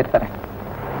Srinath ಅಂತ ಇರ್ತಾರೆ.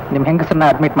 ನಿಮ್ಮ ಹೆಂಗಸರನ್ನ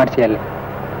ಅಡ್ಮಿಟ್ ಮಾಡಿಸಿ ಅಲ್ಲಿ.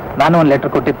 ನಾನು ಒಂದು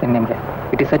ಲೆಟರ್ ಕೊಟ್ಟಿರ್ತೀನಿ ನಿಮಗೆ.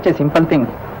 It is such A simple thing.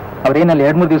 ಅವ್ರೇನಲ್ಲಿ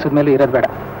 2-3 ದಿವಸದ ಮೇಲೂ ಇರೋದು ಬೇಡ.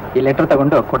 ಈ ಲೆಟರ್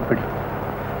ತಗೊಂಡು ಕೊಟ್ಬಿಡಿ.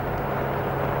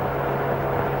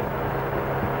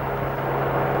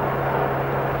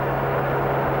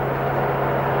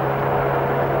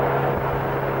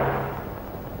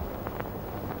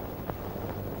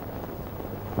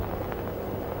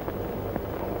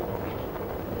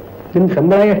 ನಿಮ್ಮ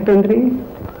ಸಂಬಳ ಎಷ್ಟಂದ್ರಿ?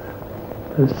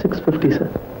 650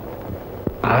 ಸರ್.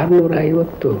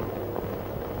 650.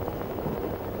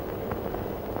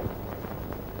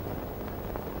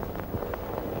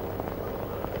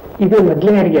 ಇದು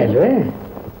ಮೊದಲನೇ ಅಡಿಗೆ ಅಲ್ವೇ?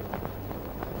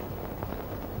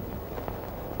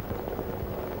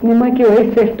 ನಿಮ್ಮಕ್ಕೆ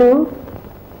ವಯಸ್ಸೆಷ್ಟು?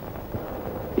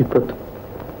 20.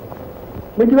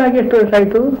 ಮದುವೆಯಾಗಿ ಎಷ್ಟು ವರ್ಷ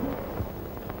ಆಯ್ತು?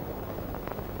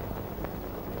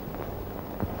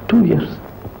 2 years.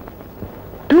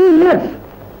 2 years.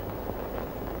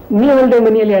 ನೀವಲ್ದೆ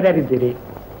ಮನೆಯಲ್ಲಿ ಯಾರ್ಯಾರಿದ್ದೀರಿ?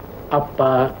 ಅಪ್ಪ,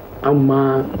 ಅಮ್ಮ?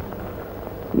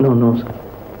 No sir,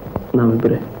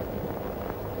 ನಾವಿಬ್ಬರೇ.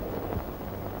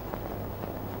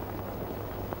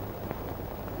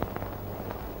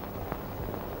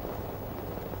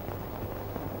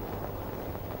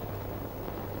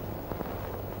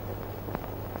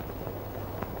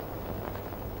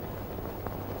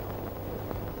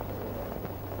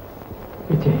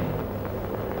 ವಿಜಯ್,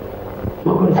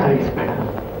 ಮಗುನ ಸಾಯಿಸ್ಬೇಡ.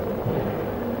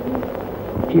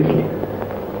 ಇರಲಿ,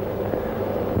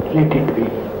 ಲೆಟ್ ಇಟ್ ಬಿ.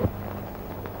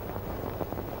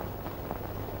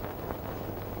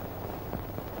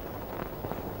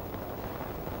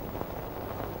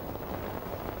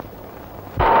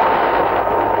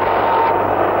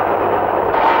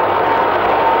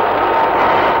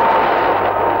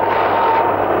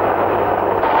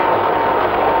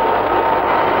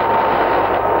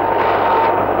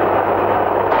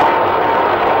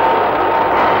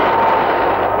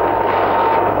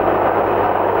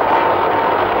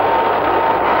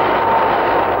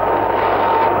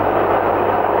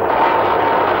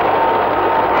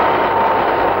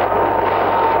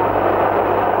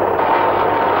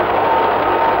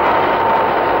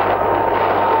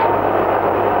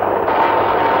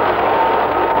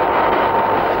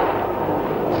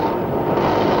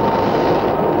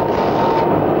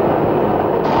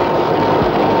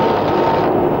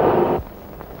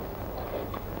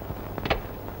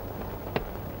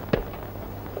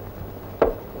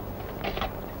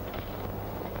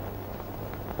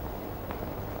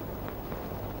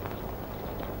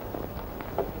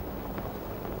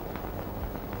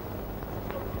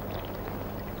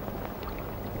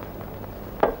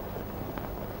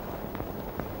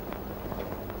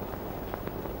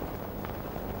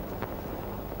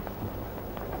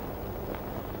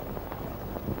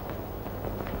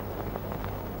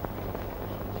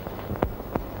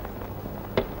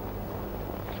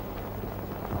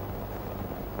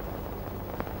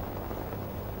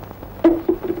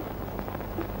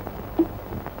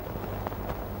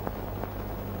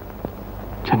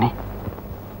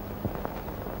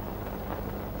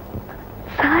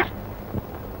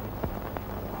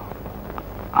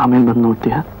 ಆಮೇಲೆ ಬಂದು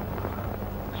ನೋಡ್ತೀಯಾ?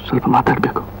 ಸ್ವಲ್ಪ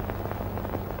ಮಾತಾಡಬೇಕು.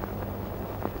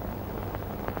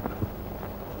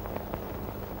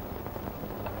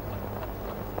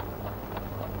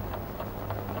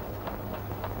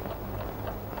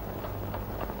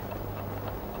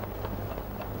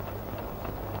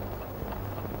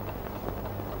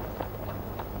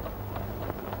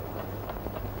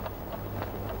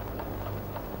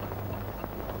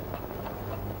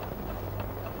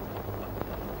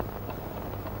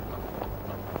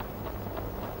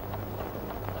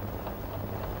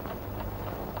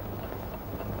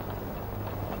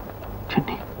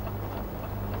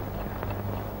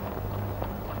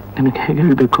 ನಿನಗೆ ಹೇಗೆ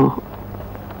ಹೇಳಬೇಕು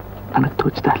ನನಗೆ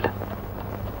ತೋಚ್ತಾ ಇಲ್ಲ.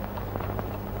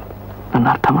 ನನ್ನ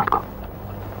ಅರ್ಥ ಮಾಡ್ಕೊ,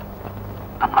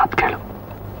 ನನ್ನ ಮಾತು ಕೇಳು.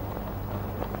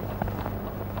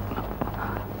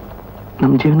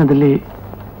 ನಮ್ಮ ಜೀವನದಲ್ಲಿ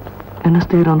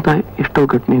ನೆನೆಸ್ದೇ ಇರೋಂಥ ಎಷ್ಟೋ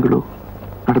ಘಟನೆಗಳು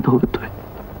ನಡೆದು ಹೋಗುತ್ತವೆ.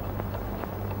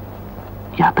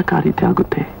 ಯಾತಕ ಆ ರೀತಿ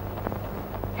ಆಗುತ್ತೆ,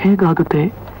 ಹೇಗಾಗುತ್ತೆ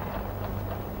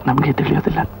ನಮಗೆ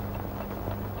ತಿಳಿಯೋದಿಲ್ಲ.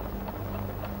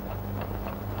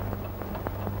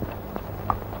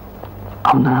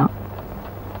 ಅವನ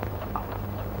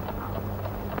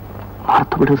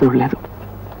ಮರೆತು ಬಿಡೋದು ಒಳ್ಳೆಯದು.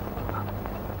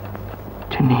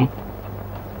 ಚೆನ್ನಿ,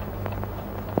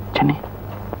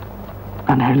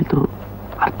 ನಾನು ಹೇಳಿದ್ದು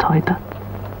ಅರ್ಥವಾಯ್ತಾ?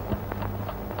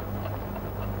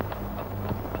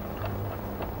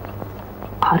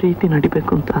 ಆ ರೀತಿ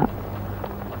ನಡಿಬೇಕು ಅಂತ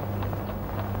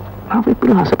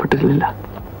ನಾವಿಬ್ಬರು ಆಸೆ ಪಟ್ಟಿರಲಿಲ್ಲ.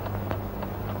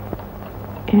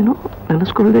 ಏನೋ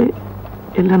ನೆನೆಸ್ಕೊಳ್ಳದೆ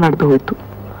ಎಲ್ಲ ನಡೆದು ಹೋಯ್ತು.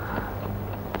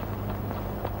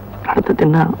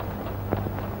 ನಡೆದದನ್ನ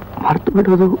ಮರೆತು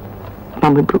ಬಿಡೋದು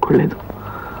ನಮ್ಮಿಬ್ರು ಒಳ್ಳೆಯದು.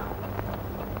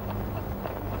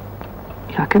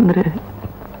 ಯಾಕೆಂದ್ರೆ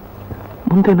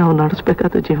ಮುಂದೆ ನಾವು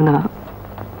ನಡೆಸಬೇಕಾದ ಜೀವನ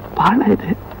ಬಹಳ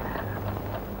ಇದೆ.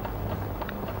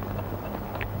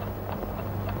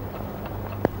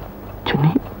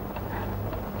 ಚೆನ್ನಿ,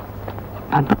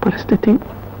 ನನ್ನ ಪರಿಸ್ಥಿತಿ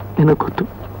ನಿನಗೆ ಗೊತ್ತು.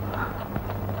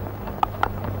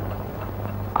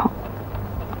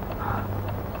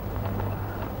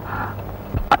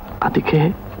 ಅದಕ್ಕೆ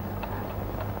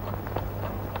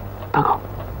ತಗೋ,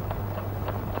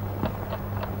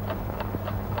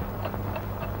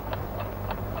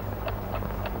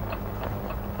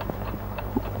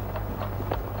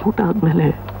 ಊಟ ಆದ್ಮೇಲೆ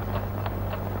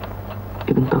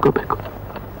ಇದನ್ನ ತಗೋಬೇಕು.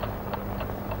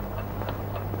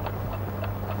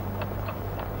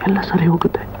 ಎಲ್ಲ ಸರಿ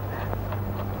ಹೋಗುತ್ತೆ.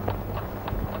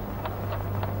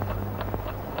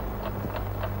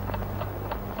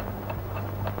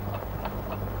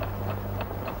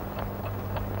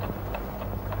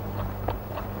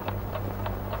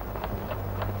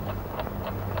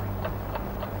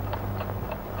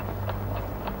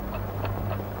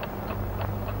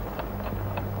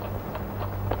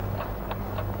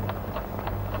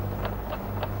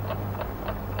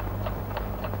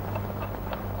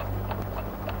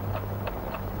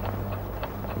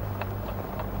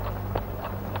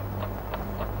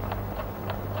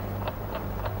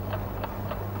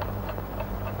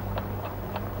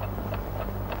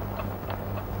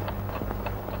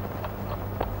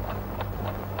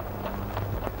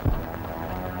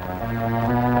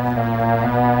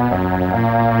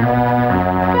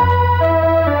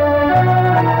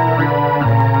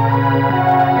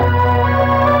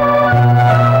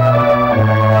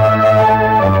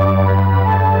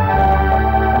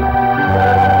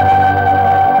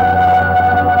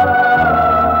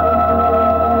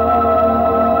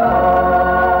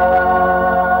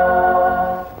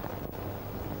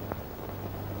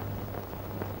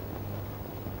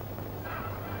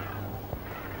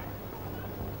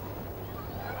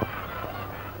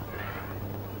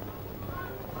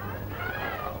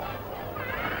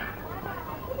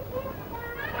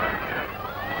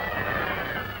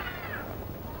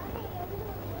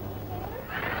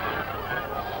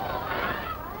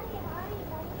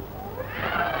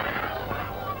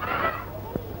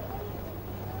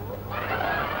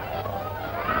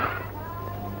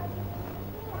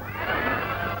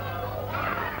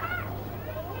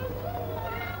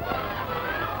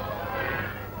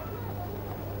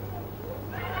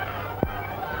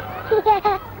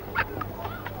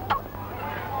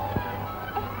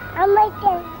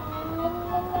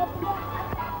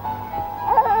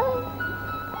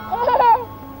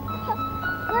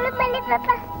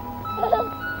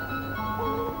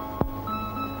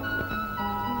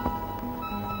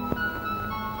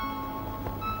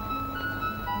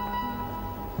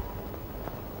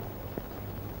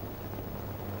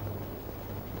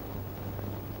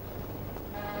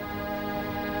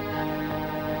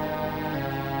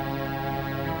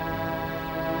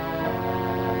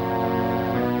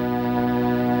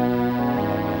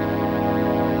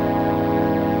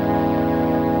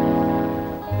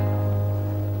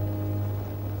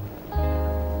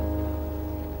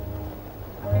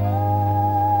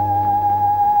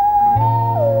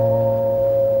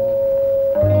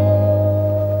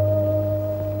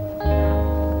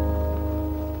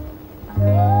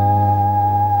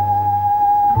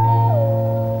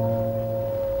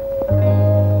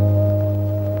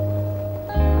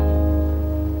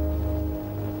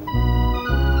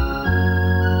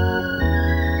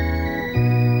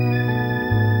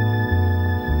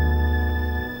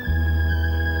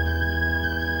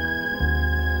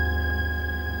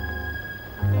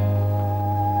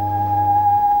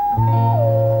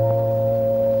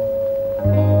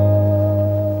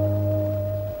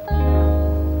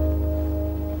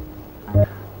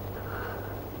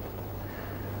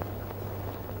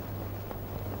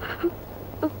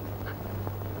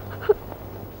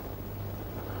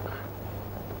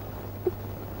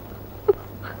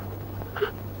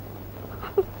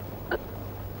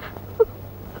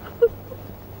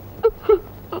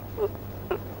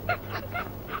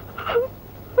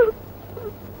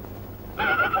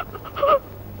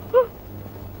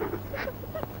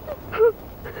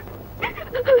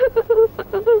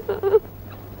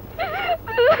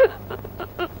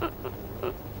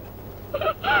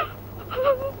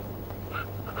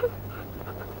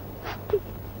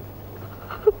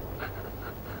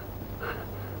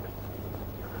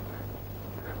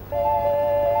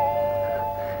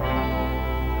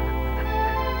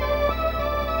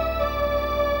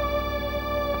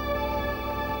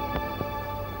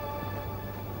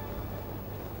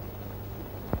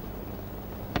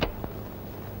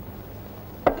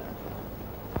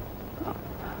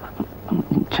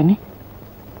 ಚೆನ್ನಿ,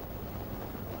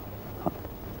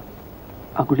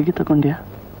 ಆ ಗುಳಿಗೆ ತಗೊಂಡ್ಯಾ?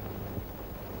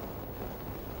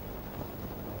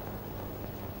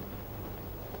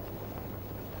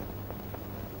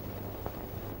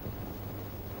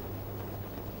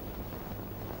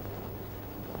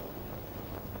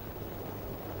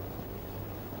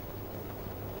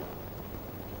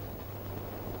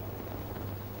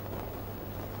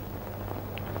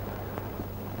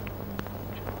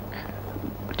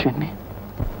 ಚೆನ್ನಿ,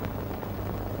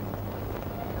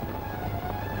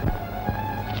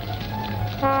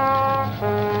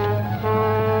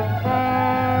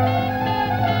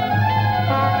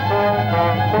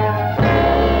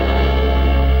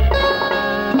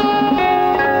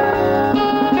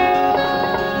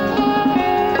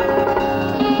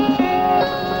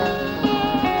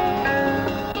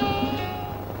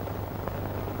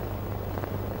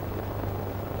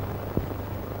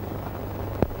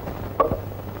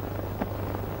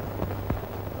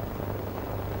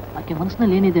 ಆಕೆ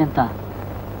ಮನಸ್ಸಿನಲ್ಲಿ ಏನಿದೆ ಅಂತ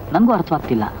ನನಗೂ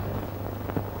ಅರ್ಥವಾಗ್ತಿಲ್ಲ.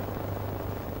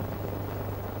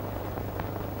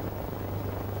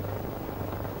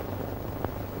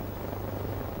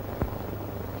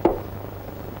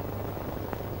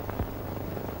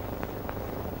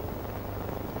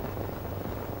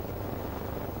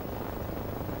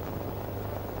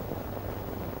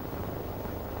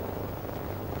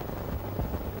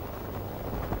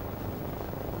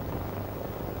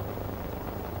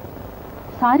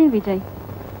 ಸಾರಿ ವಿಜಯ್,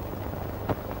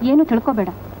 ಏನು ತಿಳ್ಕೊಬೇಡ.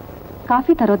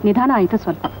 ಕಾಫಿ ತರೋದು ನಿಧಾನ ಆಯಿತು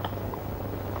ಸ್ವಲ್ಪ.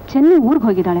 ಚೆನ್ನಿ ಊರಿಗೆ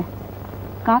ಹೋಗಿದ್ದಾಳೆ.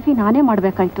 ಕಾಫಿ ನಾನೇ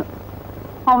ಮಾಡಬೇಕಾಯ್ತು.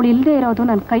 ಅವಳು ಇಲ್ಲದೆ ಇರೋದು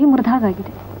ನನ್ನ ಕೈ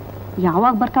ಮುರಿದಾಗಿದೆ.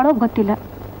 ಯಾವಾಗ ಬರ್ತಾಳೋ ಗೊತ್ತಿಲ್ಲ.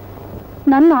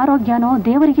 ನನ್ನ ಆರೋಗ್ಯನೋ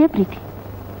ದೇವರಿಗೇ ಪ್ರೀತಿ.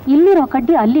 ಇಲ್ಲಿರೋ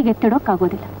ಕಡ್ಡಿ ಅಲ್ಲಿಗೆ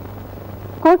ಎತ್ತಿಡೋಕ್ಕಾಗೋದಿಲ್ಲ.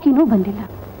 ಕೋಕಿನೂ ಬಂದಿಲ್ಲ.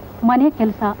 ಮನೆ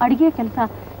ಕೆಲಸ, ಅಡುಗೆ ಕೆಲಸ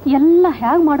ಎಲ್ಲ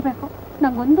ಹೇಗೆ ಮಾಡಬೇಕು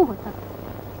ನಂಗೊಂದು ಗೊತ್ತಾಗ.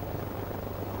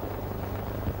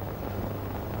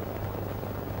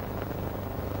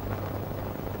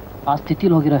 ಆ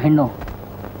ಸ್ಥಿತಿಲಿ ಹೋಗಿರೋ ಹೆಣ್ಣು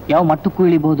ಯಾವ ಮಟ್ಟಕ್ಕೂ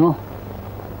ಇಳಿಬೋದು,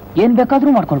 ಏನ್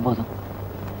ಬೇಕಾದ್ರೂ ಮಾಡ್ಕೊಳ್ಬೋದು.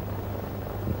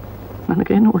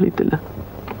 ನನಗೇನು ಉಳಿತಿಲ್ಲ.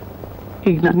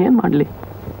 ಈಗ ನಾನೇನ್ ಮಾಡ್ಲಿ?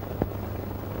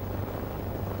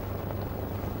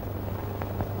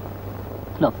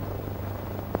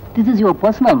 This is your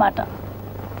personal matter.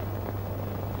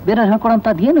 ಬೇರೆ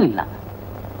ಹೇಳ್ಕೊಡೋಂಥದ್ದು ಏನೂ ಇಲ್ಲ.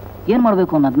 ಏನ್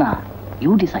ಮಾಡ್ಬೇಕು ಅನ್ನೋದನ್ನ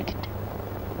ಯು ಡಿಸೈಡ್ ಇಟ್.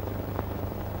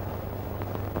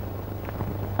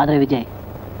 ಆದ್ರೆ ವಿಜಯ್,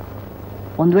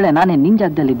 ಒಂದ್ ವೇಳೆ ನಾನೇ ನಿನ್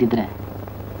ಜಾಗದಲ್ಲಿ ಇದ್ದಿದ್ರೆ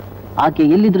ಆಕೆ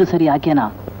ಎಲ್ಲಿದ್ರು ಸರಿ ಆಕೆನ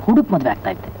ಹುಡುಕ್ ಮದ್ವೆ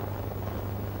ಆಗ್ತಾ ಇದ್ದೆ.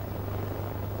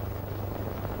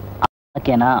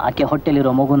 ಆಕೆ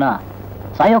ಹೊಟ್ಟೆಲಿರೋ ಮಗುನ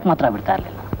ಸಾಯೋಕ್ ಮಾತ್ರ ಬಿಡ್ತಾ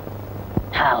ಇರ್ಲಿಲ್ಲ.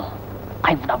 How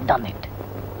I would have done it.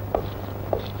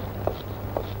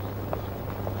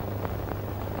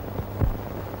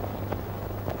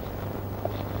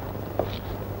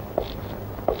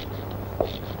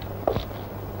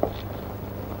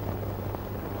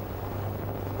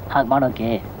 ಹಾಗೆ ಮಾಡೋಕೆ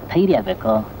ಧೈರ್ಯ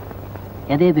ಬೇಕು,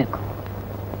 ಎದೆ ಬೇಕು.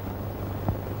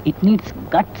 It needs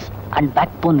guts and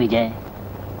back bone Vijay.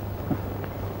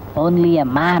 Only A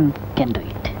man can do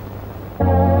it.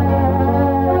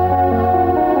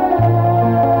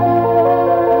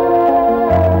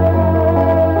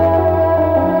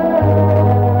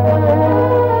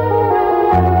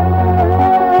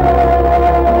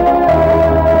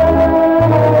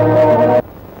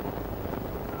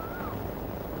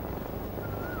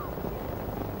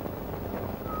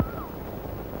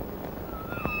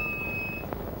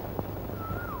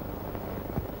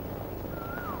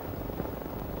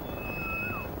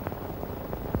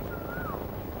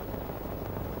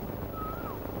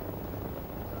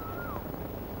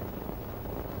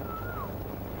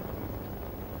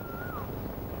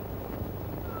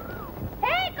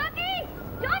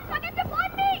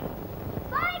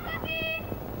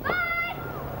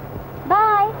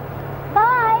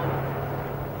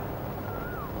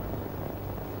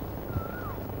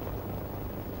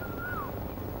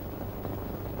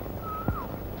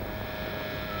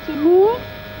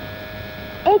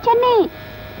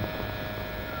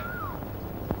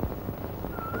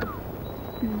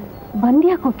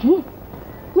 ಬಂದ್ಯಾ ಕೋಕಿ?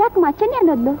 ಯಾಕಮ್ಮ ಚೆನ್ನಿ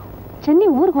ಅನ್ನೋದ್ಲು? ಚೆನ್ನಿ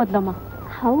ಊರಿಗೆ ಹೋದ್ಲಮ್ಮ.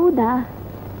 ಹೌದಾ?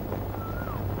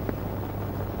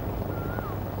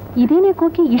 ಇದೇನೇ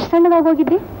ಕೋಕಿ ಇಷ್ಟು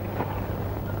ಸಣ್ಣದಾಗೋಗಿದ್ದಿ?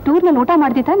 ಟೂರ್ನಲ್ಲಿ ಊಟ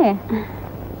ಮಾಡ್ದಿ ತಾನೆ?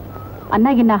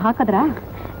 ಅನ್ನಗಿನ್ನ ಹಾಕದ್ರ?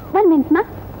 ಬಂದ್ ನಿಂತ್ಮ.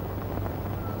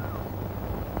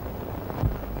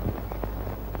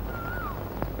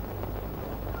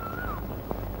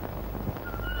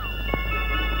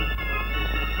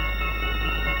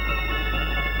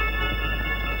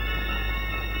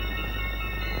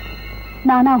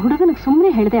 ನಾನು ಆ ಹುಡುಗನಿಗೆ ಸುಮ್ಮನೆ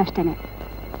ಹೇಳಿದೆ ಅಷ್ಟೇನೆ.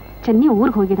 ಚೆನ್ನಿ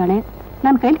ಊರಿಗೆ ಹೋಗಿದ್ದಾಳೆ,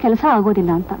 ನನ್ನ ಕೈಲಿ ಕೆಲಸ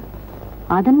ಆಗೋದಿಲ್ಲ ಅಂತ.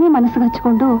 ಅದನ್ನೇ ಮನಸ್ಸಿಗೆ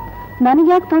ಹಚ್ಕೊಂಡು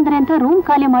ನನಗ್ಯಾಕೆ ತೊಂದರೆ ಅಂತ ರೂಮ್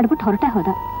ಖಾಲಿ ಮಾಡ್ಬಿಟ್ಟು ಹೊರಟೆ ಹೋದ.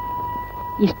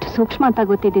 ಇಷ್ಟು ಸೂಕ್ಷ್ಮ ಅಂತ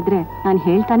ಗೊತ್ತಿದ್ದಿದ್ರೆ ನಾನು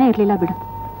ಹೇಳ್ತಾನೆ ಇರ್ಲಿಲ್ಲ ಬಿಡು.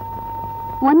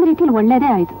 ಒಂದ್ ರೀತಿಲಿ ಒಳ್ಳೇದೇ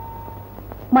ಆಯ್ತು.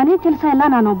 ಮನೆ ಕೆಲಸ ಎಲ್ಲ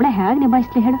ನಾನೊಬ್ಳೆ ಹೇಗೆ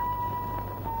ನಿಭಾಯಿಸ್ಲಿ ಹೇಳು?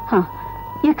 ಹಾ,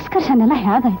 ಎಕ್ಸ್ಕರ್ಷನ್ ಎಲ್ಲ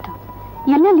ಹೇಗಾಯ್ತು?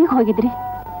 ಎಲ್ಲೆಲ್ಲಿ ಹೋಗಿದ್ರಿ?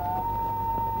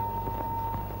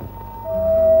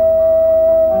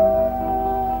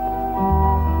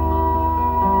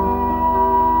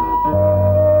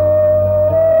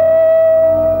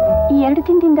 ಈ 2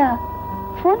 ದಿನದಿಂದ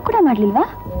ಫೋನ್ ಕೂಡ ಮಾಡ್ಲಿಲ್ವಾ?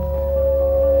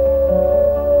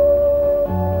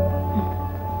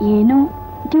 ಏನು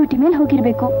ಡ್ಯೂಟಿ ಮೇಲೆ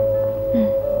ಹೋಗಿರ್ಬೇಕು.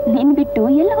 ನಿನ್ ಬಿಟ್ಟು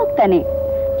ಎಲ್ಲ ಹೋಗ್ತಾನೆ.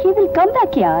 ಹಿ ವಿಲ್ ಕಮ್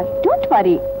ಬ್ಯಾಕ್ ಯಾರ್, ಡೋಂಟ್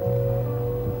ವರಿ.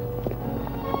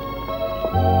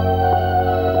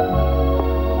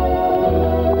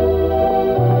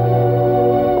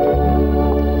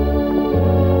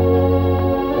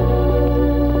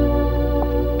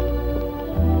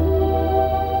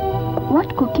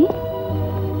 ವಾಟ್ ಕುಕಿ?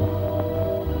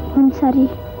 ಒಂದ್ಸಾರಿ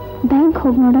ಬ್ಯಾಂಕ್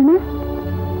ಹೋಗಿ ನೋಡೋಣ.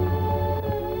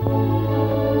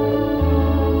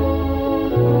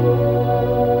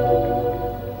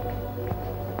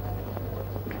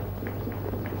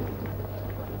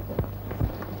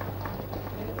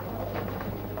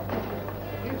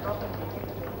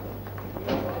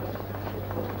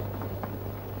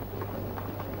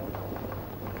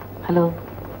 ಹಲೋ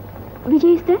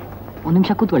ವಿಜಯ್ ಇಸ್ತೆ? ಒಂದು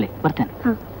ನಿಮಿಷ ಕೂತ್ಕೊಳ್ಳಿ, ಬರ್ತೇನೆ.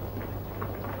 ಹಾಂ.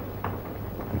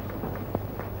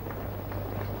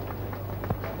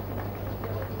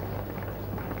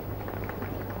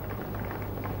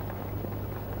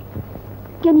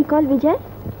 Can you call Vijay?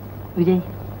 Vijay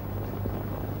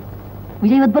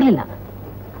ಇವತ್ತು ಬರಲಿಲ್ಲ.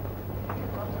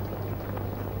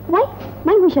 ವೈ?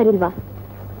 ಮೈ ಹುಷಾರಿಲ್ವಾ?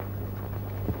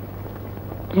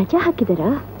 ರಜಾ ಹಾಕಿದಾರಾ?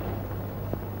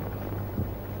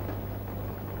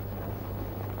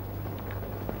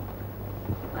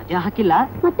 ರಜಾ ಹಾಕಿಲ್ಲ.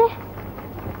 ಮತ್ತೆ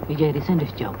Vijay resign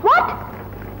his job. What?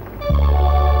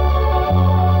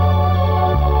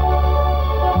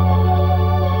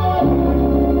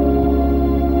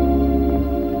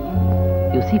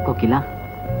 ಕೋಕಿಲ,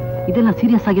 ಇದೆಲ್ಲ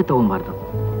ಸೀರಿಯಸ್ ಆಗಿ ತಗೊಂಬಾರ್ದು.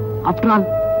 ಆಫ್ಟರ್ ಆಲ್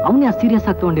ಅವನೇ ಆ ಸೀರಿಯಸ್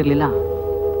ಆಗಿ ತಗೊಂಡಿರ್ಲಿಲ್ಲ.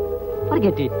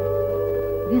 Forget it.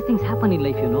 These things happen in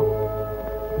life, you know.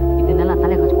 ಇದನ್ನೆಲ್ಲ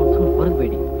ತಲೆಗೆ ಹಚ್ಕೊಂಡು ಸುಮ್ಮನೆ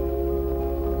ಹೊರಗಬೇಡಿ.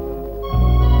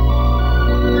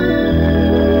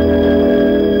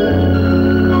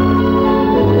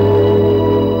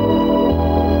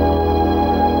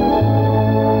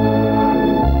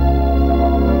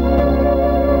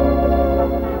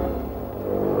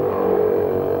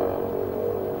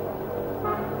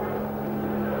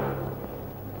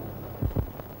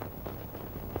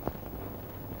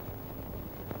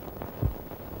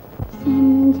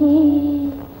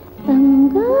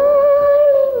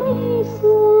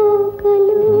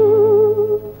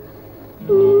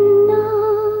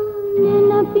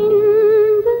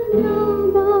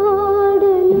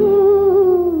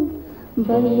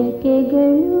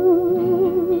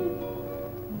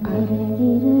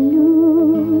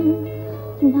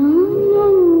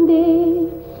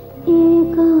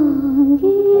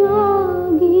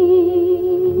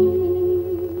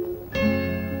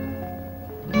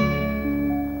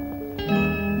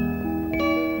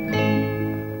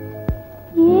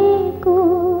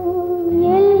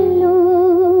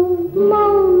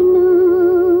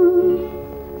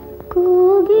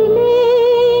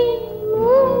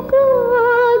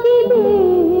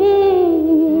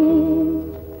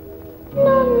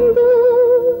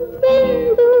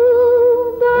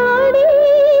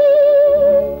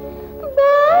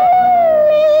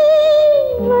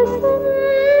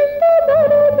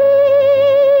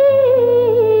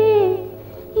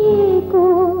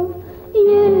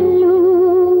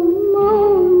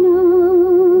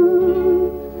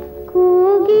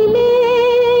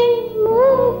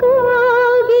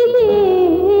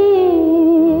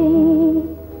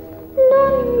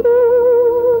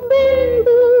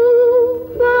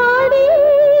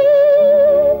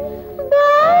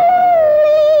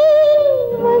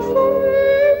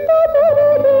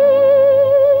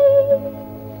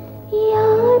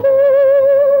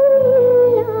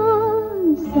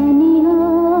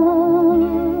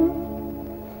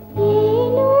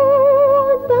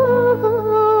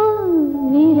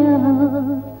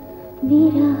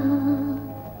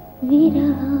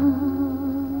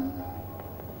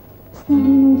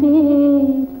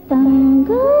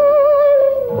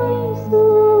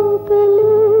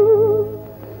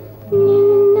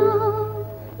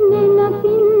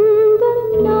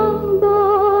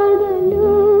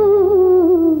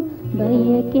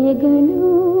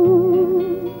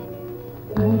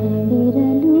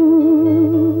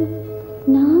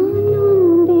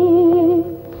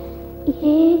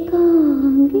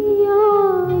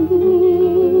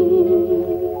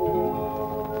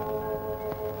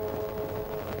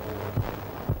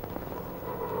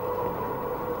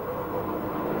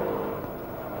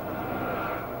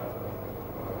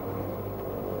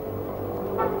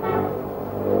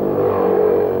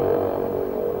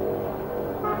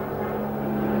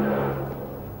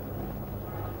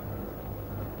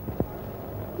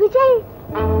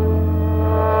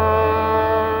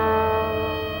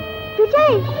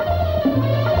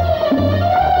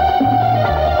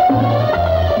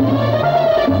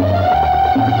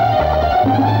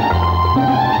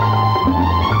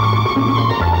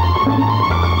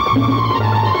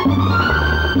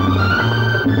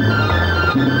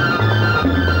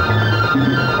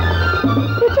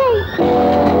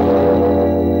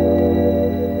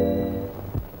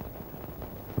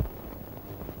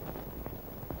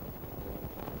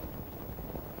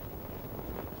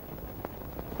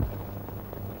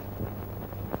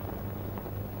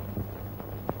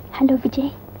 ಹಲೋ ವಿಜಯ್,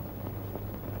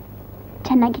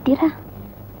 ಚೆನ್ನಾಗಿದ್ದೀರಾ?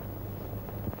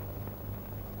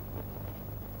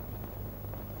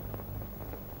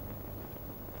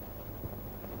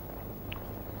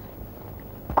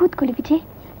 ಕೂತ್ಕೊಳ್ಳಿ ವಿಜಯ್,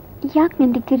 ಯಾಕೆ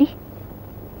ನಿಂತಿದ್ದೀರಿ?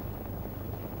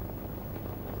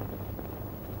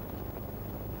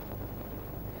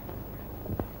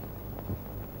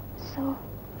 ಸೊ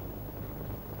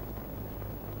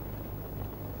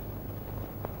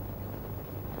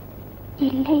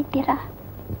ಇಲ್ಲೇ ಇದ್ದೀರಾ?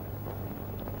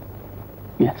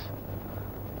 ಎಸ್.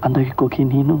 ಅಂದಾಗೆ ಕೋಕಿ,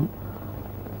 ನೀವು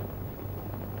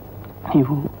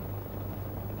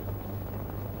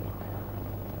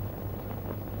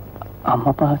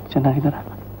ಅಮ್ಮಪ್ಪ ಚೆನ್ನಾಗಿದ್ದಾರ?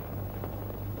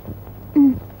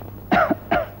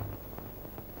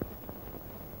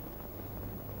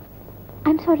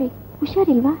 I am sorry,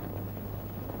 ಹುಷಾರಿಲ್ವಾ?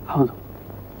 ಹೌದು,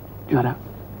 ಜ್ವರ.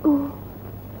 ಓ,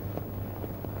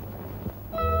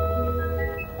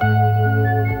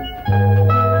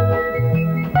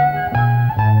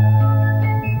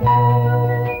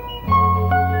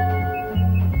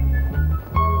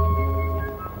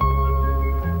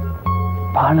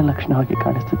 ಬಹಳ ಲಕ್ಷಣವಾಗಿ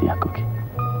ಕಾಣಿಸ್ತದೆ ಯಾಕೋಕೆ?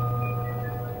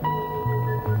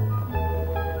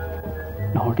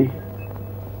 ನೋಡಿ,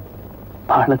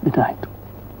 ಬಹಳ ದಿನ ಆಯ್ತು.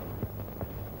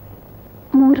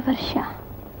 3 ವರ್ಷ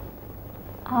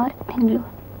 6 ತಿಂಗಳು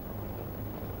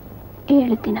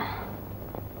 7 ದಿನ.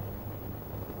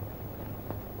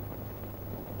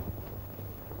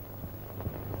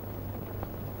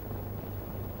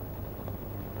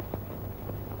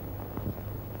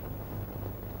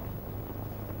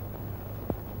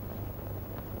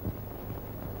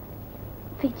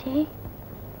 ವಿಜಯ್,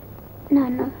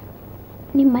 ನಾನು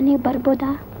ನಿಮ್ಮ ಮನೆಗೆ ಬರ್ಬೋದಾ?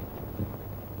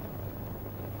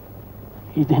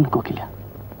 ಇದೇನು ಕೋಕಿಲ,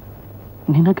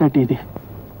 ನಿನ್ನ ಕಟ್ಟಿ ಇದೆ,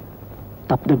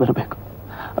 ತಪ್ಪದೆ ಬರಬೇಕು.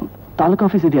 ತಾಲೂಕು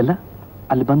ಆಫೀಸ್ ಇದೆಯಲ್ಲ,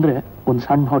 ಅಲ್ಲಿ ಬಂದರೆ ಒಂದು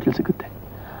ಸಣ್ಣ ಹೋಟೆಲ್ ಸಿಗುತ್ತೆ.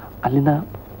 ಅಲ್ಲಿಂದ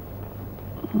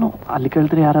ಅಲ್ಲಿ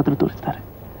ಕೇಳಿದ್ರೆ ಯಾರಾದರೂ ತೋರಿಸ್ತಾರೆ.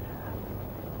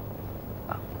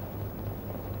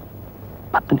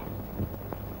 ಬರ್ತೀನಿ.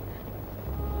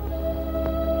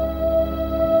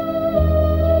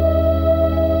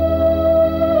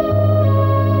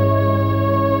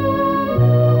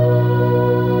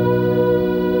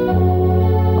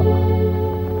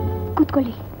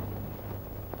 ಕೂತ್ಕೊಳ್ಳಿ.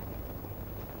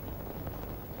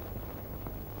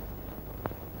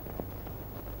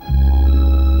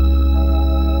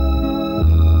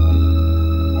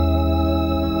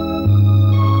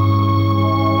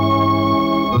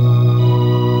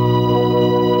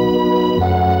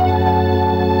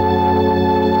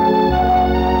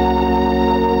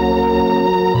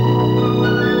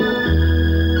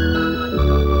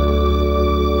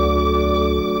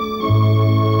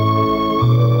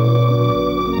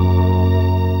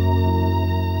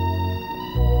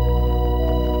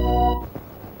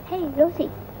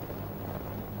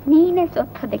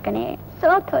 ಸೋತೋದೆ ಕಣೆ,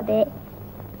 ಸೋತೋದೆ.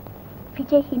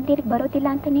 ವಿಜಯ್ ಹಿಂದಿರುಗಿ ಬರೋದಿಲ್ಲ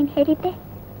ಅಂತ ನೀನು ಹೇಳಿದ್ದೆ.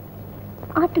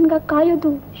 ಆತನ್ಗ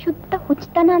ಕಾಯೋದು ಶುದ್ಧ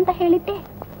ಹುಚ್ಚತನ ಅಂತ ಹೇಳಿದ್ದೆ.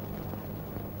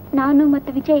 ನಾನು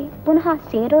ಮತ್ತು ವಿಜಯ್ ಪುನಃ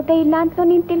ಸೇರೋದೇ ಇಲ್ಲ ಅಂತ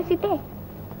ನೀನು ತಿಳಿಸಿದ್ದೆ.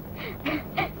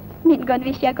 ನಿನ್ಗೊಂದು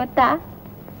ವಿಷಯ ಗೊತ್ತಾ?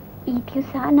 ಈ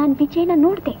ದಿವಸ ನಾನು ವಿಜಯ್ನ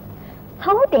ನೋಡಿದೆ.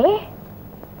 ಹೌದೇ,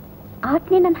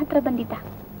 ಆತನೇ ನನ್ನ ಹತ್ರ ಬಂದಿದ್ದ.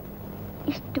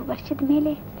 ಇಷ್ಟು ವರ್ಷದ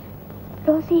ಮೇಲೆ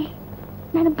ರೋಸಿ,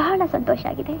 ನನಗೆ ಬಹಳ ಸಂತೋಷ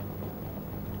ಆಗಿದೆ.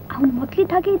 ಅವನು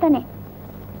ಮೊದಲಿದ್ದ ಹಾಗೆ ಇದ್ದಾನೆ,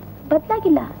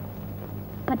 ಬದಲಾಗಿಲ್ಲ,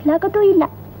 ಬದಲಾಗೋದೂ ಇಲ್ಲ.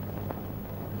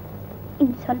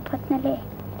 ಇನ್ನು ಸ್ವಲ್ಪ ಹೊತ್ತಿನಲ್ಲೇ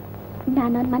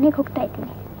ನಾನು ಅವನ ಮನೆಗೆ ಹೋಗ್ತಾ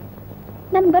ಇದ್ದೀನಿ.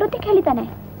 ನಾನು ಬರೋದಕ್ಕೆ ಹೇಳಿದ್ದಾನೆ.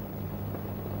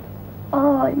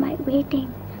 All my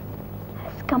waiting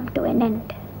has come to N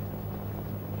end.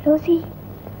 Rosie,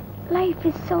 life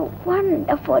is so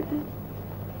wonderful.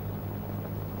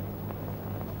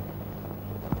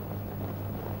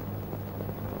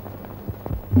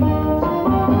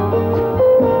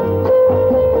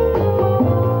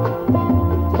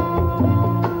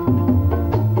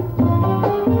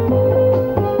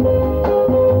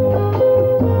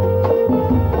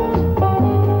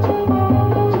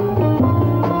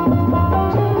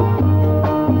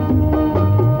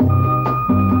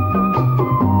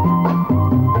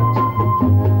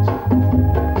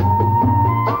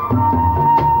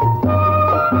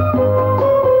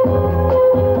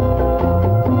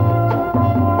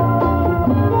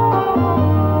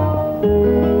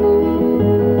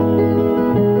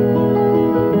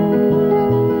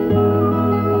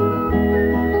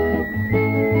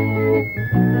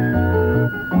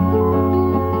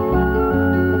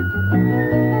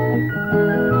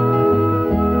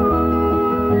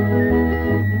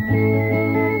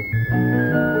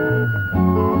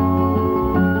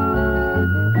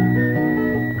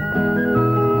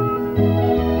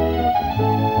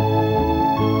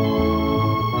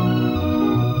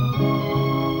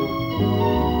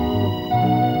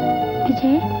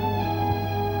 Vijay,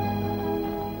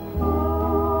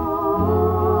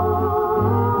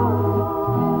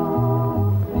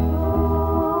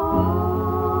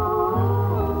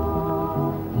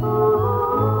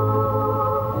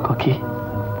 Koki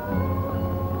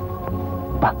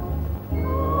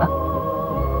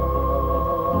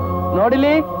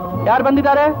ನೋಡಿಲಿ ಯಾರು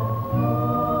ಬಂದಿದ್ದಾರೆ?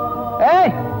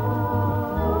 ಏಯ್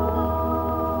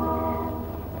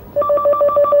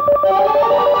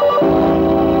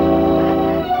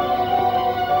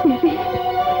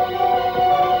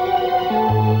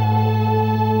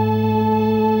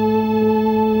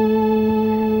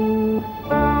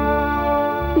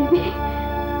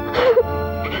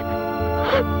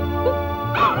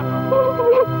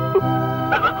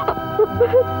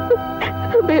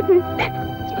baby.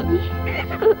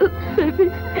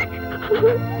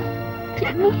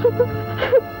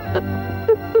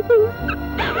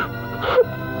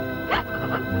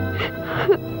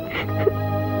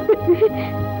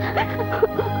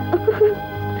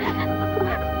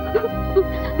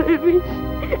 Baby.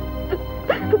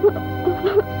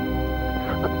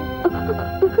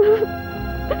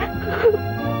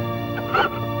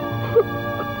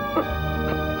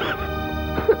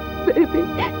 Baby.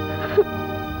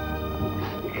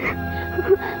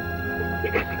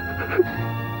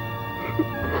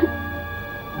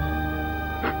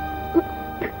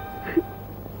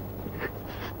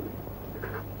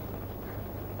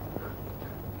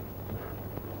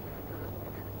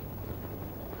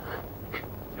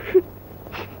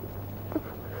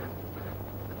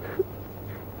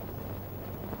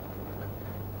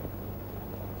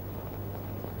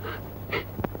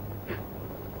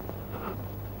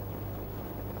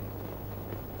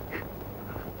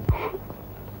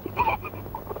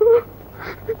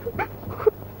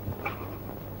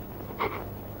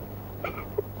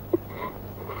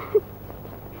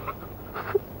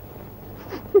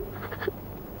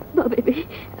 Baby.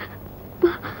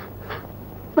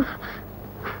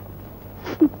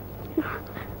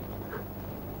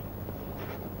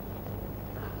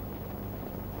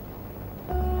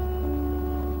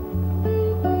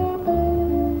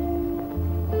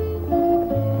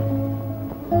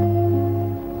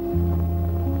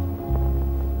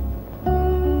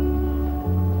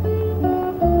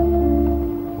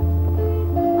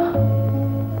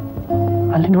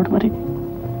 ಅಲ್ಲಿ ನೋಡು ಮರಿ,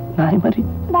 ನಾಯಿ ಮರಿ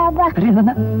ಬಾಬಾ ಕರಿ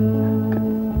ನನ್ನ.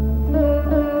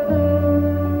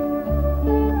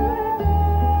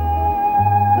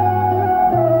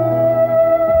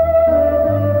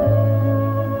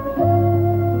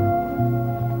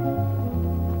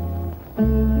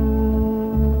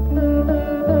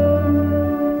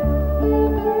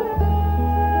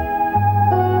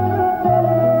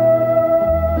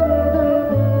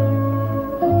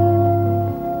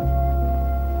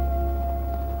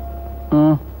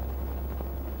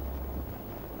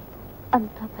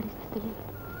 ಅಂತ ಪರಿಸ್ಥಿತಿಯಲ್ಲಿ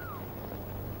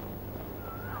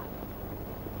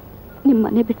ನಿಮ್ಮ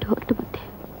ಮನೆ ಬಿಟ್ಟು ಹೊರಟು ಮತ್ತೆ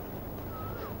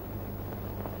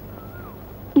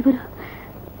ಇವರು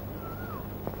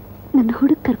ನನ್ನ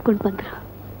ಹುಡುಗ ಕರ್ಕೊಂಡು ಬಂದರು.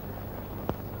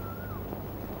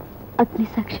 ಅಗ್ನಿ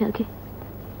ಸಾಕ್ಷಿಯಾಗಿ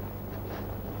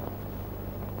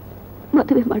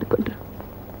ಮದುವೆ ಮಾಡಿಕೊಂಡ್ರು.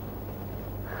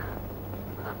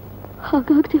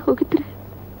 ಹಾಗಾಗದೆ ಹೋಗಿದ್ರೆ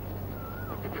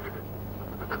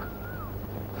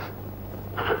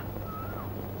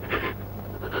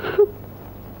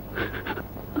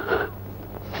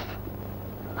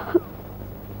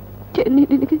ಚೆನ್ನಿ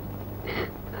ನಿನಗೆ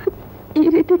ಈ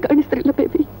ರೀತಿ ಕಾಣಿಸ್ತಿರಲಿಲ್ಲ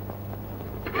ಬೇಬಿ.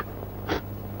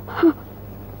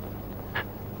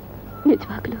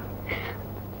 ನಿಜವಾಗ್ಲು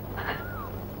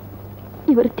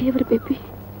ಇವರ ದೇವರು ಬೇಬಿ,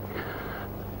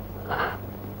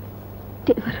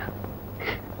 ದೇವರು.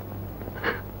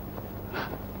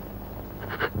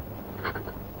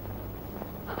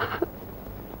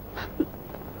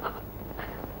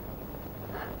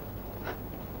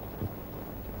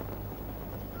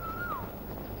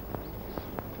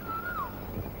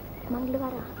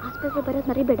 ಮಂಗಳವಾರ ಆಸ್ಪತ್ರೆ ಬರೋದು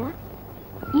ಮರಿಬೇಡ.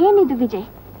 ಏನಿದು ವಿಜಯ್,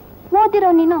 ಓದಿರೋ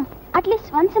ನೀನು ಅಟ್ಲೀಸ್ಟ್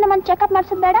ಒಂದ್ಸಲ ಮಂದ್ ಚೆಕಪ್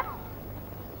ಮಾಡ್ಸೋದು ಬೇಡ?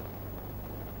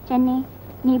 ಚೆನ್ನಿ,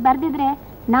 ನೀ ಬರ್ದಿದ್ರೆ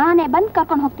ನಾನೇ ಬಂದು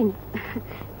ಕರ್ಕೊಂಡು ಹೋಗ್ತೀನಿ.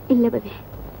 ಇಲ್ಲ ಬೇಬಿ,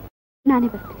 ನಾನೇ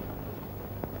ಬರ್ತೀನಿ.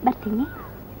 ಬರ್ತೀನಿ.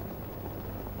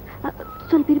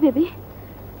 ಸ್ವಲ್ಪ ಇರು ಬೇಬಿ.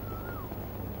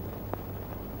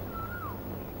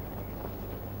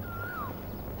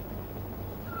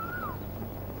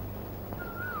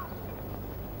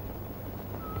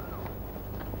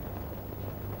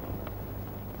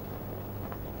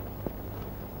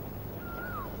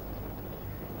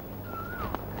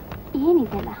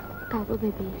 ಏನಿದೆಲ್ಲ? ತಗೋ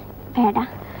ಬೇಬಿ. ಬೇಡ,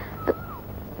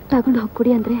 ತಗೊಂಡು ಹೋಗಿ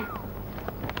ಕುಡಿ ಅಂದ್ರೆ.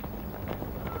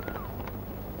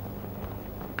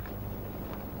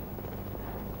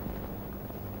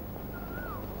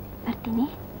 ಬರ್ತೀನಿ.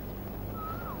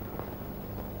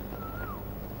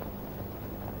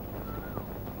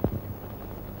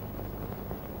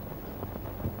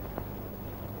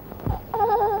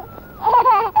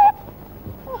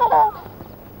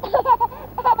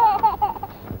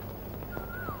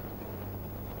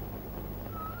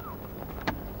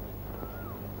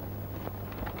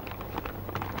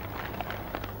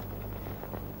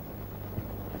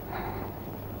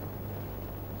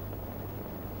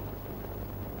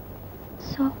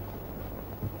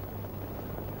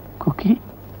 ಕೊಕಿ,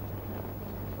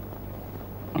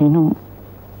 ನೀನು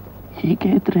ಹೀಗೆ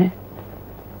ಇದ್ರೆ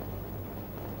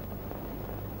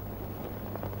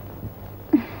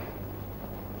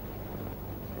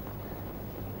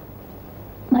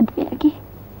ಮದುವೆಯಾಗಿ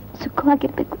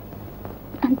ಸುಖವಾಗಿರ್ಬೇಕು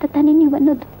ಅಂತ ತಾನೇ ನೀವು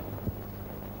ಅನ್ನೋದು.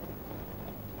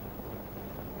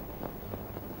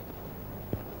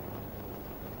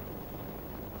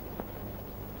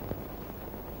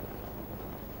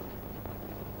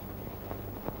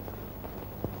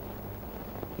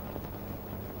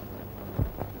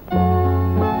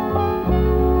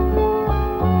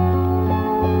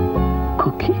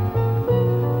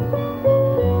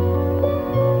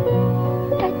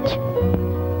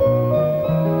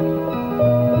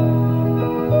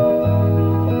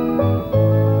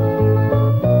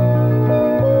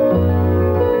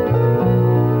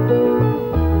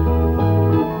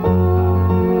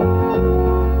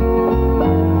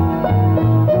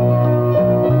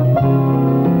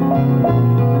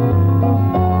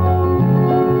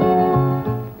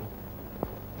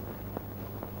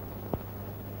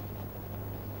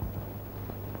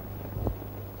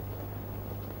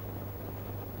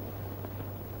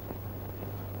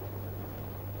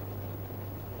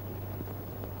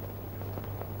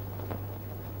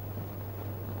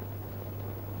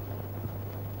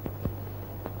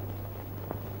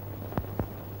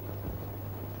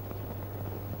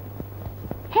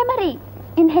 ಹೇ ಮರಿ,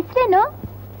 ನಿನ್ ಹೆಸರೇನು?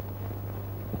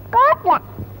 ಕೋಕ್ಲ.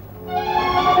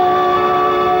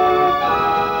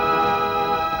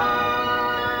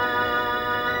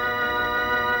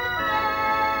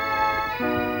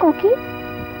 ಕೋಕಿ,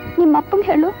 ನಿಮ್ಮ ಅಪ್ಪಂಗೆ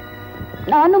ಹೇಳು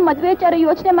ನಾನು ಮದುವೆ ವಿಚಾರ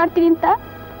ಯೋಚನೆ ಮಾಡ್ತೀನಿ ಅಂತ.